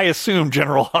Hard. I assume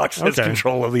General Hux has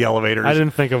control of the elevators. I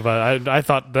didn't think of that. I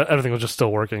thought that everything was just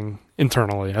still working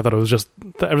internally. I thought it was just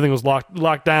everything was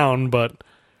locked down, but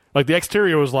like the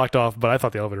exterior was locked off. But I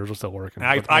thought the elevators were still working.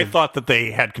 I thought that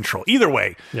they had control. Either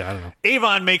way, yeah, I don't know.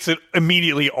 Avon makes it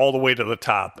immediately all the way to the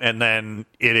top, and then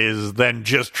it is then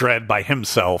just Dredd by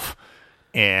himself,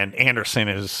 and Anderson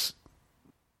is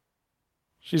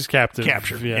she's captured.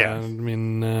 Yeah. I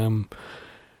mean.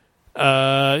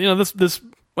 They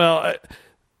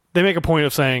make a point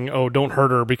of saying, "Oh, don't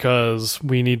hurt her because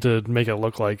we need to make it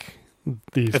look like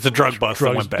it's a drug bust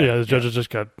that went bad." Yeah, the judges just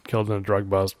got killed in a drug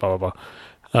bust. Blah blah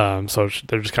blah. So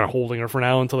they're just kind of holding her for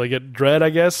now until they get Dredd, I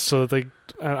guess. So that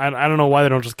they, I don't know why they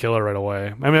don't just kill her right away.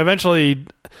 I mean, eventually,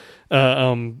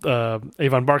 Avon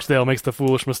Barksdale makes the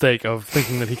foolish mistake of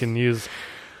thinking that he can use.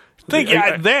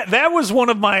 That was one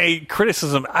of my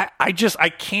criticism.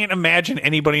 I can't imagine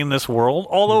anybody in this world.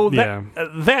 Although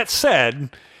that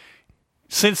said,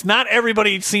 since not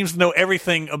everybody seems to know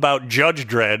everything about Judge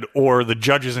Dredd or the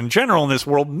judges in general in this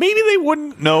world, maybe they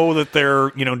wouldn't know that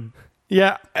they're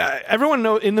Yeah, everyone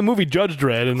knows in the movie Judge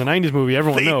Dredd in the '90s movie.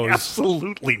 Everyone They knows.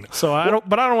 absolutely know. So I don't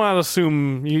want to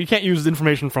assume you can't use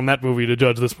information from that movie to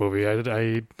judge this movie.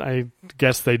 I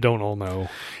guess they don't all know.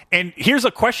 And here's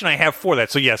a question I have for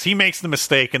that. So yes, he makes the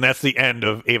mistake, and that's the end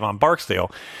of Avon Barksdale.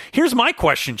 Here's my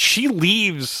question: she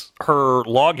leaves her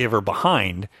lawgiver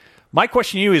behind. My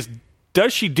question to you is: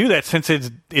 does she do that since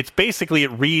it's basically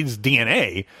it reads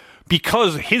DNA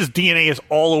because his DNA is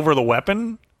all over the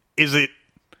weapon? Is it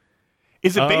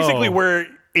basically where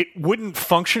it wouldn't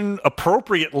function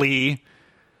appropriately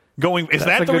going? Is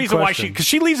that the reason why because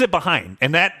she leaves it behind,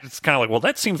 and that's kind of like, well,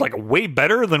 that seems like way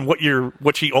better than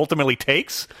what she ultimately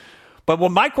takes. But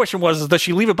what my question was is, does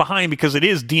she leave it behind because it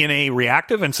is DNA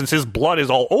reactive, and since his blood is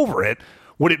all over it,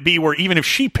 would it be where even if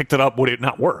she picked it up, would it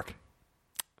not work?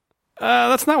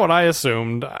 That's not what I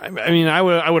assumed. I mean, I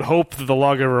would hope that the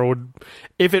lawgiver would,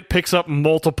 if it picks up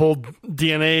multiple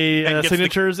DNA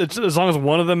signatures, as long as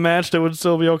one of them matched, it would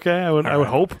still be okay. I would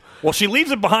hope. Well, she leaves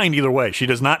it behind either way. She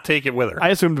does not take it with her. I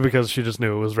assumed because she just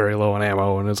knew it was very low on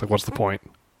ammo, and it's like, what's the point?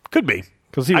 Could be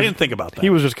because I didn't think about that.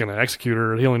 He was just going to execute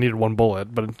her. He only needed one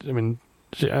bullet, but I mean.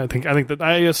 I think that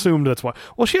I assumed that's why.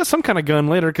 Well, she has some kind of gun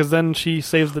later because then she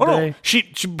saves the day. No.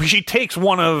 She takes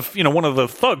one of the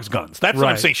thugs' guns. That's what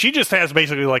I'm saying. She just has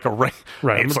basically like a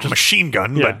machine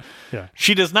gun, but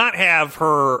she does not have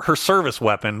her service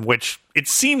weapon, which it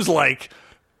seems like,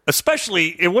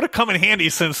 especially it would have come in handy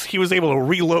since he was able to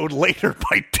reload later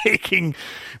by taking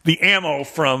the ammo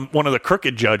from one of the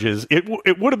crooked judges. It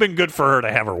would have been good for her to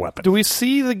have her weapon. Do we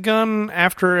see the gun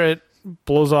after it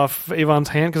blows off Avon's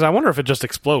hand? Because I wonder if it just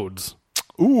explodes.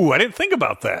 Ooh, I didn't think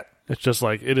about that. It's just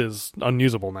like, it is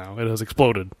unusable now. It has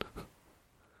exploded.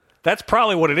 That's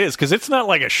probably what it is, because it's not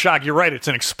like a shock. You're right. It's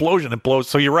an explosion that blows.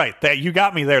 So you're right. That you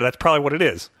got me there. That's probably what it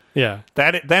is. Yeah.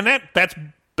 That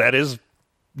is,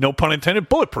 no pun intended,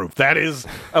 bulletproof. That is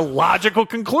a logical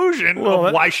conclusion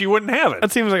of why she wouldn't have it.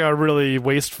 That seems like a really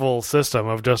wasteful system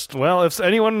of just, well, if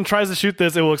anyone tries to shoot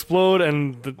this, it will explode,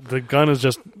 and the gun is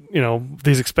just,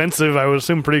 these expensive, I would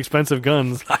assume pretty expensive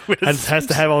guns. It has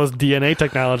to have all this DNA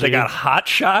technology. They got hot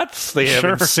shots. They have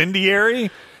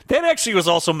incendiary. That actually was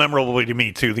also memorable to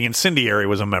me, too. The incendiary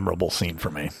was a memorable scene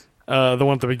for me. The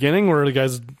one at the beginning where the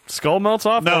guy's skull melts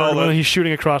off? No, when he's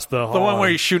shooting across the hall. The one where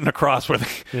he's shooting across.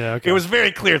 It was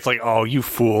very clear. It's like, oh, you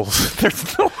fools.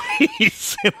 There's no way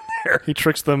he's in there. He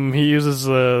tricks them. He uses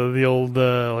the old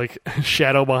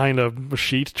shadow behind a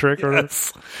sheet trick.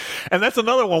 Yes. And that's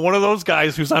another one. One of those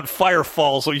guys who's on fire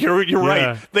falls. So you're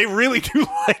right. They really do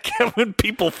like having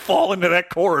people fall into that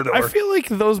corridor. I feel like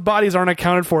those bodies aren't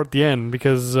accounted for at the end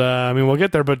because, we'll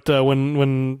get there. But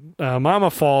when Mama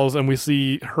falls and we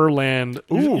see her land,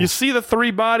 you see the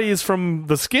three bodies from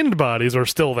the skinned bodies are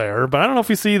still there. But I don't know if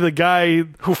you see the guy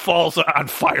who falls on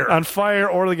fire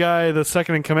or the guy, the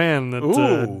second in command that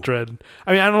Dredd.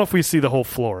 I mean, I don't know if we see the whole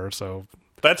floor, so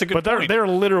that's a good point. But they're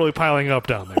literally piling up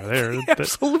down there. They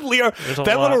absolutely are.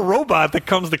 That little robot that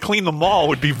comes to clean the mall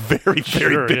would be very,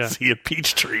 very busy at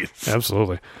Peachtree.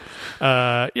 Absolutely.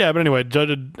 But anyway,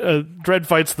 Dredd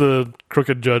fights the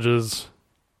crooked judges.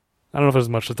 I don't know if there's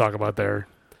much to talk about there.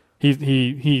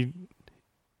 He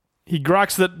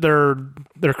groks that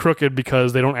they're crooked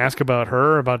because they don't ask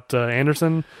about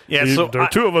Anderson. Yeah, there are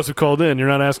two of us who called in. You're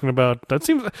not asking about that.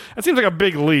 Seems like a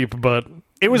big leap, but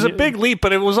it was a big leap.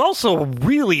 But it was also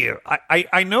really.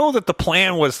 I know that the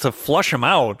plan was to flush him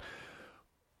out,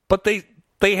 but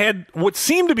they had what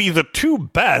seemed to be the two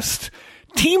best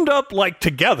teamed up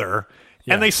together,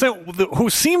 and they sent who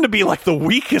seemed to be like the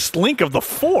weakest link of the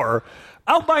four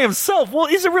out by himself. Well,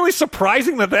 is it really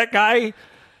surprising that guy?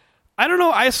 I don't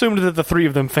know. I assumed that the three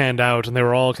of them fanned out and they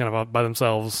were all kind of out by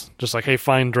themselves, just like, hey,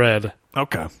 find Dredd.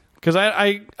 Okay. Because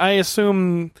I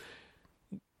assume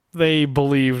they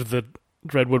believed that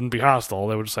Dredd wouldn't be hostile.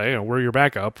 They would say, we're your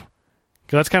backup.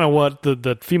 Because that's kind of what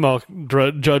the female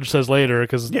judge says later.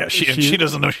 Cause she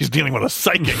doesn't know she's dealing with a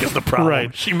psychic is the problem.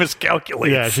 Right. She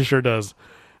miscalculates. Yeah, she sure does.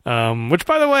 Which,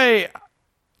 by the way,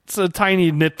 it's a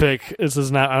tiny nitpick. This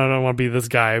is not, I don't want to be this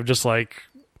guy. I'm just like,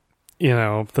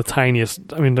 the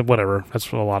tiniest. I mean, whatever.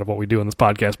 That's a lot of what we do in this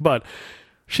podcast. But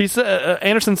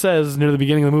Anderson says near the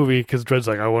beginning of the movie, because Dredd's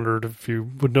like, I wondered if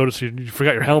you would notice you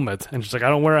forgot your helmet. And she's like, I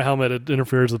don't wear a helmet. It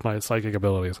interferes with my psychic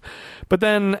abilities. But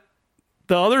then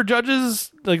the other judges,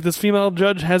 like this female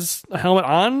judge, has a helmet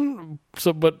on.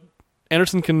 But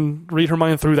Anderson can read her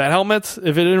mind through that helmet.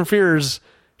 If it interferes,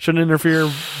 shouldn't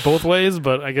interfere both ways.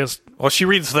 But I guess. Well, she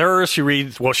reads theirs.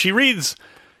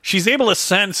 She's able to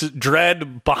sense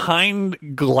Dredd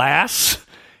behind glass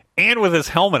and with his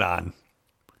helmet on.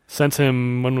 sent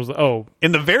him. When was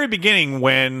in the very beginning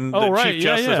when the right, Chief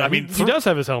Justice? yeah. I mean, he does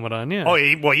have his helmet on. Yeah.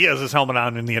 He has his helmet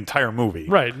on in the entire movie.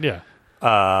 Right. Yeah.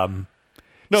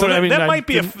 No, so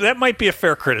that might be a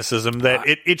fair criticism that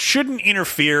it shouldn't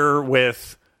interfere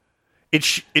with.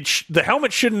 The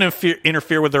helmet shouldn't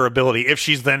interfere with their ability if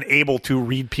she's then able to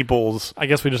read people's. I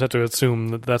guess we just have to assume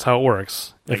that that's how it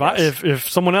works. If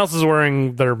someone else is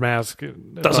wearing their mask,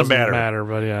 it doesn't matter.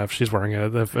 But yeah, if she's wearing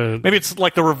it, maybe it's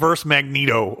like the reverse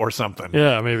Magneto or something.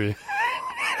 Yeah, maybe.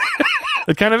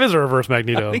 It kind of is a reverse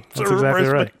Magneto. I think it's that's a exactly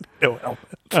reverse right. Magneto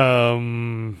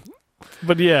helmet.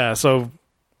 But yeah,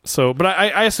 but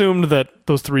I assumed that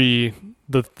those three.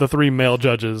 The three male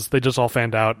judges, they just all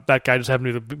fanned out. That guy just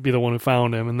happened to be the one who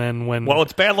found him, and then when... Well,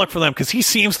 it's bad luck for them, because he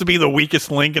seems to be the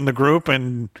weakest link in the group,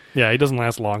 and... Yeah, he doesn't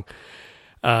last long.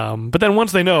 But then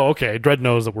once they know, okay, Dredd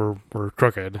knows that we're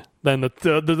crooked, then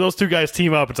those two guys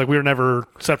team up. It's like, we're never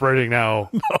separating now.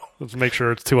 No. Let's make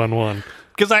sure it's 2-on-1.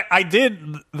 Because I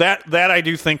did... That I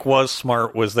do think was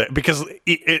smart, was that... Because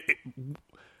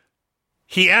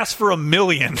he asked for 1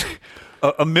 million.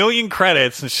 a million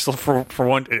credits, and she's for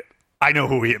one... I know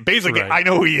who he is. Basically, right. I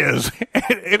know who he is.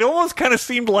 It almost kind of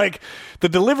seemed like the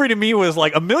delivery to me was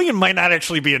like 1 million might not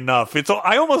actually be enough.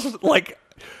 I almost like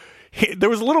there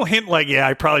was a little hint like, yeah,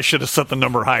 I probably should have set the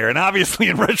number higher. And obviously,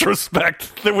 in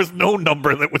retrospect, there was no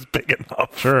number that was big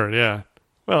enough. Sure, yeah.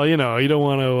 Well, you don't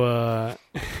want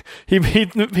to. He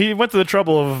went to the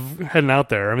trouble of heading out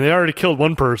there. I mean, they already killed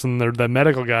one person. The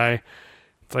medical guy.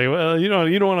 It's like, well, you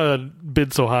don't want to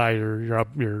bid so high, or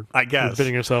you're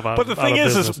bidding yourself out. But the thing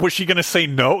is, was she going to say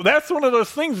no? That's one of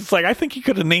those things. It's like, I think he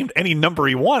could have named any number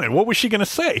he wanted. What was she going to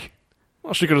say?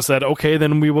 Well, she could have said, okay,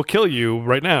 then we will kill you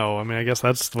right now. I mean, I guess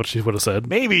that's what she would have said.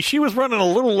 Maybe she was running a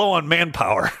little low on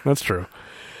manpower. That's true.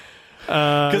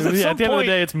 Because at the end of the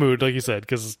day, it's mood, like you said,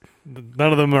 because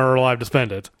none of them are alive to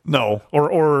spend it. No,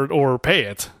 or pay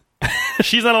it.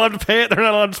 She's not allowed to pay it. They're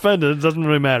not allowed to spend it. It doesn't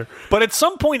really matter. But at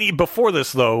some point before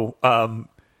this, though,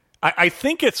 I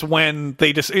think it's when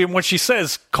when she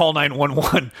says call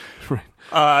 911.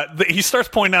 Right. He starts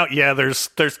pointing out, yeah,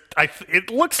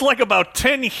 it looks like about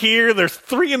 10 here. There's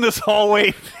 3 in this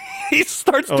hallway. He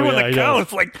starts doing the count.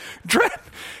 It's like, Dredd,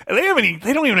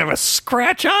 they don't even have a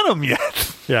scratch on him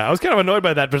yet. Yeah, I was kind of annoyed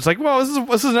by that, but it's like, well,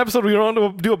 this is an episode where you don't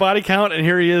want to do a body count, and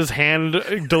here he is hand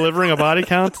delivering a body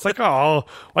count. It's like, oh,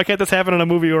 why can't this happen in a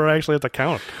movie where I actually have to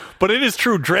count? But it is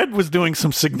true. Dredd was doing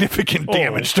some significant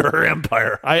damage to her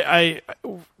empire. I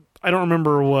don't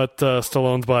remember what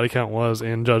Stallone's body count was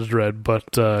in Judge Dredd, but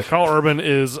Karl Urban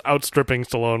is outstripping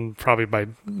Stallone probably by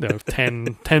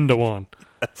 10 to 1.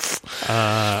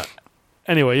 Yes.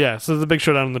 Anyway, yeah, so there's a big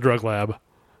showdown in the drug lab.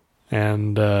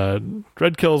 And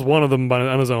Dredd kills one of them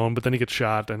on his own, but then he gets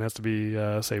shot and has to be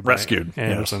saved. Rescued. By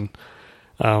Anderson.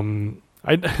 Yes.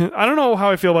 I don't know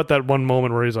how I feel about that one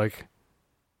moment where he's like,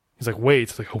 wait.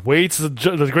 It's like, wait,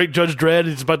 the great Judge Dredd.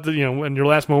 It's about the, in your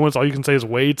last moments, all you can say is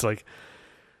wait. It's like,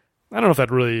 I don't know if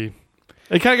that really...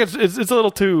 It kind of gets... It's a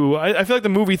little too... I feel like the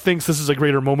movie thinks this is a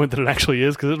greater moment than it actually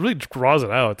is, because it really draws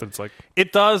it out. It's like...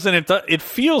 It does, and it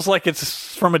feels like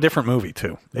it's from a different movie,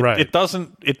 too. Right. It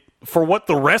doesn't... For what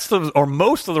the rest of... Or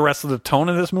most of the rest of the tone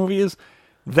of this movie is,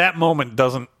 that moment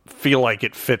doesn't feel like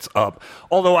it fits up.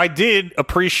 Although I did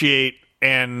appreciate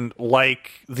and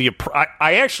like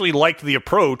I actually liked the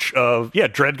approach of,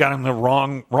 Dredd got him the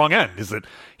wrong end. Is that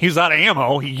he was out of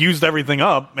ammo, he used everything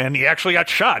up, and he actually got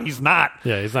shot. He's not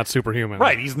superhuman.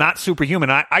 Right, he's not superhuman.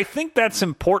 I think that's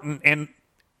important, and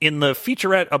in the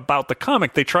featurette about the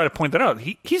comic, they try to point that out.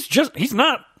 He doesn't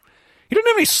have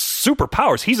any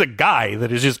superpowers. He's a guy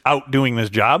that is just out doing this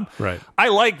job. Right. I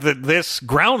like that this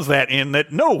grounds that in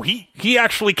that, no, he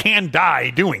actually can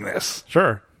die doing this.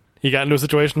 Sure. He got into a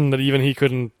situation that even he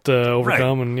couldn't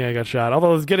overcome, right. And he got shot.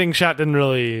 Although getting shot didn't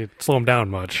really slow him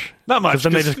down much. Not much.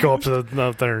 Then they just go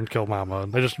up there and kill Mama.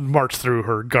 They just march through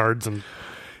her guards.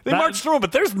 They march through them,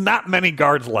 but there's not many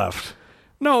guards left.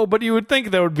 No, but you would think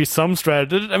there would be some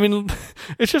strategy. I mean,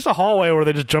 it's just a hallway where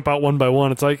they just jump out one by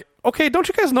one. It's like, okay, don't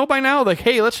you guys know by now? Like,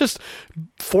 hey, let's just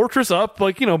fortress up,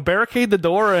 barricade the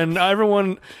door, and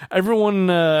everyone,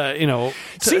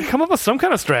 come up with some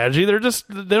kind of strategy.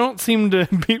 They don't seem to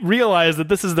realize that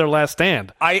this is their last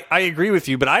stand. I agree with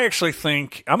you, but I actually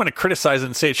think I'm going to criticize it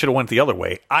and say it should have went the other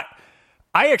way.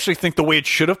 I actually think the way it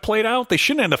should have played out, they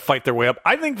shouldn't have to fight their way up.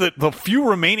 I think that the few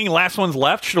remaining last ones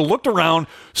left should have looked around,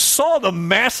 saw the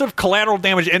massive collateral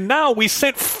damage, and now we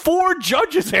sent 4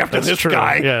 judges after this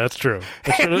guy. Yeah, that's true.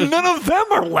 And none of them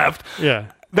are left. Yeah.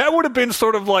 That would have been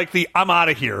sort of like the I'm out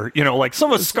of here. Like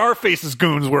some of Scarface's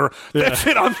goons were, that's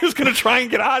it, I'm just going to try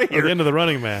and get out of here. At the end of The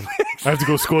Running Man. I have to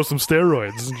go score some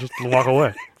steroids and just walk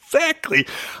away. Exactly.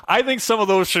 I think some of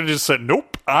those should have just said,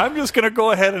 nope, I'm just going to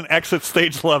go ahead and exit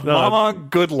stage left. Mama,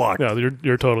 good luck. No,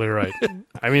 you're totally right.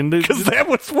 I mean, because that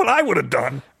was what I would have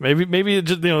done. Maybe it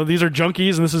just, these are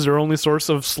junkies and this is their only source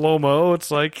of slow-mo.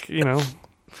 It's like,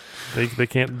 they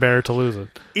can't bear to lose it.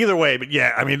 Either way, but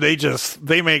yeah, I mean,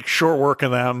 they make short work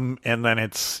of them, and then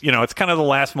it's kind of the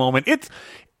last moment.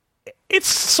 It's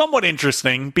somewhat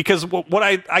interesting because what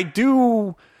I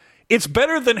do, it's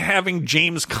better than having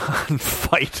James Caan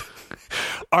fight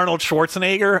Arnold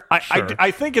Schwarzenegger. Sure.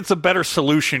 I think it's a better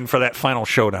solution for that final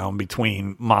showdown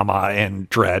between Mama and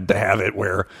Dredd to have it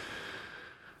where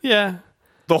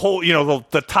the whole,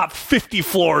 the top 50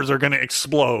 floors are going to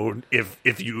explode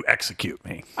if you execute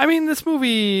me. I mean, this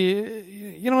movie,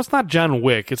 it's not John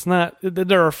Wick. It's not.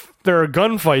 There are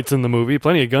gunfights in the movie,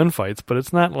 plenty of gunfights, but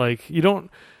it's not like you don't.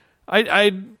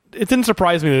 It didn't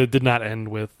surprise me that it did not end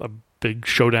with a big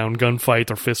showdown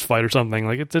gunfight or fist fight or something.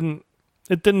 Like it didn't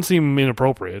seem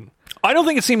inappropriate. I don't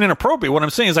think it seemed inappropriate. What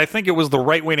I'm saying is I think it was the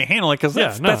right way to handle it because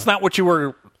that's not what you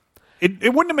were.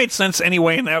 It wouldn't have made sense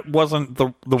anyway, and that wasn't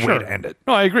the way to end it.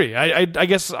 No, I agree. I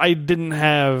guess I didn't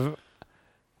have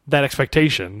that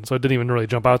expectation, so it didn't even really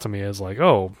jump out to me as like,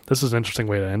 oh, this is an interesting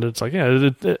way to end it. It's like,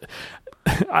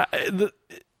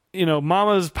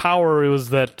 Mama's power was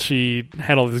that she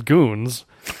had all these goons.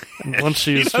 And once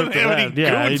she was stripped of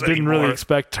that, I didn't really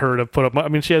expect her to put up. I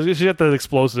mean, she got that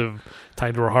explosive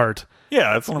tied to her heart.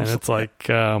 Yeah, that's what I'm saying. It's like,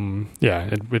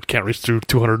 it can't reach through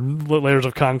 200 layers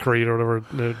of concrete or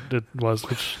whatever it was.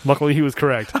 Which luckily he was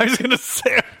correct. I was going to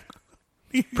say,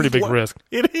 pretty big risk.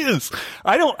 It is.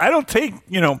 I don't take.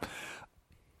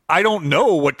 I don't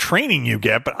know what training you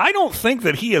get, but I don't think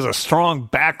that he has a strong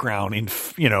background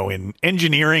in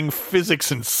engineering, physics,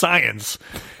 and science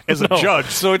as a judge.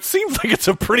 So it seems like it's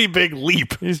a pretty big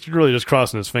leap. He's really just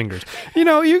crossing his fingers.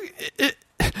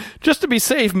 Just to be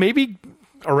safe, maybe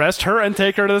arrest her and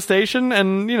take her to the station.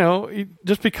 And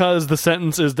just because the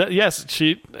sentence is that yes,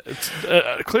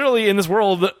 clearly in this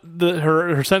world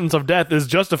her sentence of death is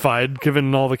justified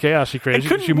given all the chaos she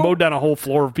created. She mowed down a whole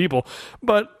floor of people,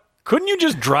 but. Couldn't you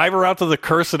just drive her out to the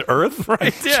cursed earth?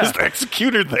 Right, yeah. Just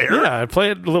execute her there? Yeah, play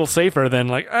it a little safer than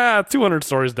 200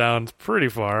 stories down. It's pretty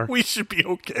far. We should be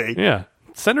okay. Yeah.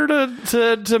 Send her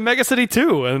to Mega City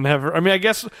 2 and have her... I mean, I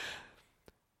guess...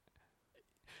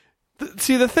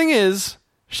 See, the thing is,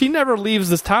 she never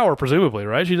leaves this tower, presumably,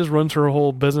 right? She just runs her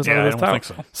whole business out of this tower. I don't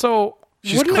think so.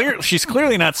 She's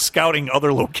clearly not scouting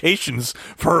other locations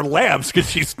for her labs because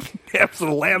she's has a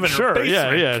lab in her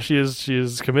basement. Yeah. She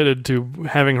is committed to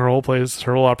having her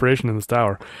whole operation in this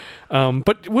tower.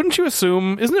 But wouldn't you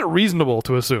assume? Isn't it reasonable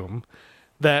to assume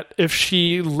that if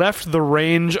she left the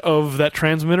range of that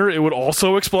transmitter, it would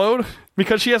also explode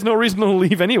because she has no reason to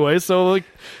leave anyway? So,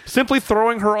 simply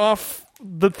throwing her off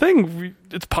the thing,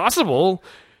 it's possible.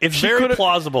 It's very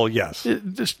plausible. Yes,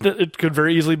 it could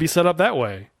very easily be set up that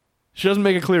way. She doesn't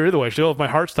make it clear either way. If my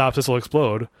heart stops, this will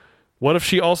explode. What if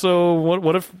she also...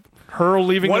 What if her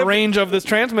leaving the range of this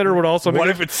transmitter would also... What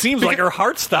if it seems like her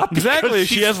heart stopped? Exactly.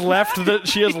 She has left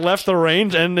the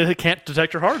range and it can't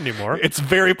detect her heart anymore. It's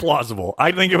very plausible.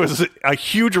 I think it was a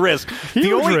huge risk.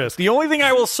 The only thing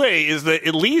I will say is that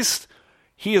at least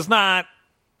he is not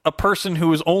a person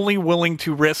who is only willing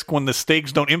to risk when the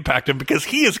stakes don't impact him because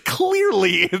he is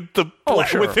clearly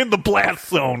within the blast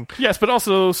zone. Yes, but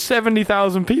also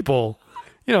 70,000 people.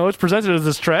 It's presented as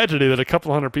this tragedy that a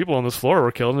couple hundred people on this floor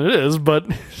were killed, and it is, but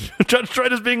Judge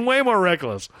Dredd is being way more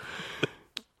reckless.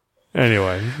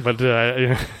 Anyway, but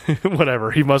whatever.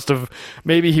 He must have...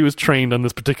 Maybe he was trained on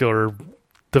this particular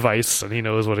device, and he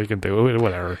knows what he can do.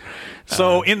 Whatever.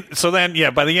 So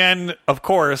then, by the end, of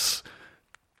course...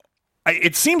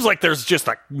 It seems like there's just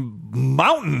a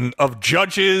mountain of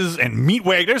judges and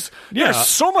meatwag. There's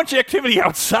so much activity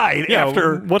outside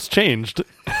after... What's changed?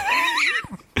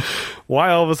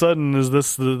 Why all of a sudden is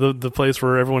this the place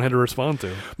where everyone had to respond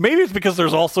to? Maybe it's because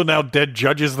there's also now dead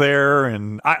judges there,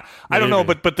 and I don't know,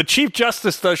 but the Chief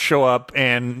Justice does show up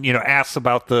and asks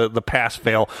about the pass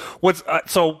fail.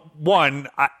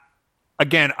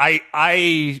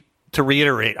 To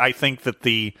reiterate, I think that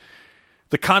the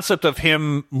concept of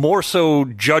him more so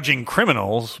judging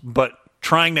criminals, but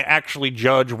trying to actually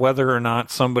judge whether or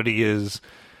not somebody is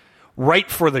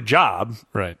right for the job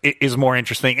is more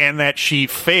interesting. And that she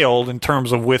failed in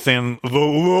terms of within the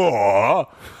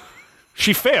law.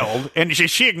 She failed, and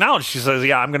she acknowledged, she says,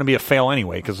 I'm going to be a fail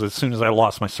anyway, because as soon as I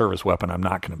lost my service weapon, I'm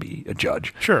not going to be a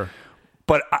judge. Sure.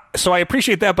 But so I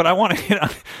appreciate that, but I want to hit on,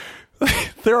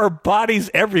 there are bodies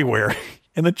everywhere.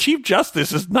 And the Chief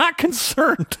Justice is not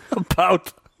concerned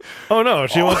about Oh no,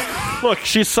 she wants. Look,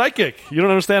 she's psychic. You don't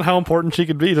understand how important she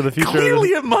could be to the future. Clearly,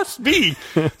 it must be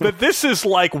that this is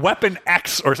like Weapon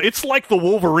X, or it's like the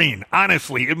Wolverine.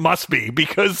 Honestly, it must be,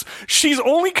 because she's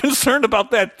only concerned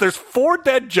about that. There's 4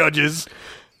 dead judges.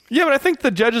 Yeah, but I think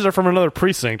the judges are from another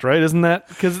precinct, right? Isn't that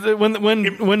because when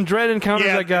Dredd encounters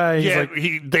that guy, he's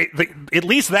like, at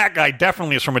least that guy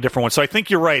definitely is from a different one. So I think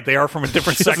you're right; they are from a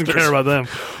different sector. Doesn't care about them.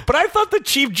 But I thought the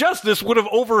Chief Justice would have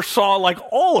oversaw like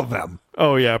all of them.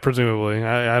 Oh yeah, presumably.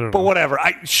 I don't know. But whatever.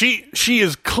 She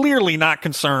is clearly not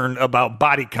concerned about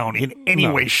body count in any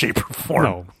way, shape, or form.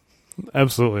 No,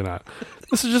 absolutely not.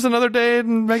 This is just another day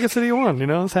in Mega City 1,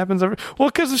 this happens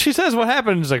because she says what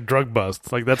happened is like drug bust.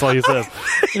 Like, that's all he says.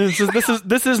 It's just,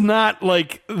 this is not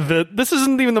like this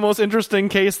isn't even the most interesting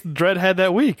case Dredd had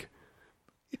that week.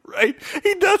 Right?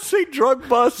 He does say drug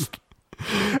bust.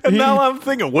 And now I'm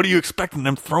thinking, what are you expecting?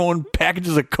 Them throwing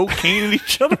packages of cocaine at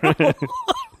each other?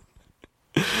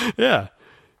 Yeah.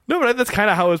 No, but that's kind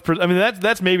of how it's. I mean,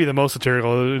 that's maybe the most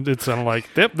satirical. It's kind of like,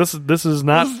 yep, this is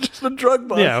not. This is just a drug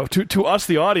bust. Yeah, to us,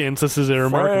 the audience, this is a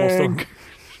remarkable story.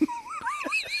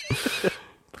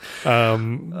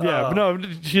 Yeah, but no,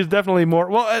 she's definitely more.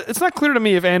 Well, it's not clear to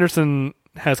me if Anderson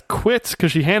has quit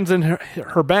because she hands in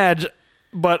her badge,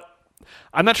 but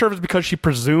I'm not sure if it's because she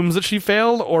presumes that she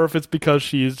failed or if it's because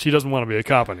she doesn't want to be a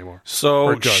cop anymore.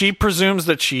 So she presumes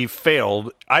that she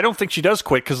failed. I don't think she does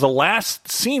quit because the last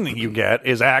scene that you get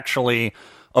is actually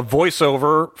a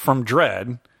voiceover from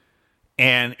Dredd,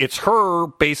 and it's her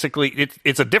basically.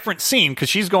 It's a different scene because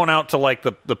she's going out to like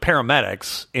the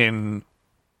paramedics in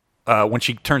when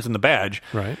she turns in the badge,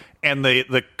 right? And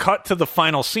the cut to the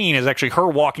final scene is actually her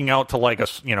walking out to like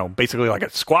basically like a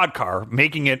squad car,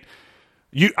 making it.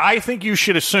 I think you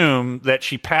should assume that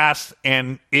she passed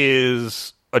and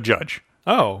is a judge.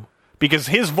 Oh. Because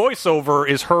his voiceover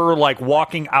is her, like,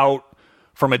 walking out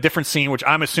from a different scene, which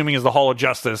I'm assuming is the Hall of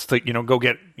Justice, to, go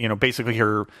get, basically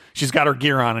she's got her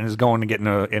gear on and is going to get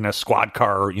in a squad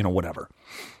car or, whatever.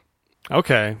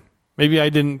 Okay. Maybe I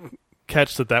didn't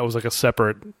catch that was, like, a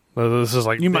separate... This is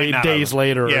like days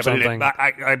later or something. But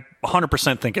I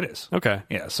 100% think it is. Okay.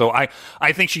 Yeah, so I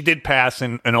think she did pass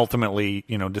and ultimately,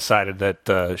 decided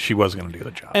that she was going to do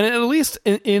the job. And at least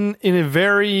in a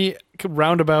very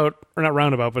roundabout, or not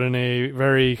roundabout, but in a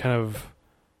very kind of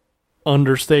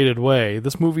understated way,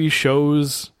 this movie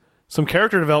shows some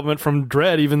character development from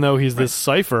Dredd, even though he's this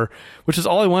cipher, which is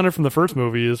all I wanted from the first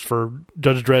movie, is for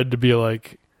Judge Dredd to be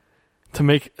like... to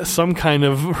make some kind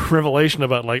of revelation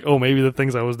about, like, oh, maybe the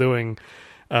things I was doing,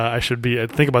 I should be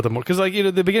think about them more. Because, like,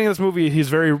 the beginning of this movie, he's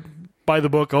very by the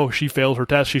book. Oh, she failed her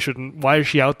test. She shouldn't. Why is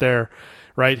she out there?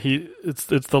 Right? It's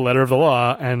the letter of the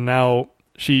law, and now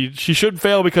she should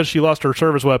fail because she lost her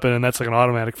service weapon, and that's like an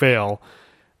automatic fail.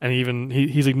 And even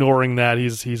he's ignoring that.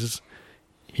 He's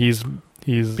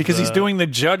because he's doing the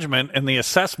judgment and the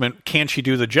assessment. Can she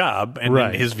do the job? And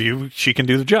in his view, she can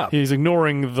do the job. He's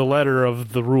ignoring the letter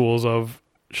of the rules of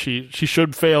she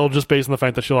should fail just based on the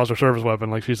fact that she lost her service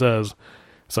weapon, like she says.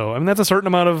 So I mean, that's a certain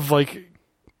amount of, like,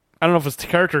 I don't know if it's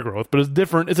character growth, but it's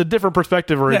different. It's a different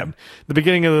perspective. Or in the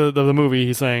beginning of the movie,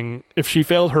 he's saying if she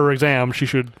failed her exam, she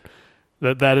should.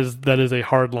 That is a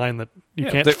hard line that you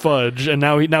can't fudge, and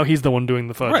now he's the one doing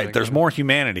the fudging. Right, there's more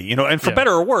humanity, and for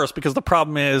better or worse, because the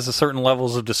problem is certain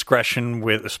levels of discretion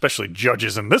with, especially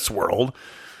judges in this world,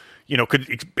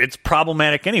 it's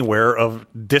problematic anywhere of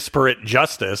disparate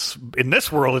justice. In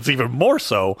this world, it's even more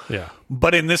so. Yeah.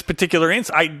 But in this particular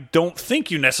instance, I don't think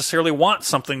you necessarily want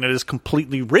something that is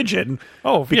completely rigid.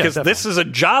 Oh, because this is a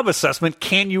job assessment.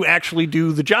 Can you actually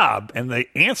do the job? And the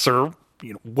answer.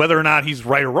 Whether or not he's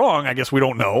right or wrong, I guess we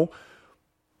don't know.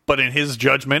 But in his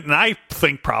judgment, and I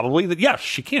think probably that, yes,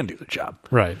 she can do the job.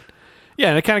 Right. Yeah,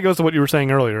 and it kind of goes to what you were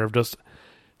saying earlier of just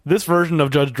this version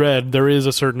of Judge Dredd, there is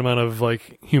a certain amount of,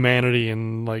 like, humanity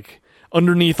and, like,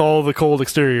 underneath all the cold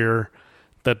exterior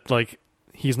that, like,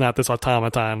 he's not this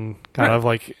automaton, kind of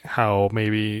like how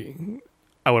maybe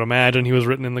I would imagine he was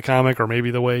written in the comic, or maybe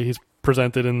the way he's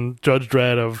presented in Judge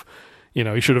Dredd of...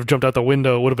 he should have jumped out the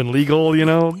window. It would have been legal,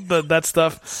 that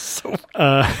stuff.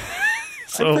 I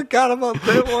forgot about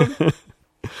that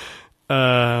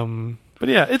one. But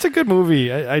yeah, it's a good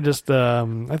movie. I just,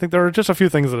 I think there are just a few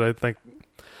things that I think,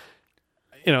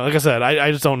 like I said,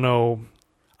 I just don't know.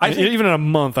 Even in a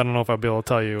month, I don't know if I'll be able to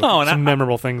tell you some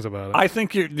memorable things about it. I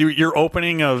think your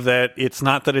opening of that, it's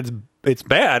not that it's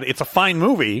bad. It's a fine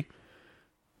movie.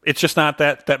 It's just not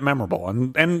that memorable,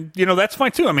 and that's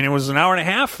fine too. I mean, it was an hour and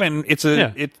a half, and it's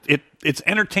it's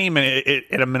entertainment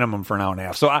at a minimum for an hour and a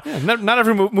half. So not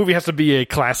every movie has to be a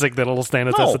classic that'll stand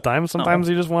the test of time. Sometimes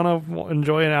you just want to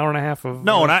enjoy an hour and a half of.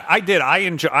 No, and I did.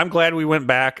 I'm glad we went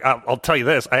back. I'll tell you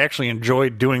this. I actually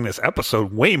enjoyed doing this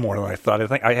episode way more than I thought. I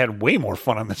think I had way more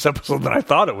fun on this episode than I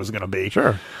thought it was going to be.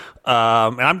 Sure.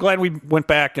 And I'm glad we went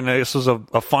back, and this was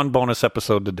a fun bonus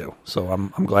episode to do. So I'm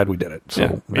glad we did it.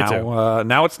 So me too.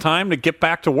 Now it's time to get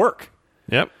back to work.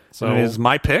 Yep. So it is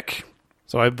my pick.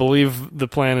 So I believe the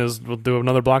plan is we'll do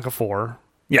another block of 4.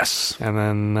 Yes. And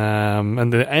then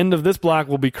and the end of this block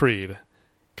will be Creed.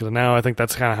 Because now I think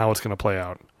that's kind of how it's going to play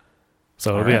out.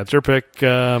 So right. It's your pick.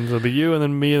 It'll be you, and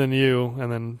then me, and then you, and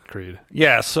then Creed.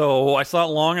 Yeah, so I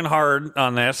thought long and hard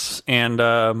on this,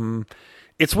 and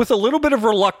it's with a little bit of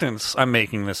reluctance I'm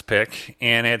making this pick.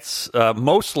 And it's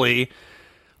mostly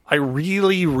I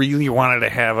really, really wanted to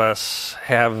have us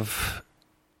have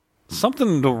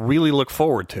something to really look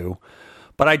forward to.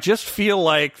 But I just feel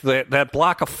like that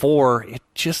block of 4, it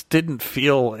just didn't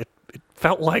feel... It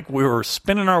felt like we were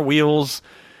spinning our wheels.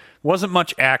 Wasn't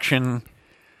much action.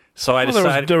 So I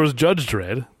decided... There was Judge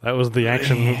Dredd. That was the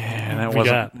action and that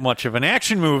wasn't much of an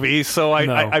action movie. So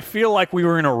I feel like we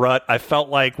were in a rut. I felt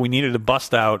like we needed to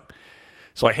bust out.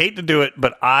 So I hate to do it,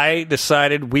 but I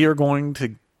decided we are going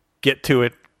to get to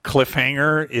it.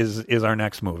 Cliffhanger is our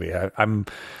next movie.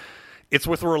 It's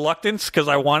with reluctance because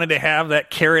I wanted to have that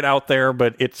carrot out there,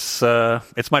 but it's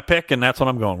my pick, and that's what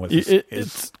I'm going with.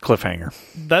 It's Cliffhanger.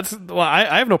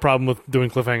 I have no problem with doing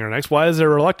Cliffhanger next. Why is there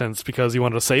reluctance? Because you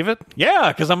wanted to save it?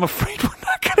 Yeah, because I'm afraid we're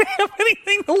not going to have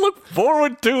anything to look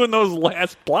forward to in those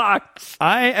last blocks.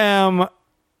 I am,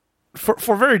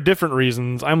 for very different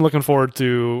reasons, I'm looking forward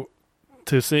to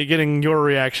getting your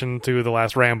reaction to the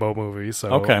last Rambo movie.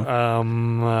 So okay,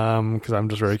 because I'm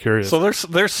just very curious. So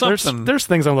there's something. There's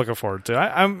things I'm looking forward to.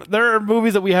 There are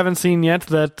movies that we haven't seen yet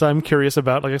that I'm curious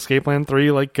about, like Escape Plan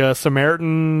 3, like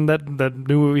Samaritan, that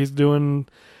new movie he's doing.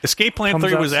 Escape Plan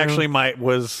 3 was actually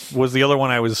was the other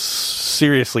one I was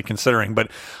seriously considering,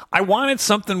 but I wanted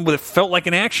something that felt like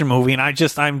an action movie, and I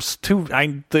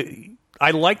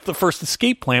liked the first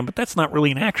Escape Plan, but that's not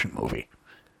really an action movie.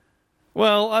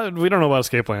 Well, we don't know about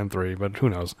Escape Plan 3, but who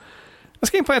knows?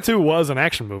 Escape Plan 2 was an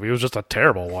action movie. It was just a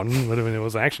terrible one, but it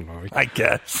was an action movie. I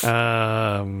guess.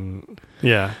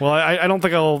 Yeah. Well, I don't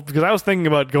think I'll... Because I was thinking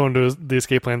about going to the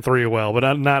Escape Plan 3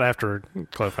 but not after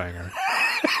Cliffhanger.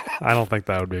 I don't think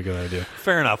that would be a good idea.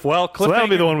 Fair enough. Well, Cliffhanger... So that'll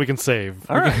be the one we can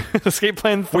save. All right. Escape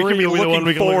Plan 3 we can be will be the one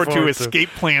we can looking look forward to Escape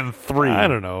Plan 3. I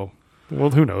don't know. Well,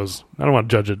 who knows? I don't want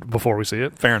to judge it before we see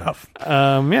it. Fair enough.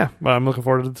 Yeah, but I'm looking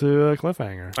forward to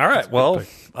Cliffhanger. All right. Well,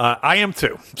 I am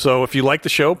too. So if you like the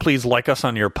show, please like us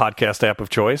on your podcast app of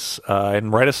choice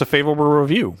and write us a favorable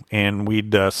review. And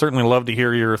we'd certainly love to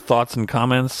hear your thoughts and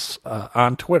comments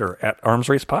on Twitter at Arms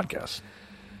Race Podcast.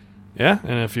 Yeah,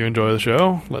 and if you enjoy the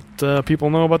show, let people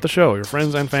know about the show, your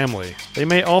friends and family. They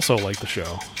may also like the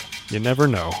show. You never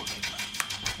know.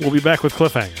 We'll be back with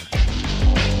Cliffhanger.